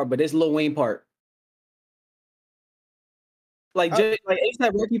go hard, but it's Lil Wayne part. Like like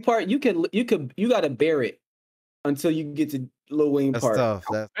ASAP Rocky part, you gotta bear it until you get to Lil Wayne That's part. tough.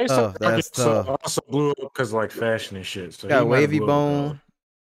 That's A$AP tough. Rocky That's tough. also blew up because like fashion and shit. So Got he might have Wavy blew up Bone,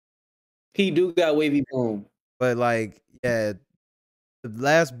 He do got wavy bone. but like, yeah, the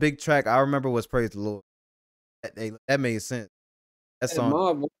last big track I remember was Praise the Lord. That made sense. That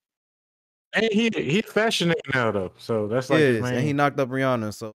song, And he fashion nigga now though. So that's like his is, main. and he knocked up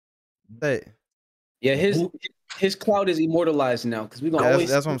Rihanna. So, hey, Yeah, his cloud is immortalized now because we gonna yeah, always.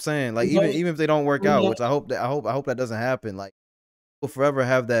 that's what I'm saying. Like, we always- even if they don't work we out, know- which I hope that doesn't happen. Like, we'll forever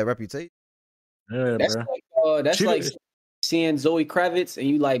have that reputation. Yeah, That's bro. that's She like did- seeing Zoe Kravitz and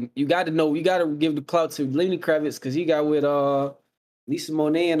you got to know, you got to give the clout to Lenny Kravitz because he got with Lisa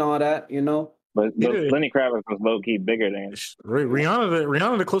Monet and all that. You know, But Yeah. Lenny Kravitz was low key bigger than.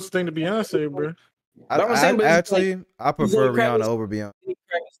 Rihanna the closest thing to Beyonce, bro. But I'm saying, but it's Actually, I prefer Zoe Rihanna Kravitz- over Beyonce. Lenny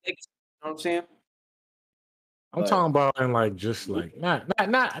Kravitz, you know what I'm saying? I'm But- talking about in like just like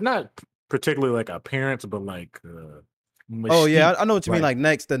not particularly like appearance, but like Oh yeah, mystique. I know what you mean. Like-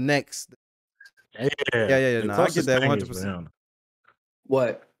 Like the next. Yeah, yeah, the no, I get closest that thing 100%. is Rihanna.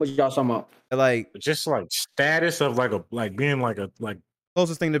 What y'all talking about? Like Just like status of like being like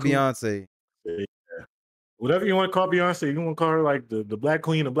closest thing to Cool. Beyonce. whatever you want to call Beyonce, you want to call her like the black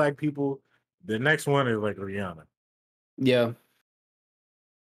queen of black people. The next one is like Rihanna. Yeah,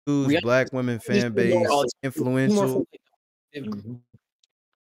 Who's Rihanna- black women fan more base, alternative, influential.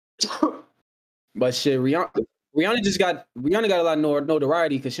 But shit, Rihanna got a lot of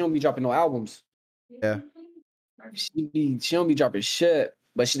notoriety because she don't be dropping no albums. Yeah. She don't be dropping shit.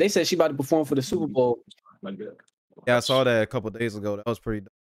 But they said she about to perform for the Super Bowl. Yeah, I saw that a couple days ago. That was pretty dope.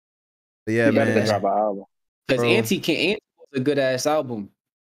 But yeah, You gotta man. drop an album. Because Bro. Auntie was a good ass album.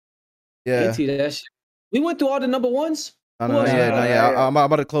 Yeah. Auntie, that shit. We went through all the number ones. I Who know, else? yeah. I'm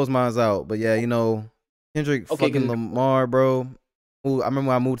about to close mine out. But yeah, Kendrick Okay, fucking 'cause- Lamar, bro. Ooh, I remember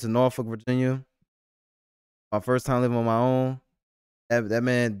when I moved to Norfolk, Virginia. My first time living on my own. That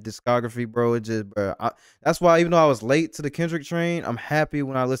man discography, bro. It just, bro. That's why even though I was late to the Kendrick train, I'm happy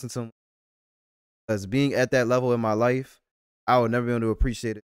when I listen to him. Because being at that level in my life, I would never be able to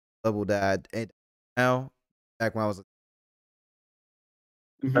appreciate it level that I ain't now. Back when I was,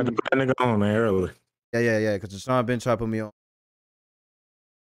 Had to put that nigga on man early. yeah. Because Deshaun been trying to put me on.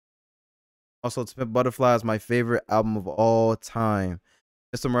 Also, To Pimp Butterfly is my favorite album of all time.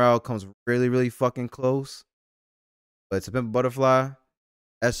 Mr. Morale comes really, really fucking close. But To Pimp Butterfly,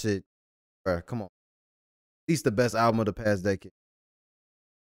 that shit, bruh, come on. At least the best album of the past decade.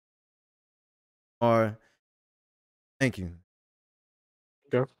 Or, thank you.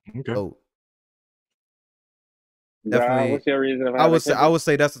 Okay. Oh, Zah, definitely. what's your reason of I having would say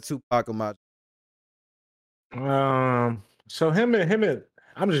Kendrick? that's a Tupac of my. So him and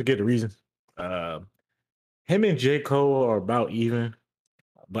I'm just get the reason. Him and J. Cole are about even,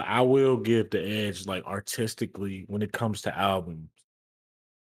 but I will give the edge like artistically when it comes to albums.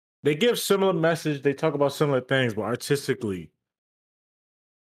 They give similar message, they talk about similar things, but artistically,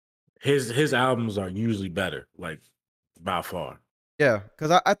 his albums are usually better, like by far. Yeah,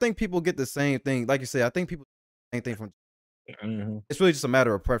 because I think people get the same thing. Like you said, I think people get the same thing from. Mhm. It's really just a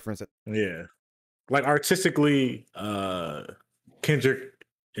matter of preference. Yeah. Like artistically, Kendrick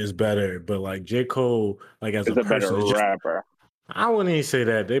is better, but like J. Cole, like as Is a a better person, is just rapper. I wouldn't even say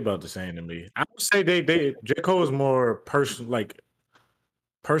that. They about the same to me. I would say they J. Cole is more personable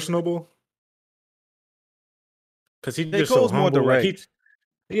because he's J. just so Cole's more humble. Like direct.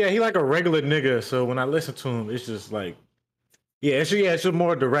 he like a regular nigga. So when I listen to him, it's just like it's just a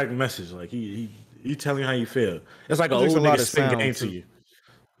more direct message. Like he telling you how you feel. It's like an Kendrick's old a lot nigga of spin sound, game to too. you.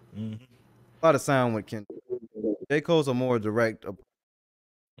 Mhm. A lot of sound with Kendrick. J. Cole's a more direct.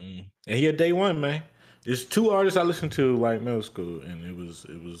 And he a day one, man. There's two artists I listened to like middle school, and it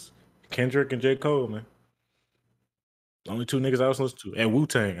was Kendrick and J. Cole, man. The only two niggas I was listening to. And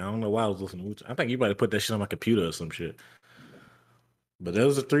Wu-Tang. I don't know why I was listening to Wu-Tang. I think you might have put that shit on my computer or some shit. But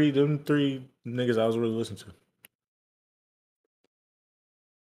those are them three niggas I was really listening to.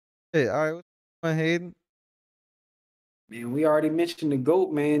 Hey, all right, what's going on, Hayden? Man, we already mentioned the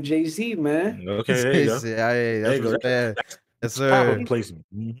GOAT, man, Jay-Z, man. Okay, there you go. Hey, There that's you go. what's bad. Yes, That's sir. proper placement.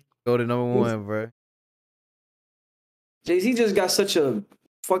 Mhm. Go to number one, bro. Jay-Z just got such a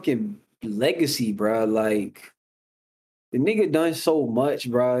fucking legacy, bro. Like, the nigga done so much,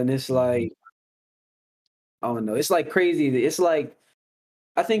 bro. And it's like, I don't know. It's like crazy. It's like,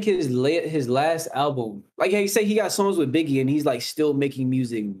 I think his last album, like he say he got songs with Biggie and he's like still making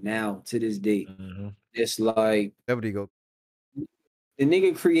music now to this day. Mhm. It's like, There you go. the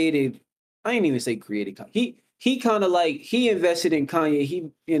nigga created, I ain't even say created. He kind of like, he invested in Kanye.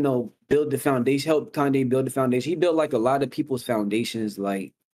 He, built the foundation, helped Kanye build the foundation. He built like a lot of people's foundations.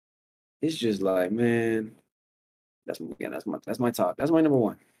 Like, it's just like, man, that's my top. That's my number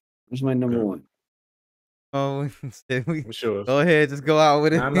one. That's my number Okay. one. Oh, What's yours? go ahead, just go out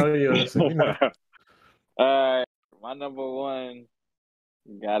with it. I know yours. You know. All right, my number one,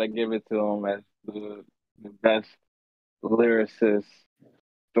 gotta give it to him as the best lyricist,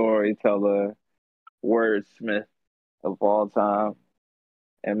 storyteller, wordsmith of all time,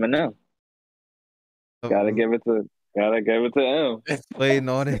 Eminem. Gotta give it to him. Waiting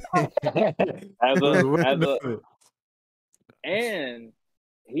on it. And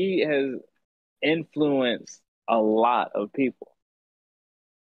he has influenced a lot of people,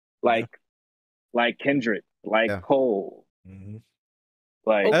 like Kendrick, like Cole. Mm-hmm.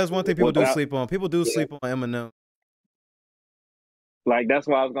 Like that's one thing people do sleep on. People do sleep on Eminem. Like that's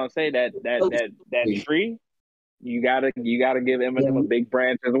why I was gonna say that tree. You gotta give Eminem a big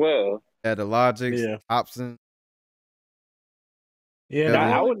branch as well. Yeah, the Logic, Hopsin. Yeah,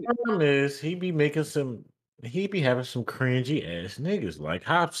 the only problem is he be having some cringy ass niggas like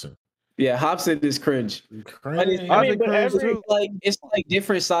Hopsin. Yeah, Hopsin is cringe. It's like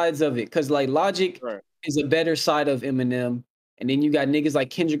different sides of it. Cause like Logic is a better side of Eminem. And then you got niggas like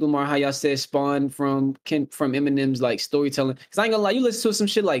Kendrick Lamar, how y'all said spawned from Eminem's like storytelling. Cause I ain't gonna lie, you listen to some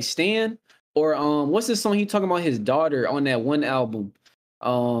shit like Stan or what's the song he talking about his daughter on that one album?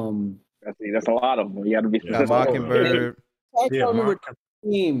 That's a lot of them. You gotta be specific. Mockingbird. I can't remember the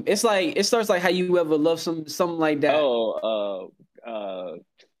name. It's like it starts like How You Ever Love something like that.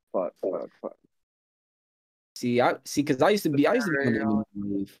 Fuck. See, cause I used to be on the Eminem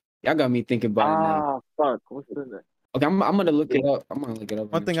wave. Y'all got me thinking about it now. Fuck. What's in it? Okay, I'm gonna look it up.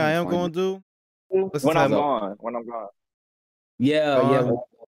 One thing I am gonna do when I'm gone. Yeah.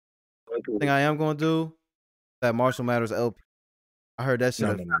 One thing I am gonna do that Marshall Mathers LP. I heard that shit.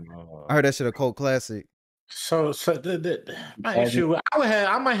 I heard that shit a cult classic. So my issue,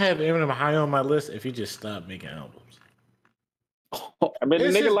 I might have Eminem high on my list if he just stopped making albums. I mean, the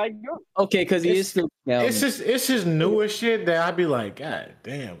nigga like you. Okay, because he is still. It's his newer shit that I'd be like, God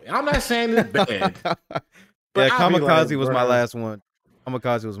damn. I'm not saying it's bad. Yeah, Kamikaze was my last one.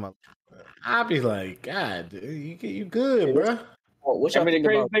 Kamikaze was my. I'd be like, God, you good, bro. What y'all think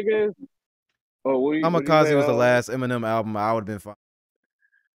about? Kamikaze was the last Eminem album. I would have been fine.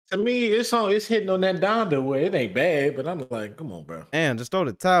 To me, it's hitting on that Donda where it ain't bad, but I'm like, come on, bro. Man, just throw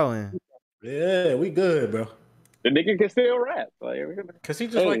the towel in. Yeah, we good, bro. The nigga can still rap. Like, Cause he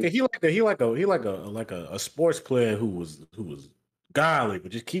just like a sports player who was godly,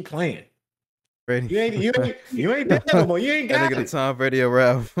 but just keep playing. Brady. You ain't that no more. You ain't That got nigga the it. Tom Brady of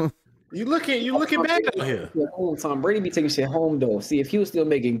rap. You looking bad out here. Tom Brady be taking shit home though. See, if he was still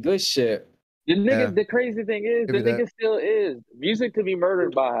making good shit, the nigga, Yeah. the crazy thing is, Give the me that. nigga still is. Music to Be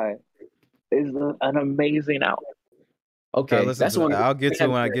Murdered By is an amazing album. okay, Gotta listen that's to one. that. I'll get to it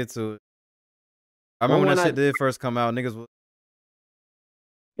when I get to it. I remember when that shit did first come out. Niggas was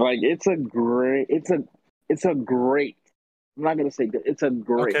Like, it's a great. I'm not gonna say good. It's a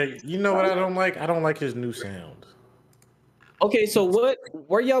great. Okay, you know what I don't like? I don't like his new sound. Okay, so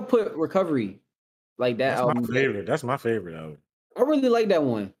where y'all put Recovery? Like that That's album? my favorite. That's my favorite album. I really like that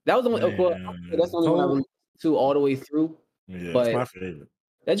one. That was the one. Well, that's the only one I listened to all the way through. Yeah, but that's my favorite.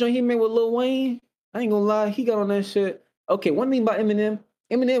 That joint he made with Lil Wayne, I ain't gonna lie, he got on that shit. Okay, one thing about Eminem,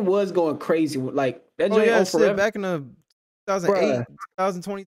 Eminem was going crazy with like that joint on shit, Forever. back in the 2008,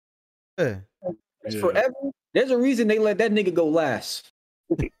 2020. Yeah. Forever. There's a reason they let that nigga go last.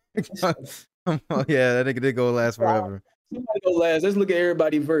 Yeah, that nigga did go last forever. Somebody go last. Let's look at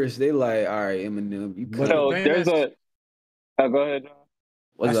everybody first. They like, all right, Eminem, you cut. So there's a. Oh, go ahead, John.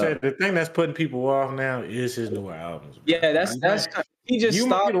 What's I up? said the thing that's putting people off now is his newer albums. Bro. Yeah, that's he just you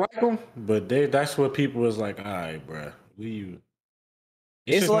stopped. might like them, but that's what people was like. All right, bro,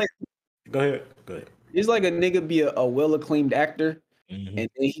 It's like go ahead. It's like a nigga be a well-acclaimed actor, and then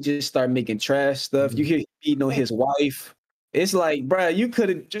he just start making trash stuff. You hear he beating on his wife. It's like, bro, you could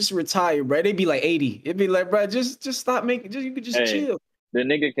have just retired, bro. They'd be like 80. It'd be like, bro, just stop making. You could just chill. The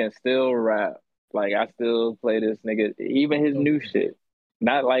nigga can still rap. Like, I still play this nigga, even his new shit.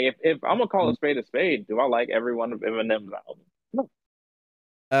 Not like if I'm gonna call a spade, do I like every one of Eminem's albums? No.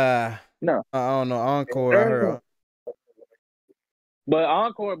 No. I don't know. Encore, I heard. But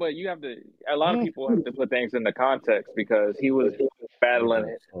Encore, you have to. A lot of people have to put things into context because he was battling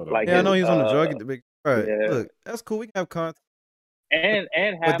it. Like, I know he was on the drug. Right. Yeah. Look, that's cool. We can have content. And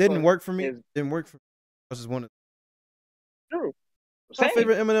but didn't work for me. Didn't work for me. I just wanted. True. My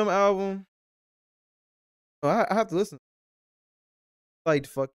favorite Eminem album. Oh, I have to listen. Like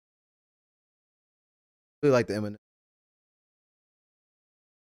fuck. Really like the Eminem.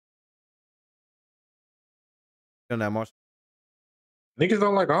 Done that Marshall. Niggas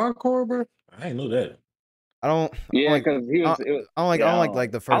don't like Encore, bro. I ain't know that. I don't. Yeah, because he was. I don't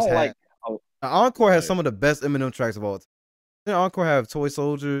like the first half. Encore has some of the best Eminem tracks of all time. Didn't Encore have Toy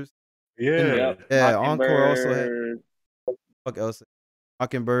Soldiers? Yeah. Yeah. Encore also had. Fuck else.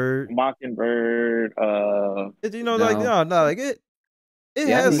 Mockingbird. You know, like like it. It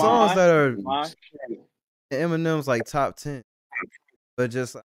has songs that are Eminem's like top 10, but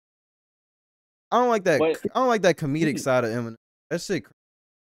just I don't like that. I don't like that comedic side of Eminem. That shit.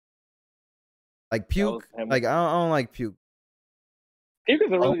 Like Puke. Like I don't like Puke. Puke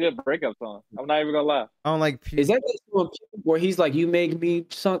is a really good breakup song. I'm not even gonna lie. I don't like Puke. Is that the song where he's like, "You make me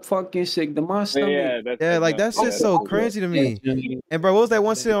fucking sick to my stomach"? Yeah, like that shit's so cringy to me. And bro, what was that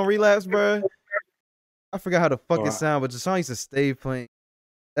one shit on Relapse, bro? I forgot how the fuck it sound, but the song used to stay playing.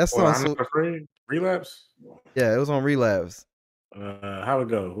 That song so afraid. Relapse. Yeah, it was on Relapse. How it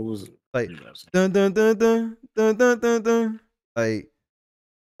go? Who was like Relapse? Dun dun dun dun dun dun dun dun. Like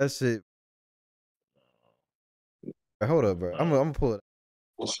that shit. Hold up, bro. I'm gonna pull it.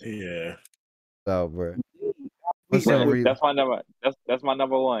 Yeah. Oh, bro. That's my number. That's my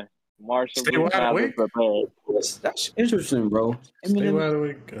number one. Marshall. That's interesting, bro.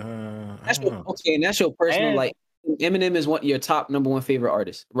 Eminem. And that's your personal like. Eminem is your top number one favorite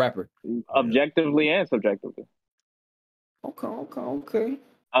artist, rapper, objectively and subjectively. Okay.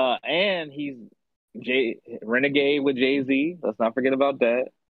 And he's Renegade with Jay-Z. Let's not forget about that.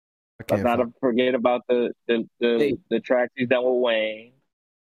 Let's not forget about the tracks he's done with Wayne.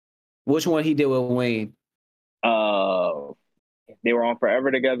 Which one he did with Wayne? They were on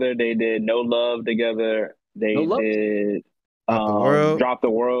Forever together. They did No Love together. They did Drop the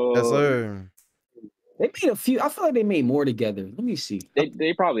World. Yes, sir. They made a few. I feel like they made more together. Let me see.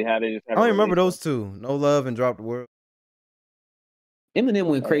 They probably had it. I don't remember those two. No Love and Drop the World. Eminem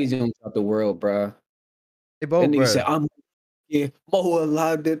went crazy on Drop the World, bro. They both, bro. Said, I'm more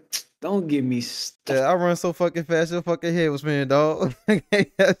allowed to. Don't give me stuff. Yeah, I run so fucking fast, your fucking head was spinning, dog.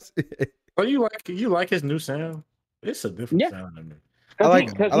 Oh, you like his new sound? It's a different sound to me. I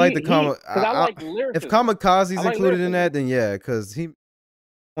like the comic. If Kamikaze's included in that, then yeah, because he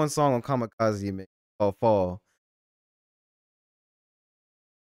one song on Kamikaze he made called Fall.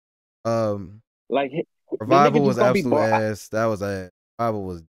 Like Revival was absolute ass. That was ass. Revival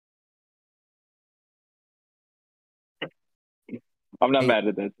was I'm not Ain't- mad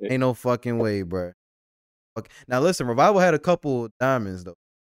at that. Shit. Ain't no fucking way, bro. Okay. Now listen, Revival had a couple diamonds though.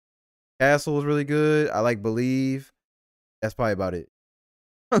 Castle was really good. I like Believe. That's probably about it.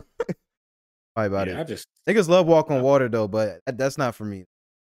 Probably about Yeah, I it. just Niggas love Walk on Water though, but that's not for me.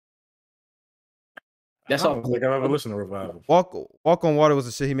 That's I don't all. think I've ever listened to Revival. Walk on Water was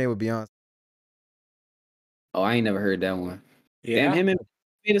the shit he made with Beyonce. Oh, I ain't never heard that one. Yeah, Damn, him and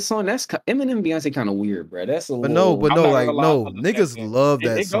made a song. That's Eminem and Beyonce kind of weird, bro. That's a But no, little. but I'm no, not like gonna lie, no, I love niggas that love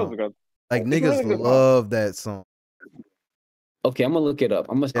that It goes song. together. Like It's a niggas really good song. love that song. Okay, I'm gonna look it up.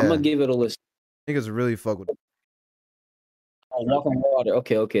 I'm Yeah. gonna give it a listen. Niggas really fuck with it. Oh, Walk on Water.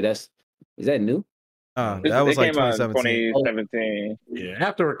 Okay, is that new? That was It like came out in 2017. 2017. yeah.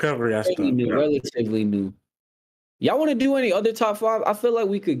 After Recovery, I stopped. Relatively new. Y'all want to do any other top 5? I feel like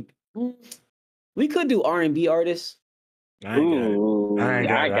we could do R&B artists. I ain't got it. Ooh, I ain't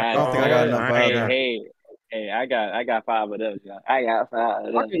got it. got I don't think I got enough Hey, either. hey, I got 5 of those. Y'all. I got 5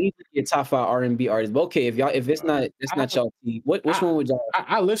 of I those. can easily get top 5 R&B artists. But okay, if it's not y'all team, which one would y'all?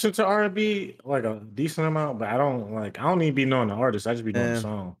 I listen to R&B like a decent amount, but I don't even be knowing the artist. I just be knowing the Man.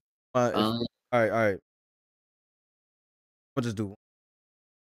 song. All right. We'll just do.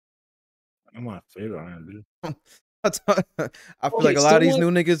 I'm my favorite R&B. I feel Okay, like a lot of these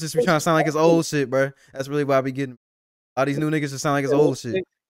someone- new niggas just be trying to sound like it's old shit, bro. That's really why I be getting. A lot of these new niggas just sound like it's old shit.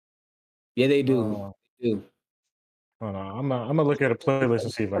 Yeah, they do. They do. Hold on, I'm gonna look at a playlist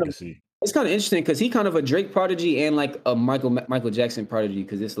and see if I can see. It's kind of interesting because he kind of a Drake prodigy and like a Michael Jackson prodigy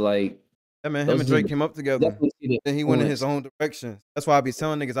because it's like Yeah, man, those him and two Drake came up together. definitely see the Then he went in his influence. own direction. That's why I be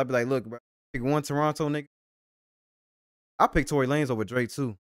telling niggas, I be like, look, bro, pick one Toronto nigga. I pick Tory Lanez over Drake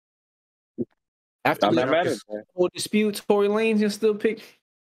too. After I'm the not mad at that. whole dispute, Tory Lanez you still pick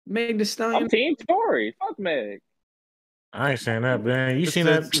Meg Thee Stallion. I'm Team Tory. Fuck Meg. I ain't saying that, man. You seen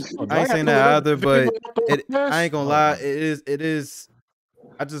that? I ain't saying that either, but I ain't gonna lie. Oh, It is.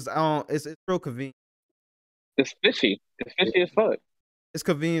 I don't. It's real convenient. It's fishy. It's fishy as fuck. It's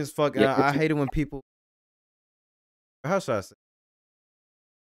convenient as fuck. Yeah, I hate it when people. How should I say?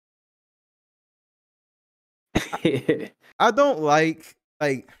 I don't like.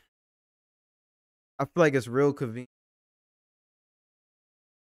 I feel like it's real convenient.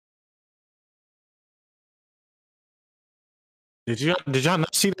 Did y'all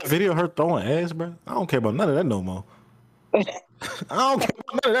not see that video of her throwing ass, bro? I don't care about none of that no more. I don't care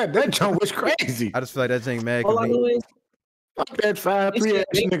about none of that. That jump was crazy. I just feel like that ain't mad All I know convenient. is Fuck that 5'3" ass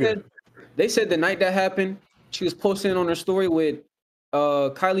nigga. they said the night that happened, she was posting on her story with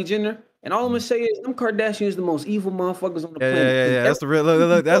Kylie Jenner, and all I'm gonna say is them Kardashians the most evil motherfuckers on the planet. Yeah. That's the real.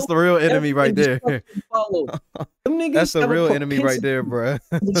 Look, that's the real enemy right there. Them niggas That's the have a real enemy right propensity there, bro.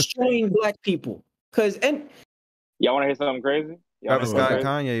 to destroying black people. And Y'all want to hear something crazy? Y'all Travis wanna hear Scott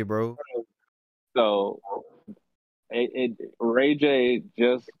something and Kanye, bro. crazy? So, Ray J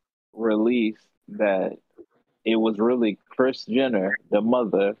just released that it was really Kris Jenner, the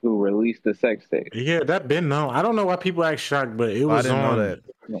mother, who released the sex tape. Yeah, that been known. I don't know why people act shocked, but it I was didn't know on. that.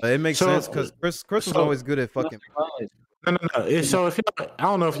 But it makes So- sense because Chris was always good at fucking. No. So if y'all, I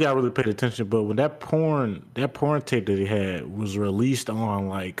don't know if y'all really paid attention, but when that porn tape that he had was released on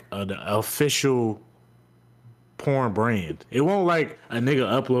like the official porn brand, it won't like a nigga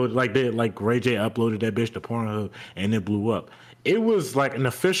upload like Ray J uploaded that bitch to Pornhub and it blew up. It was like an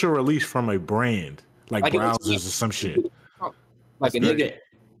official release from a brand, like Like it was- browsers or some shit. like a That's nigga.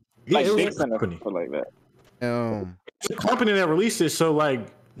 Yeah, Like it was a Dixon or company. something like that. It's a company that released it, so like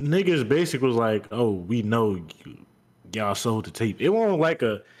niggas basically was like, "Oh, we know y'all sold the tape." It wasn't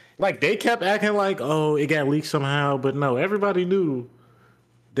like they kept acting like, "Oh, it got leaked somehow," but no, everybody knew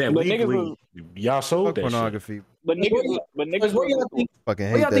that But niggas legally y'all sold fuck that shit. pornography. But niggas, Because where y'all think, Fucking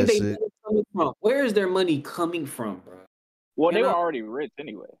where hate y'all think that they shit. money coming from? Where is their money coming from, bro? well, they You were know? already rich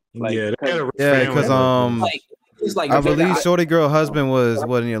anyway. Like, Yeah, they had a Yeah, family. because Like it's like I they believe got- Shorty Girl husband was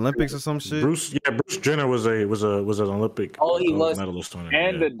what in the Olympics or some shit. Bruce Jenner was an Olympic Oh, he was. medalist on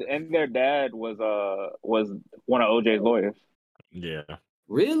it. and their dad was one of OJ's lawyers. Yeah.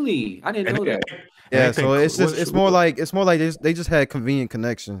 Really? I didn't know that. Yeah, And so they it's think- just it's more like they just had convenient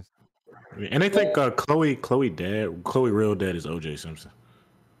connections. and they think Chloe real dad is OJ Simpson.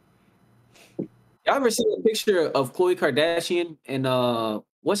 Y'all ever seen a picture of Khloe Kardashian and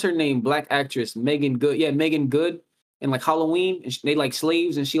what's her name? Black actress Megan Good. Yeah, Megan Good. And like Halloween, and they like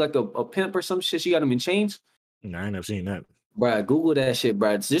slaves, and she like a pimp or some shit. She got them in chains. No, I ain't never seen that. Bruh, Google that shit,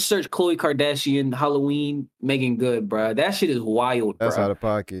 bruh. Just search Khloe Kardashian, Halloween, Megan Good, bruh. That shit is wild, That's bruh. out of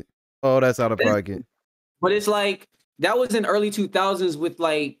pocket. Oh, that's out of pocket. But it's like that was in early 2000s with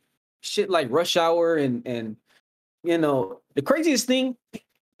like shit like Rush Hour and you know the craziest thing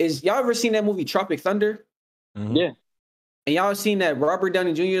is y'all ever seen that movie Tropic Thunder? Mhm. Yeah. And y'all seen that Robert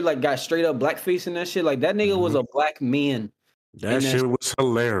Downey Jr. like got straight up blackface and that shit. Like that nigga was a black man. That shit was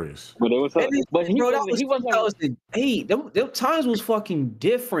hilarious. But it was, but he Bro, that was he wasn't. 2008. Them times was fucking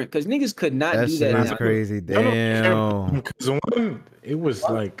different because niggas could not That do shit that is now. crazy. Damn. Because one, it was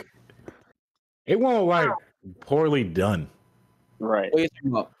like, it wasn't like poorly done. Right. What you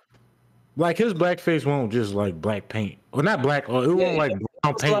talking about? Like his blackface won't just like black paint, or not black, or it wasn't like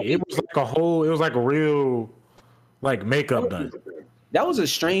brown paint. It was like a whole. It was like a real, like makeup done. That was a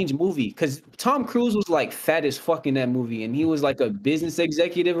strange movie because Tom Cruise was like fat as fuck in that movie, and he was like a business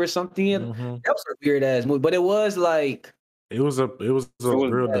executive or something. Mm-hmm. That was a weird ass movie, but it was like it was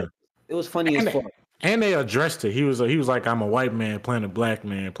real done. It was funny as fuck. And they addressed it. He was like, I'm a white man playing a black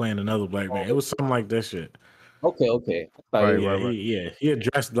man playing another black man. It was something like that shit. Okay. Right. He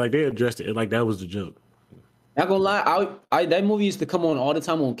addressed they addressed it like that was the joke. Not gonna lie, I that movie used to come on all the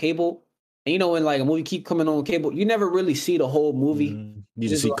time on cable. And you know when like a movie keep coming on cable, you never really see the whole movie. You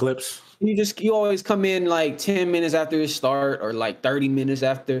just see like, clips. You always come in like 10 minutes after it start or like 30 minutes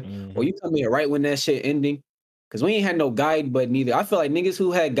after, or you come in right when that shit ending. Cause we ain't had no guide button either. I feel like niggas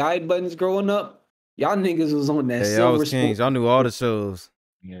who had guide buttons growing up, y'all niggas was on that Y'all silver was kings. Y'all knew all the shows.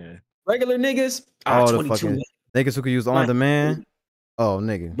 Yeah. Regular niggas, All the 22 fucking niggas who could use on demand. Oh,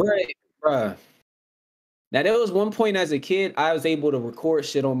 nigga. Bruh. Now there was one point as a kid I was able to record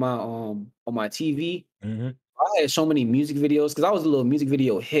shit on my TV. Mm-hmm. I had so many music videos because I was a little music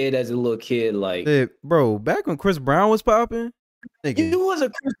video head as a little kid. Like, hey, bro, back when Chris Brown was popping, you was a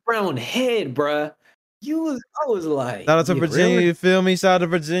Chris Brown head, bruh. I was like, shout out to Virginia, really? you feel me? Shout out to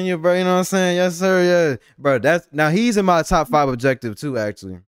Virginia, bro. You know what I'm saying? Yes, sir. Yeah, bro. Now he's in my top 5 objective too,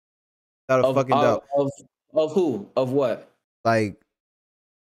 actually. Without a fucking doubt. Of who? Of what? Like,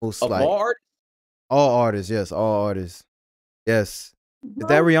 most Of like all art? all artists. Yes, all artists. Yes. If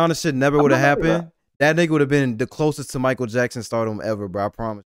that Rihanna shit never would have happened, that nigga would have been the closest to Michael Jackson stardom ever, bro.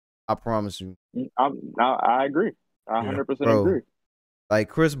 I promise you. I agree. I 100% agree. Like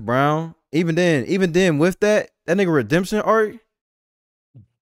Chris Brown, even then with that nigga redemption arc,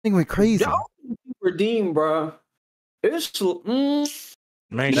 nigga went crazy. Redeemed, bro. It's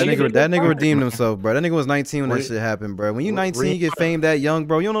Man, that nigga redeemed himself, bro. That nigga was 19 when that shit happened, bro. When you 19, you get fame that young,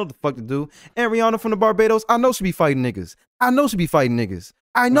 bro. You don't know what the fuck to do. And Rihanna from the Barbados, I know she be fighting niggas. I know.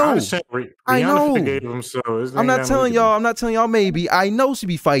 I know. Him, so I'm not telling y'all maybe. I know she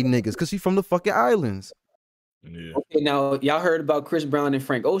be fighting niggas because she from the fucking islands. Yeah. Okay, now y'all heard about Chris Brown and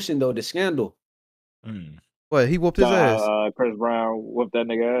Frank Ocean though, the scandal. What, he whooped his ass? Chris Brown whooped that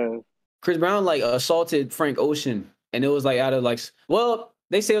nigga ass. Chris Brown like assaulted Frank Ocean, and it was like out of like, well,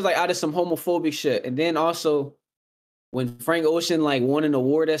 they say it was like out of some homophobic shit. And then also when Frank Ocean like won an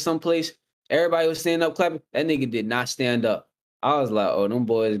award at some place, everybody was standing up clapping. That nigga did not stand up. I was like, oh, them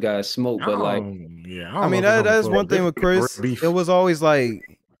boys got smoked. But like, I mean, that's one thing with Chris. It was always like,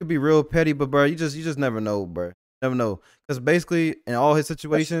 it could be real petty, but bro, you just never know, bro. Never know. Because basically, in all his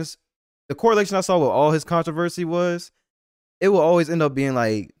situations, the correlation I saw with all his controversy was, it will always end up being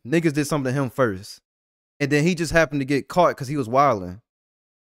like, niggas did something to him first. And then he just happened to get caught because he was wilding.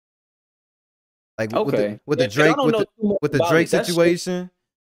 Like with the Drake situation.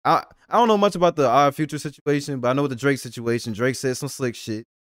 I don't know much about the Odd Future situation, but I know with the Drake situation, Drake said some slick shit,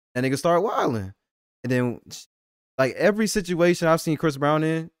 and niggas started wilding. And then, like every situation I've seen Chris Brown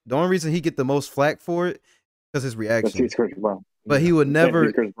in, the only reason he get the most flack for it because his reaction. Chris Brown. But he would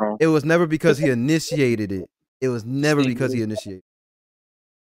never. It was never because he initiated it. It was never because he initiated.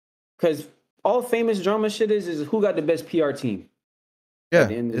 Because all famous drama shit is who got the best PR team. Yeah,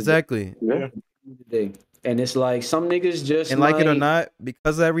 exactly. Yeah. And it's like some niggas just and like it or not,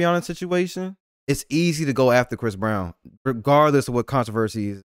 because of that Rihanna situation, it's easy to go after Chris Brown, regardless of what controversy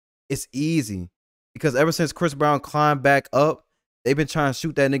is. It's easy because ever since Chris Brown climbed back up, they've been trying to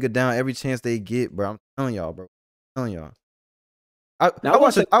shoot that nigga down every chance they get, bro. I'm telling y'all, bro. I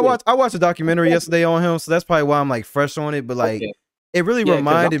watched a documentary yesterday on him, so that's probably why I'm like fresh on it. But like, it really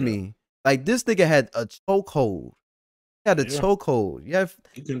reminded me, like this nigga had a chokehold. He had a chokehold. You had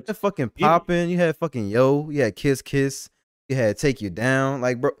fucking popping. You had fucking yo. You had kiss. You had take you down.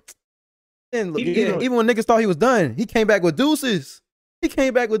 Like, bro. And even when niggas thought he was done, he came back with deuces.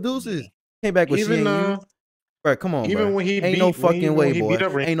 Came back with bro, come on, even bro. When he ain't beat, no fucking way, boy.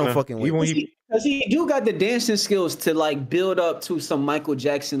 Ain't no fucking way. Because he do got the dancing skills to like build up to some Michael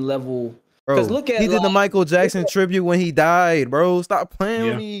Jackson level. Bro, he did the Michael Jackson tribute when he died, bro. Stop playing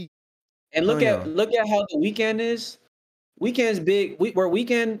with me. And look at how the Weeknd is. Weeknd's big.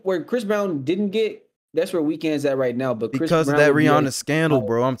 Where Chris Brown didn't get, that's where Weeknd's at right now. But because of that Rihanna scandal,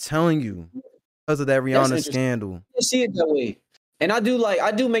 bro. I'm telling you. Because of that Rihanna scandal. I see it that way. And I do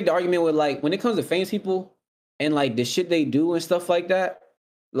make the argument with like when it comes to famous people and like the shit they do and stuff like that,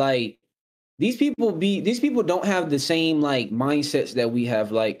 like these people don't have the same like mindsets that we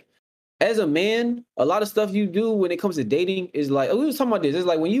have. Like as a man, a lot of stuff you do when it comes to dating is like, we was talking about this. It's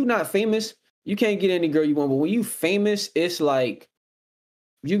like when you not famous, you can't get any girl you want. But when you famous, it's like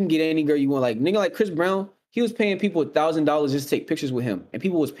you can get any girl you want. Like nigga like Chris Brown, he was paying people $1,000 just to take pictures with him, and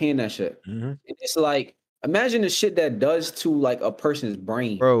people was paying that shit. Mhm. And it's like, imagine the shit that does to like a person's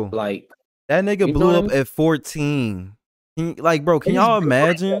brain, Bro. Like That nigga You know blew what I up mean? at 14. Like, bro, can And he's y'all doing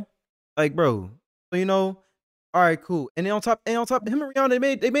imagine? Like, bro, so you know, all right, cool. And then on top, him and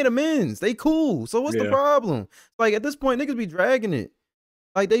Rihanna, they made amends. They cool. So what's the Yeah. problem? Like at this point, niggas be dragging it.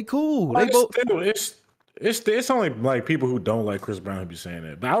 Like they cool. They But both. still, it's only like people who don't like Chris Brown who be saying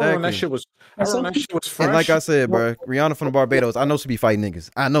that. But I remember Exactly. that shit was fresh. And like I said, bro, Rihanna from the Barbados. I know she be fighting niggas.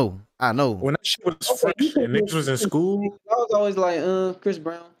 I know. When that shit was fresh and niggas was in school, I was always like, Chris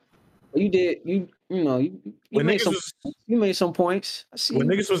Brown, you when made niggas some, was you made some points. I see. when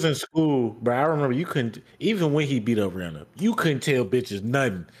niggas was in school, bro, I remember you couldn't, even when he beat up Rihanna, you couldn't tell bitches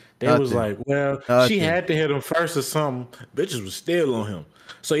nothing. They was Nothing. like, well, she Nothing. had to hit him first or something. Bitches was still on him.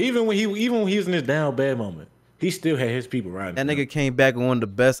 So even when he was in his down bad moment, he still had his people riding. That him. nigga came back with one of the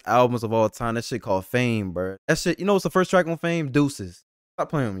best albums of all time. That shit called Fame, bro. That shit, you know what's the first track on Fame? Deuces. Stop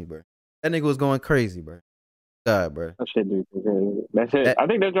playing with me, bro. That nigga was going crazy, bro. God, bro. That shit, dude. That's it. I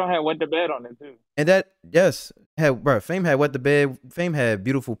think that joint had Wet the Bed on it too. And that, yes, Fame had Wet the Bed. Fame had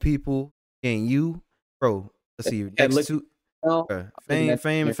Beautiful People and You, bro. Let's see, next two. Bro, Fame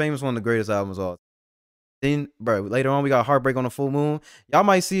is one of the greatest albums of all. Then, bro, later on we got Heartbreak on the Full Moon. Y'all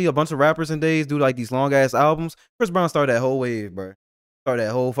might see a bunch of rappers in days do like these long ass albums. Chris Brown started that whole wave, bro. Started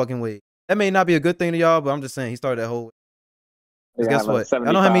that whole fucking wave. That may not be a good thing to y'all, but I'm just saying he started that whole wave. 'Cause guess what?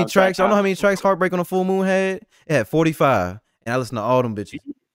 I know how many tracks. Y'all know how many tracks Heartbreak on the Full Moon had? It had 45, and I listened to all them bitches.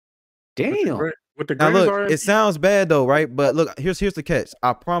 Damn. With the Now greatest look, R&B, it sounds bad though, right? But look, here's the catch.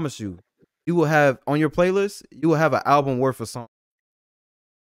 I promise you, you will have on your playlist, you will have an album worth of songs.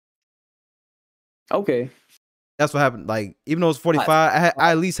 Okay. That's what happened. Like, even though it's 45,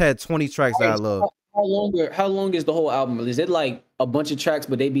 I at least had 20 tracks that I love. How long is the whole album? Is it like a bunch of tracks,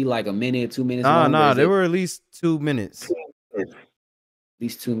 but they be like a minute, 2 minutes? Nah, they were at least 2 minutes. At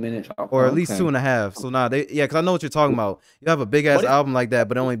least 2 minutes. Or at least 2.5. So because I know what you're talking about. You have a big ass album like that,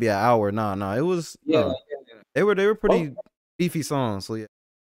 but it only be an hour. Nah. It was they were pretty beefy songs. So yeah.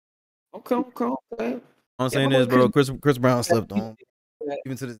 Okay. I'm saying is, bro, Chris Brown slept on.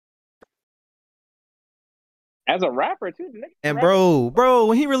 Even to this. As a rapper too, nigga. And bro,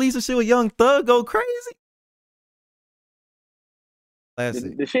 when he released the shit with Young Thug, go crazy.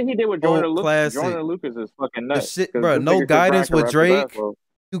 Classic. The shit he did with Jordan classic. Lucas is fucking nuts. The shit, bro, No Guidance with Drake.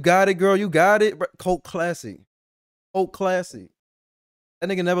 You got it, girl. You got it. Bro. Cult classic. Cult classic. That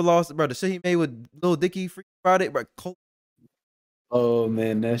nigga never lost it, bro. The shit he made with Lil Dicky, Freaky Friday, bro. Cult. Oh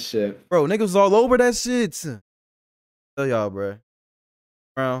man, that shit. Bro, niggas was all over that shit. Tell y'all, bro.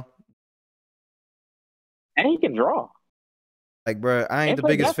 Brown. And he can draw. Like, bro, I ain't the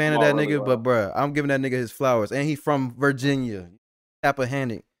biggest fan of that nigga, but bro, I'm giving that nigga his flowers. And he from Virginia.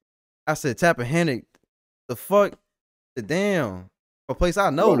 Tappahannock. I said Tappahannock. The fuck? Damn. A place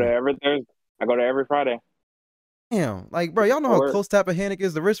I know. I go there every Thursday. I go there every Friday. Damn. Like, bro, y'all know how close Tappahannock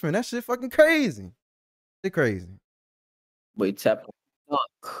is to Richmond. That shit fucking crazy. Shit crazy. Wait,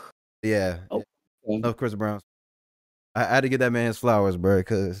 Tappahannock. Yeah. Okay. Love Chris Brown. I had to get that man his flowers, bro,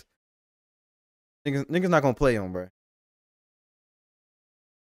 because niggas not gonna play him, bro.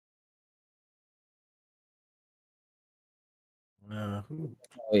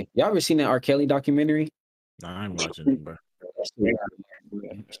 Y'all ever seen that R. Kelly documentary? Nah, I ain't watching it, bro.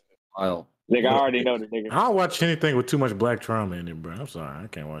 Wow. Nigga, I already know the nigga. I don't watch anything with too much black trauma in it, bro. I'm sorry, I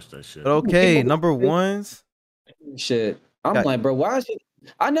can't watch that shit. But okay, number ones. Shit. I'm like, bro, why is it?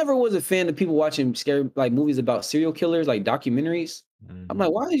 I never was a fan of people watching scary like movies about serial killers, like documentaries. I'm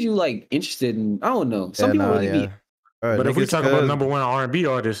like, why is you like interested in? I don't know. Some people really be. Right, but if we talk about number one R&B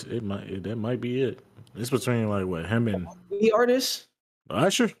artist, that might be it. It's between like what him and the artist.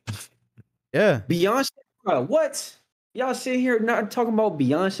 Usher. Yeah. Beyonce. Bro, what? Y'all sit here not talking about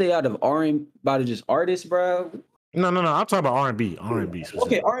Beyonce out of R&B, about just artists, bro. No. I'm talking about R&B. R&B.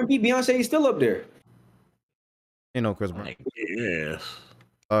 Okay, R&B. Beyonce is still up there. You know Chris Brown. Yeah.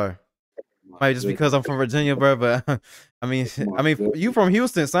 Sorry. Might just because I'm from Virginia, bro. But I mean, you from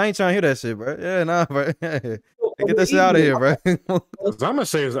Houston, so I ain't trying to hear that shit, bro. Yeah, nah, bro. Get that shit out of here, bro. I'm gonna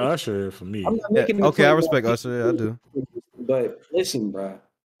say it's Usher for me. Okay, I respect Usher. Yeah, I do. But listen, bro.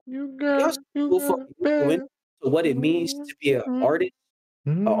 You got what it means to be an artist,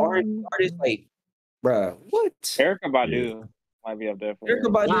 an R&B artist, like, bro, what? Erykah Badu. might be up there for Erykah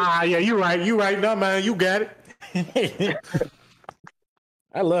him. Badu. Ah, yeah, you right. You right. No, man, you got it.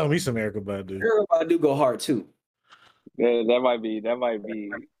 I love me some Erykah Badu. Erykah Badu go hard too. Yeah, that might be.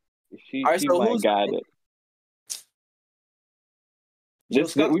 She All right, so might who's guide it. Jill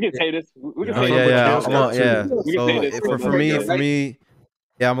Scott? We can say this. We can Yeah, Oh say yeah, this. yeah. Jill I'm on, Scott, yeah. too. We can say this So for for me,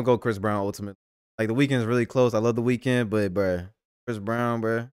 yeah, I'm gonna go Chris Brown ultimate. Like the weekend's really close. I love the weekend, but bruh, Chris Brown,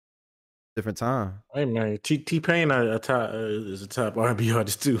 bruh, different time. Hey man, T-Pain is a top R&B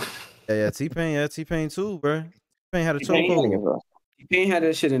artist too. Yeah, T-Pain too, bruh. T-Pain had a T-Pain, chokehold. He had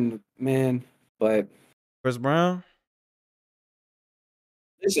that shit in, man. But Chris Brown.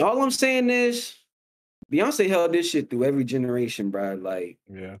 listen, all I'm saying is Beyonce held this shit through every generation, bro. Like,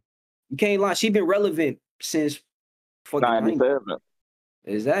 Yeah. you can't lie. She been relevant since fucking 90s. 97.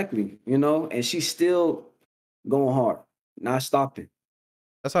 Exactly. You know, and she's still going hard, not stopping.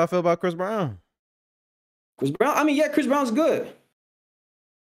 That's how I feel about Chris Brown. Chris Brown, I mean, yeah, Chris Brown's good.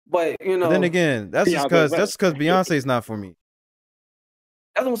 But, you know, But then again, that's just because Beyonce's not for me.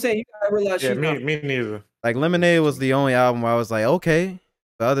 that's what I'm saying. You gotta realize Yeah, she's not. me neither. Like Lemonade was the only album where I was like, okay.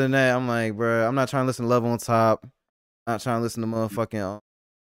 But other than that, I'm like, bruh, I'm not trying to listen to Love on Top. Not trying to listen to motherfucking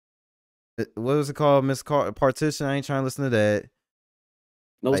what was it called? Partition. I ain't trying to listen to that.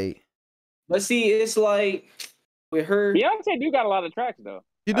 No, Like, but see, it's like with her. Beyonce do got a lot of tracks though.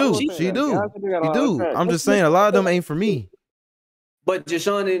 she I do. will say She that. do. Beyonce got a She lot of do. tracks. I'm just saying, a lot of them ain't for me. But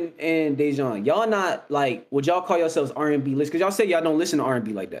Deshaun and Dejan, y'all not like, would y'all call yourselves R&B list? Because y'all say y'all don't listen to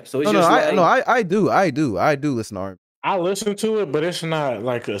R&B like that. So it's I do listen to R&B. I listen to it, but it's not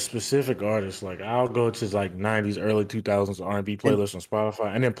like a specific artist. Like I'll go to like 90s, early 2000s R&B playlist on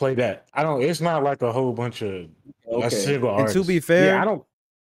Spotify and then play that. It's not like a whole bunch of a single And artist. to be fair, yeah, I don't.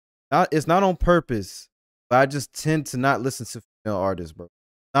 It's not on purpose, but I just tend to not listen to female artists, bro.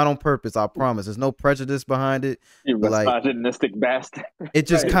 Not on purpose, I promise. There's no prejudice behind it. You But, like, misogynistic bastard. It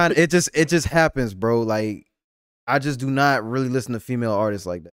just Right. kind of it just happens, bro. Like I just do not really listen to female artists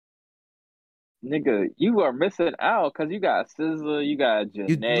like that. Nigga, you are missing out because you got SZA, you got You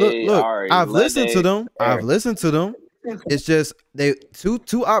Janae, look. Ari I've listened to Lennox, them. I've Eric. listened to them. It's just they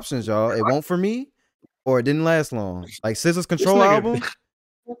two options, y'all. It won't for me, or it didn't last long. Like SZA's Control nigga- album,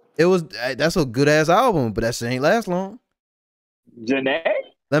 it was that's a good ass album, but that shit ain't last long. Janae?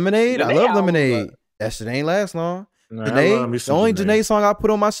 Lemonade, I Janae love album, Lemonade. That shit ain't last long. Nah, I love me Janae, the some only Janae song I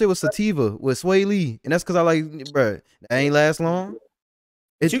put on my shit was Sativa with Sway Lee, and that's because I like, bruh, that ain't last long.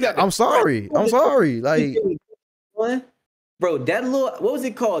 You got I'm sorry. Like, bro, that little, what was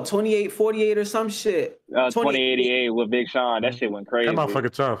it called? 2848 or some shit. 2088 with Big Sean. That shit went crazy. That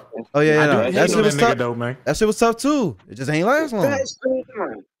motherfucker tough. oh yeah, I no, do that hate shit on was that nigga tough. though, man. That shit was tough too. It just ain't last long.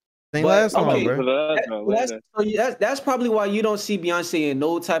 Ain't last I'm long, gonna bro. listen to that later. That's probably why you don't see Beyonce in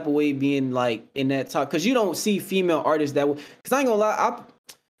no type of way being like in that top, because you don't see female artists that way. Because I ain't gonna lie,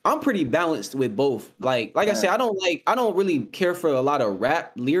 I'm pretty balanced with both. Like I said, I don't really care for a lot of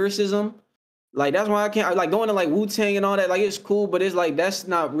rap lyricism. Like that's why I can't like going to like Wu-Tang and all that. Like it's cool, but it's like that's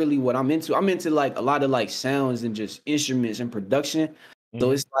not really what I'm into. I'm into like a lot of like sounds and just instruments and production.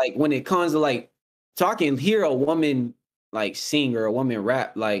 So it's like when it comes to like, so I can hear a woman like sing or a woman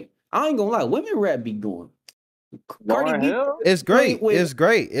rap. Like I ain't gonna lie, women rap be going. Cardi Lauryn B, Hill? It's great. Wait. It's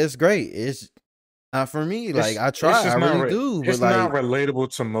great. It's great. It's not for me. Like I It's try, just I not really do. It's But not like,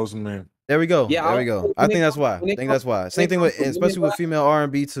 relatable to most men. there we go. Yeah, There we go. when I it think that's comes- why. when I it think comes- that's why. when Same it thing comes with, to especially with women female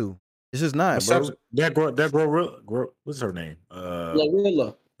R&B too. It's just not, bro. That Gorilla, what's her name?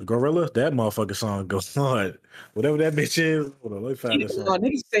 Glorilla. Gorilla. That motherfucker song goes hard. Whatever that bitch is. Hold on, let me find this song.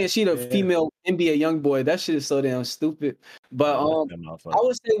 Niggas saying she the Yeah. female NBA young boy. That shit is so damn stupid. But That motherfucker. I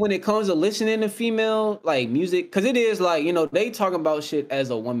would say when it comes to listening to female like music, because it is like, you know, they talk about shit as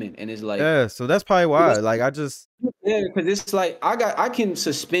a woman, and it's like Yeah, so that's probably why. Like I just yeah, because it's like I can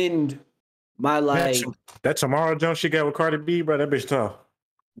suspend my like That Tomorrow jump she got with Cardi B, bro. That bitch tough.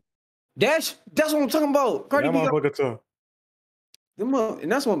 that's what I'm talking about. Cardi That B got motherfucker tough. them up,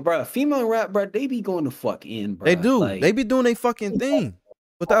 and that's what, bro. Female rap, bro, they be going the fuck in, bro. they do. Like, They be doing their fucking thing.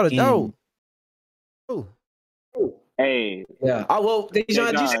 Without a fucking- doubt. Oh, Hey, Yeah. Well,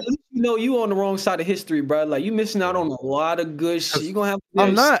 Dejan, Dejan. you know you on the wrong side of history, bro. Like you missing out on a lot of good shit. You gonna have.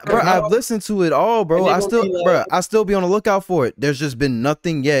 I'm not, bro. I've listened to it all, bro. And they I gonna still, be like- bro. I still be on the lookout for it. There's just been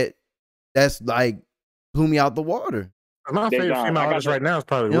nothing yet that's like blew me out the water. My They favorite done. female I got artist the- right now is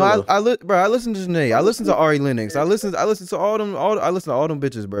probably You know, Willow. I listen to Janae. I listen to Ari Lennox. I listen to all them. I listen to all them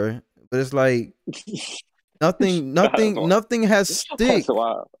bitches, bro. But it's like nothing has stick. that's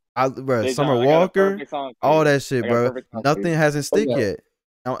wild. Bro, Dejan, Summer I got a Walker, perfect song for all you. that shit, I got a bro. perfect song for Nothing you. hasn't stick yeah. yet.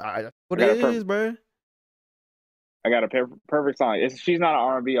 What I got it a is, bro. I got a perfect song. She's not an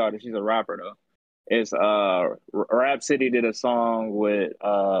R&B artist. She's a rapper though. It's Rhapsody did a song with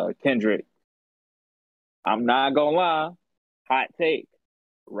Kendrick. I'm not gonna lie, hot take.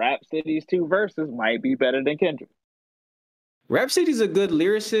 Rhapsody's 2 verses might be better than Kendrick. Rhapsody's a good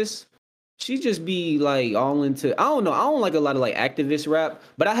lyricist. She just be like all into. I don't know. I don't like a lot of like activist rap,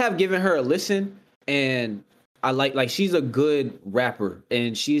 but I have given her a listen, and I like she's a good rapper,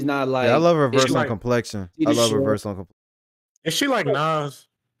 and she's not like. Yeah, I love her it's verse on like- complexion. She I the love her shit. verse on complexion. Is she like Nas?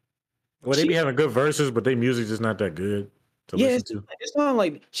 Well, they She- be having good verses, but their music just not that good to Yeah, listen to. it's not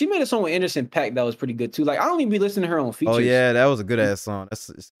like she made a song with Anderson .Paak that was pretty good too. Like I don't even be listening to her on features. Oh yeah, that was a good ass song.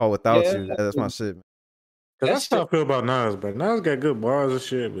 It's called Without Yeah. You. That's my shit. Man. Because That's that's how I feel about Nas, but Nas got good bars and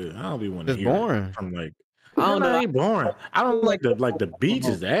shit, but I don't be wanting to It's hear it boring. from like. I don't know. It ain't boring. I don't like the beats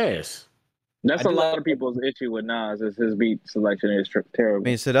is ass. That's I a do lot like- of people's issue with Nas is his beat selection is terrible. I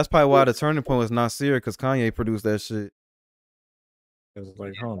mean, shit. That's probably why the turning point was Nasir, because Kanye produced that shit. It's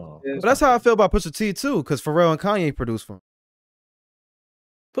like, hold on. But that's how I feel about Pusha T too, because Pharrell and Kanye produced for him.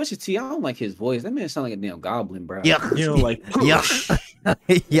 Pusha T, I don't like his voice. That man sound like a damn goblin, bro. Yeah, You know, like, yeah,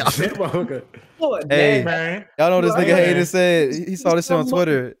 yeah. That motherfucker. Lord, Hey. Man. Y'all know this nigga Yeah. hated said he saw this shit on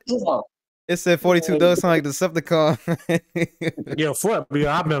Twitter. man. It said 42 Doug sound like Decepticon. Yo,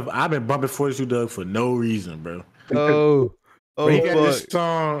 I've been bumping 42 Doug for no reason, bro. oh, But he got fuck. this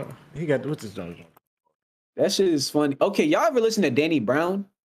song. He got what's this song? That shit is funny. Okay, y'all ever listen to Danny Brown?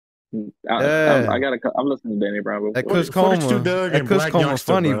 Yeah. I'm listening to Danny Brown. That before. Kush 42 Coma. Doug That and Kush Black Coma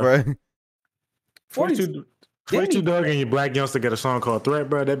Youngster, funny, bro. bro. 42 Doug and your Black Youngster got a song called Threat,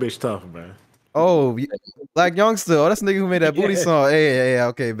 bro. That bitch tough, man. Oh, Black Youngster. Oh, that's the nigga who made that booty Yeah. song. Hey,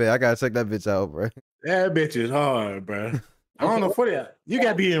 okay, man. I gotta check that bitch out, bro. That bitch is hard, bro. I don't know, 40. You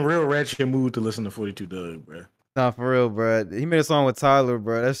gotta be in real ratchet mood to listen to 42 Doug, bro. Nah, for real, bro. He made a song with Tyler,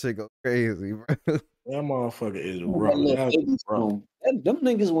 bro. That shit go crazy, bro. That motherfucker is rough. That little That's baby rough. song. Them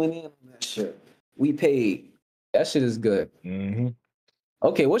niggas went in on that shit. We paid. That shit is good. Mm-hmm.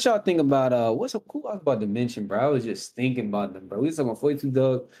 Okay, what y'all think about who I was about to mention, bro? I was just thinking about them, bro. We was talking about 42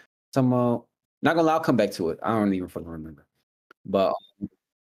 Doug. Talking about not gonna lie, I'll come back to it. I don't even fucking remember. But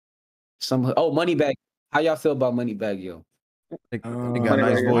Moneybag. How y'all feel about Moneybag, yo? He got a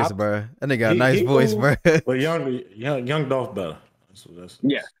nice Moneybagg. voice, bro. That nigga got a He- nice he voice, cool. bro. But young Dolph better. That's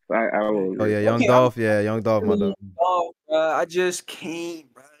Yeah, I will. Oh yeah, Young Okay, Dolph. Yeah, Young Dolph, my dog. Oh, bro, I just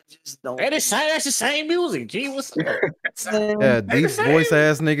can't, bro. I just don't. That's the same music. Gee, what's up? Yeah, deep voice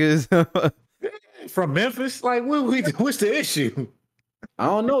ass niggas. From Memphis? Like, what's the issue? I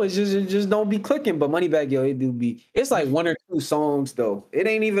don't know. It just don't be clicking. But Moneybag Yo, it do be. It's like 1 or 2 songs though. It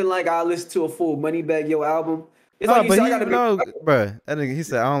ain't even like I listen to a full Moneybag Yo album. It's No, like you but said, I he, gotta be. no, bro. That nigga, he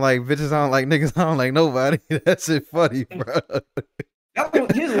said, I don't like bitches, I don't like niggas, I don't like nobody. That shit funny, bro.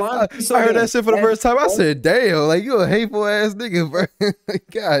 His line. I heard that shit for the first time. I said, damn, like you a hateful ass nigga, bro.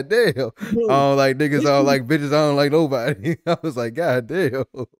 God damn. I don't like niggas, I don't like bitches, I don't like nobody. I was like, God damn.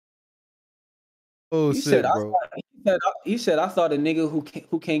 Oh He shit, said, bro. he said, I thought a nigga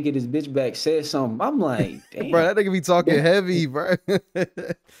who can't get his bitch back said something. I'm like, damn. Bro, that nigga be talking heavy, bro.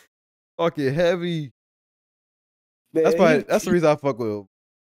 Talking heavy. Man, That's the reason I fuck with him.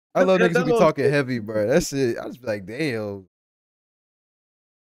 I love That niggas who be little- talking heavy, bro. That shit, I just be like, damn.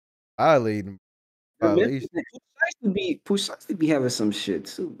 Violating. Violation. Push to be having some shit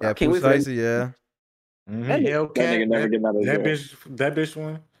too. Yeah, I can't wait for that. precisely, yeah. Mm-hmm. That Okay. nigga never get out of that jail. bitch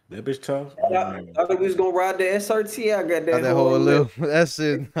one. That bitch tough. I thought we was gonna ride the SRT. I got Got that whole little that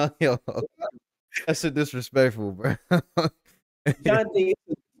shit, yo, that shit disrespectful, bro. Jonathan,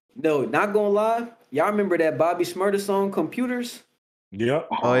 no, not gonna lie. Y'all remember that Bobby Smurda song, Computers? Yep.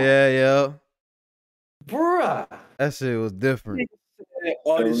 Oh yeah, Bruh. that shit was different.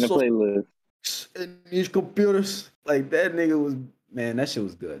 All Throw in these the songs playlist. in these computers. Like that nigga was, man, that shit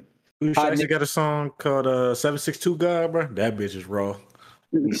was good. Who Hot actually nigga. got a song called 762 God, bro? That bitch is raw.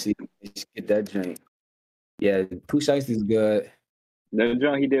 Let me see. Let's get that joint. Yeah, Pooh Shiesty is good. The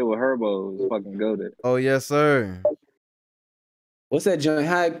joint he did with Herbo was fucking goated. Oh yes, sir. What's that joint?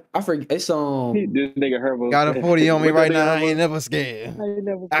 I forget. It's This nigga Herbo Got a 40 on me What right that now. I nigga ain't never scared. Herbo- I ain't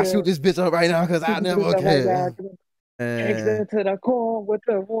never I cared. shoot this bitch up right now because I Shoot this never bitch up care. like And Exit to the core with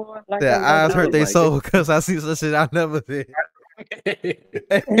the one. Like their a eyes leopard. hurt they Like, soul because I see some shit I never did.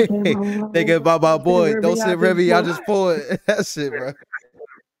 Nigga Thinking about my boy. Remy, Don't I say just Remy, I pulled. just pull it. That shit, bro.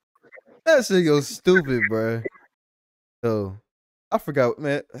 That shit goes stupid, bro. So I forgot,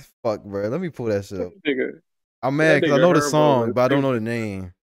 man. Fuck, bro. Let me pull that shit up. Nigga. I'm mad because I nigga know the Herbo song, is but I don't know the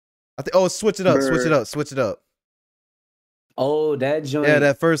name. I think. Oh, switch it up. Switch it up. Switch it up. Oh, that joint. Yeah,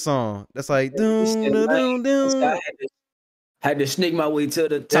 that first song. That's like doom, doom, doom, doom. Had to sneak my way to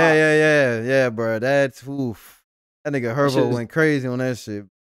the top. Yeah, bro. That's oof. That nigga That shit Herbo is- went crazy on that shit.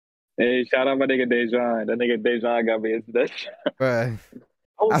 Hey, shout out my nigga Dejan. That nigga Dejan got me into that shit. Bruh.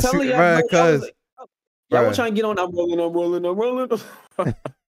 I was I see, telling y'all, bruh, bro, y'all was cuz, like, y'all were bruh, trying to get on. I'm rolling. No,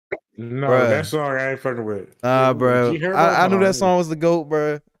 bruh. that song I ain't fucking with. Nah, bro. G Herbo? I knew Hold that on. song was the GOAT,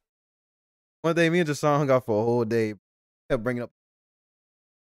 bro. One day, me and Jashawn hung out for a whole day. Kept bringing up.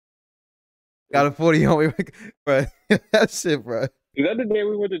 Got a 40 on me, bro. That shit, bro. Is that the day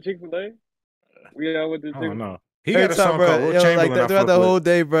we went to Chick-fil-A? We all went to I Chick-fil-A. don't know. He Every got a time, song bro. called Will Yo, like Chamberlain. that, I throughout fuck the whole with.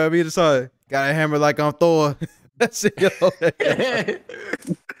 day, bro. Me and Jashawn got a hammer like I'm Thor. That shit, yo.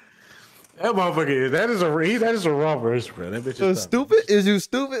 That motherfucker is. That is a raw verse, bro. That bitch So is tough. stupid? Is you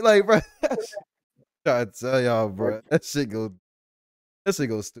stupid? Like, bro. Trying to tell y'all, bro. That shit go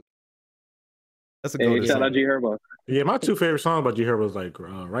stupid. That's a Hey, go-to shout song. out G Herbo. Yeah, my two favorite songs by G Herbo was like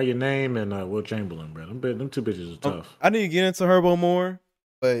Write Your Name and Will Chamberlain, bro. Them two bitches are tough. I need to get into Herbo more,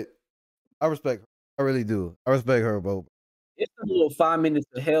 but I respect her. I really do. I respect Herbo. It's the little 5 minutes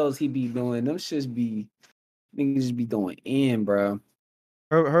of hells he be doing. Them shits be niggas be doing in, bro.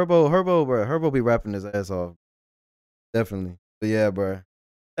 Herbo, bro. Herbo be rapping his ass off. Definitely. But yeah, bro.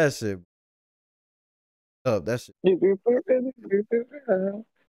 That shit. Up. That shit,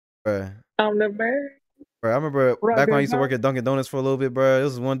 bro. I'm the man. Bro, I remember Rock back when I that used to work at Dunkin' Donuts for a little bit, bro. There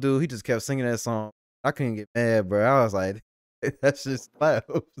was one dude, he just kept singing that song. I couldn't get mad, bro. I was like, that shit slaps.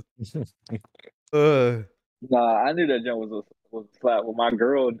 Nah, I knew that joint was a slap. With my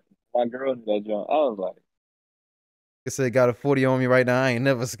girl knew that joint. I was like, I said, got a 40 on me right now. I ain't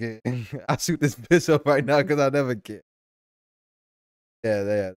never scared. I shoot this bitch up right now because I never get.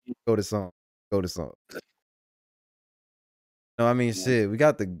 Yeah. Go to song. No, I mean, shit. We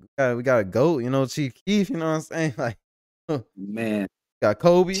got a GOAT, you know, Chief Keef, you know what I'm saying? Like, Man, got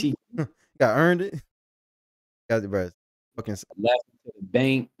Kobe, Chief got Earned It. Got the bro. Fucking left to the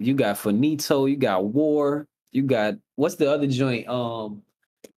bank. You got Finito. You got War. You got what's the other joint? Rihanna.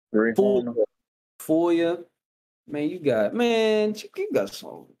 Foya. Man, you got you got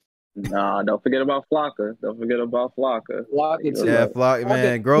some. Nah, don't forget about Flocka. Walk it yeah, to Flock,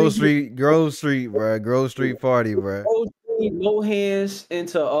 man. Grove Street, bro. Grove Street party, bro. no hands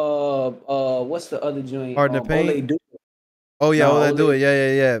into what's the other joint? Pardon the Pain? Ole Do. Oh yeah, Nah, all that do Ole- it.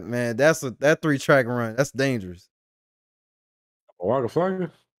 Yeah. Man, that 3-track run. That's dangerous. Waka Flocka?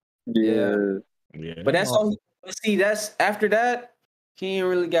 Yeah. Yeah. But that's all. See, that's after that. He ain't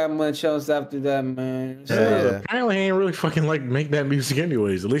really got much else after that, man. Yeah. Apparently, he ain't really fucking like make that music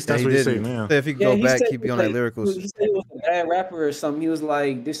anyways. At least that's he what he say didn't. now. Say if he could go he back, said keep you on that lyrical He said he was a bad rapper or something. He was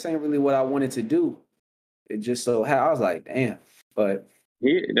like, "This ain't really what I wanted to do." It just so how I was like, "Damn!" But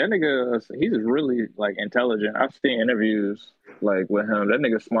That nigga, he's really like intelligent. I've seen interviews like with him. That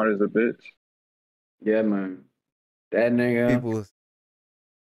nigga smart as a bitch. yeah, man, that nigga people.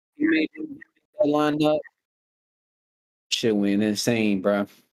 he made that lined up. Shit went insane, bro.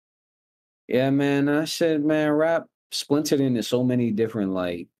 Yeah, man, that shit, man, rap splintered into so many different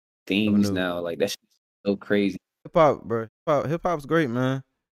like things Avenue. now. Like that's so crazy. Hip hop, bro. Hip hop's great, man.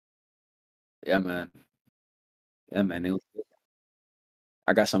 Yeah, man. It was,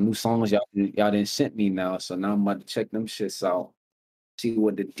 I got some new songs y'all didn't sent me now, so now I'm about to check them shits out. See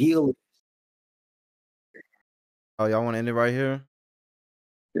what the deal is. Oh, y'all want to end it right here?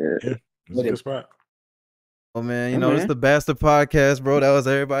 Yeah. Yeah, it's a good spot. Oh man, you Yeah, know, it's man. the Bastard Podcast, bro. That was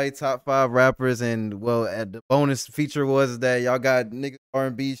everybody top 5 rappers, and well, the bonus feature was that y'all got niggas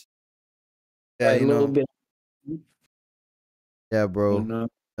R&B. Yeah, Right, you a little know, bit. yeah, bro. You know?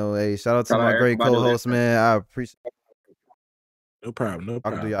 No, hey, shout out to Shout out my great everybody co-host, man. I appreciate. No problem. I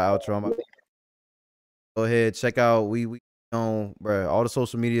can do your outro. Go ahead, check out we on, bro, all the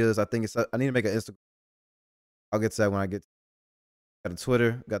social medias. I think I need to make an Instagram. I'll get to that when I get. Got the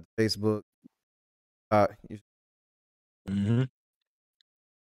Twitter, got the Facebook. Mm-hmm.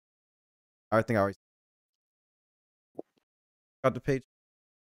 I think I already got the page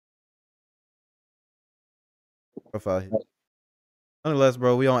profile here. Nonetheless,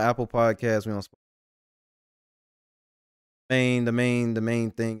 bro, we on Apple Podcasts. We on the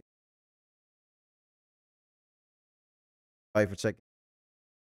main thing. Fight for checking.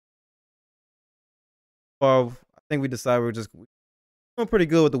 Well, I think we decided we're doing pretty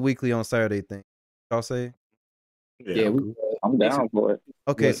good with the weekly on Saturday thing. Y'all say? Yeah, I'm down for it.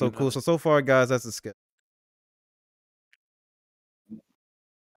 Okay, Yeah, so you know. cool. So far, guys, that's the schedule.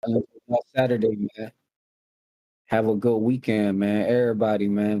 Saturday, man. Have a good weekend, man. Everybody,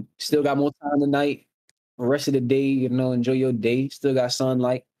 man. Still got more time tonight. The rest of the day, you know, enjoy your day. Still got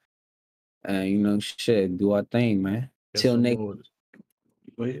sunlight. And you know, shit, do our thing, man. Till next. Go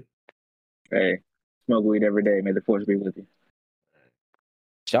ahead. Hey, smoke weed every day. May the force be with you.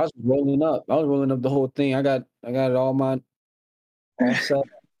 I was rolling up. I was rolling up the whole thing. I got it all set.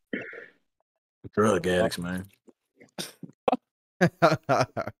 Drug addicts, man.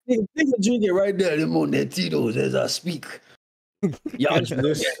 Nigga drinking right there. Them on that Tito's as I speak. Y'all just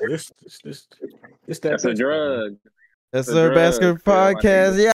This That's a drug. That's It's a our drug, Basket Phil, my nigga. Podcast. Yeah.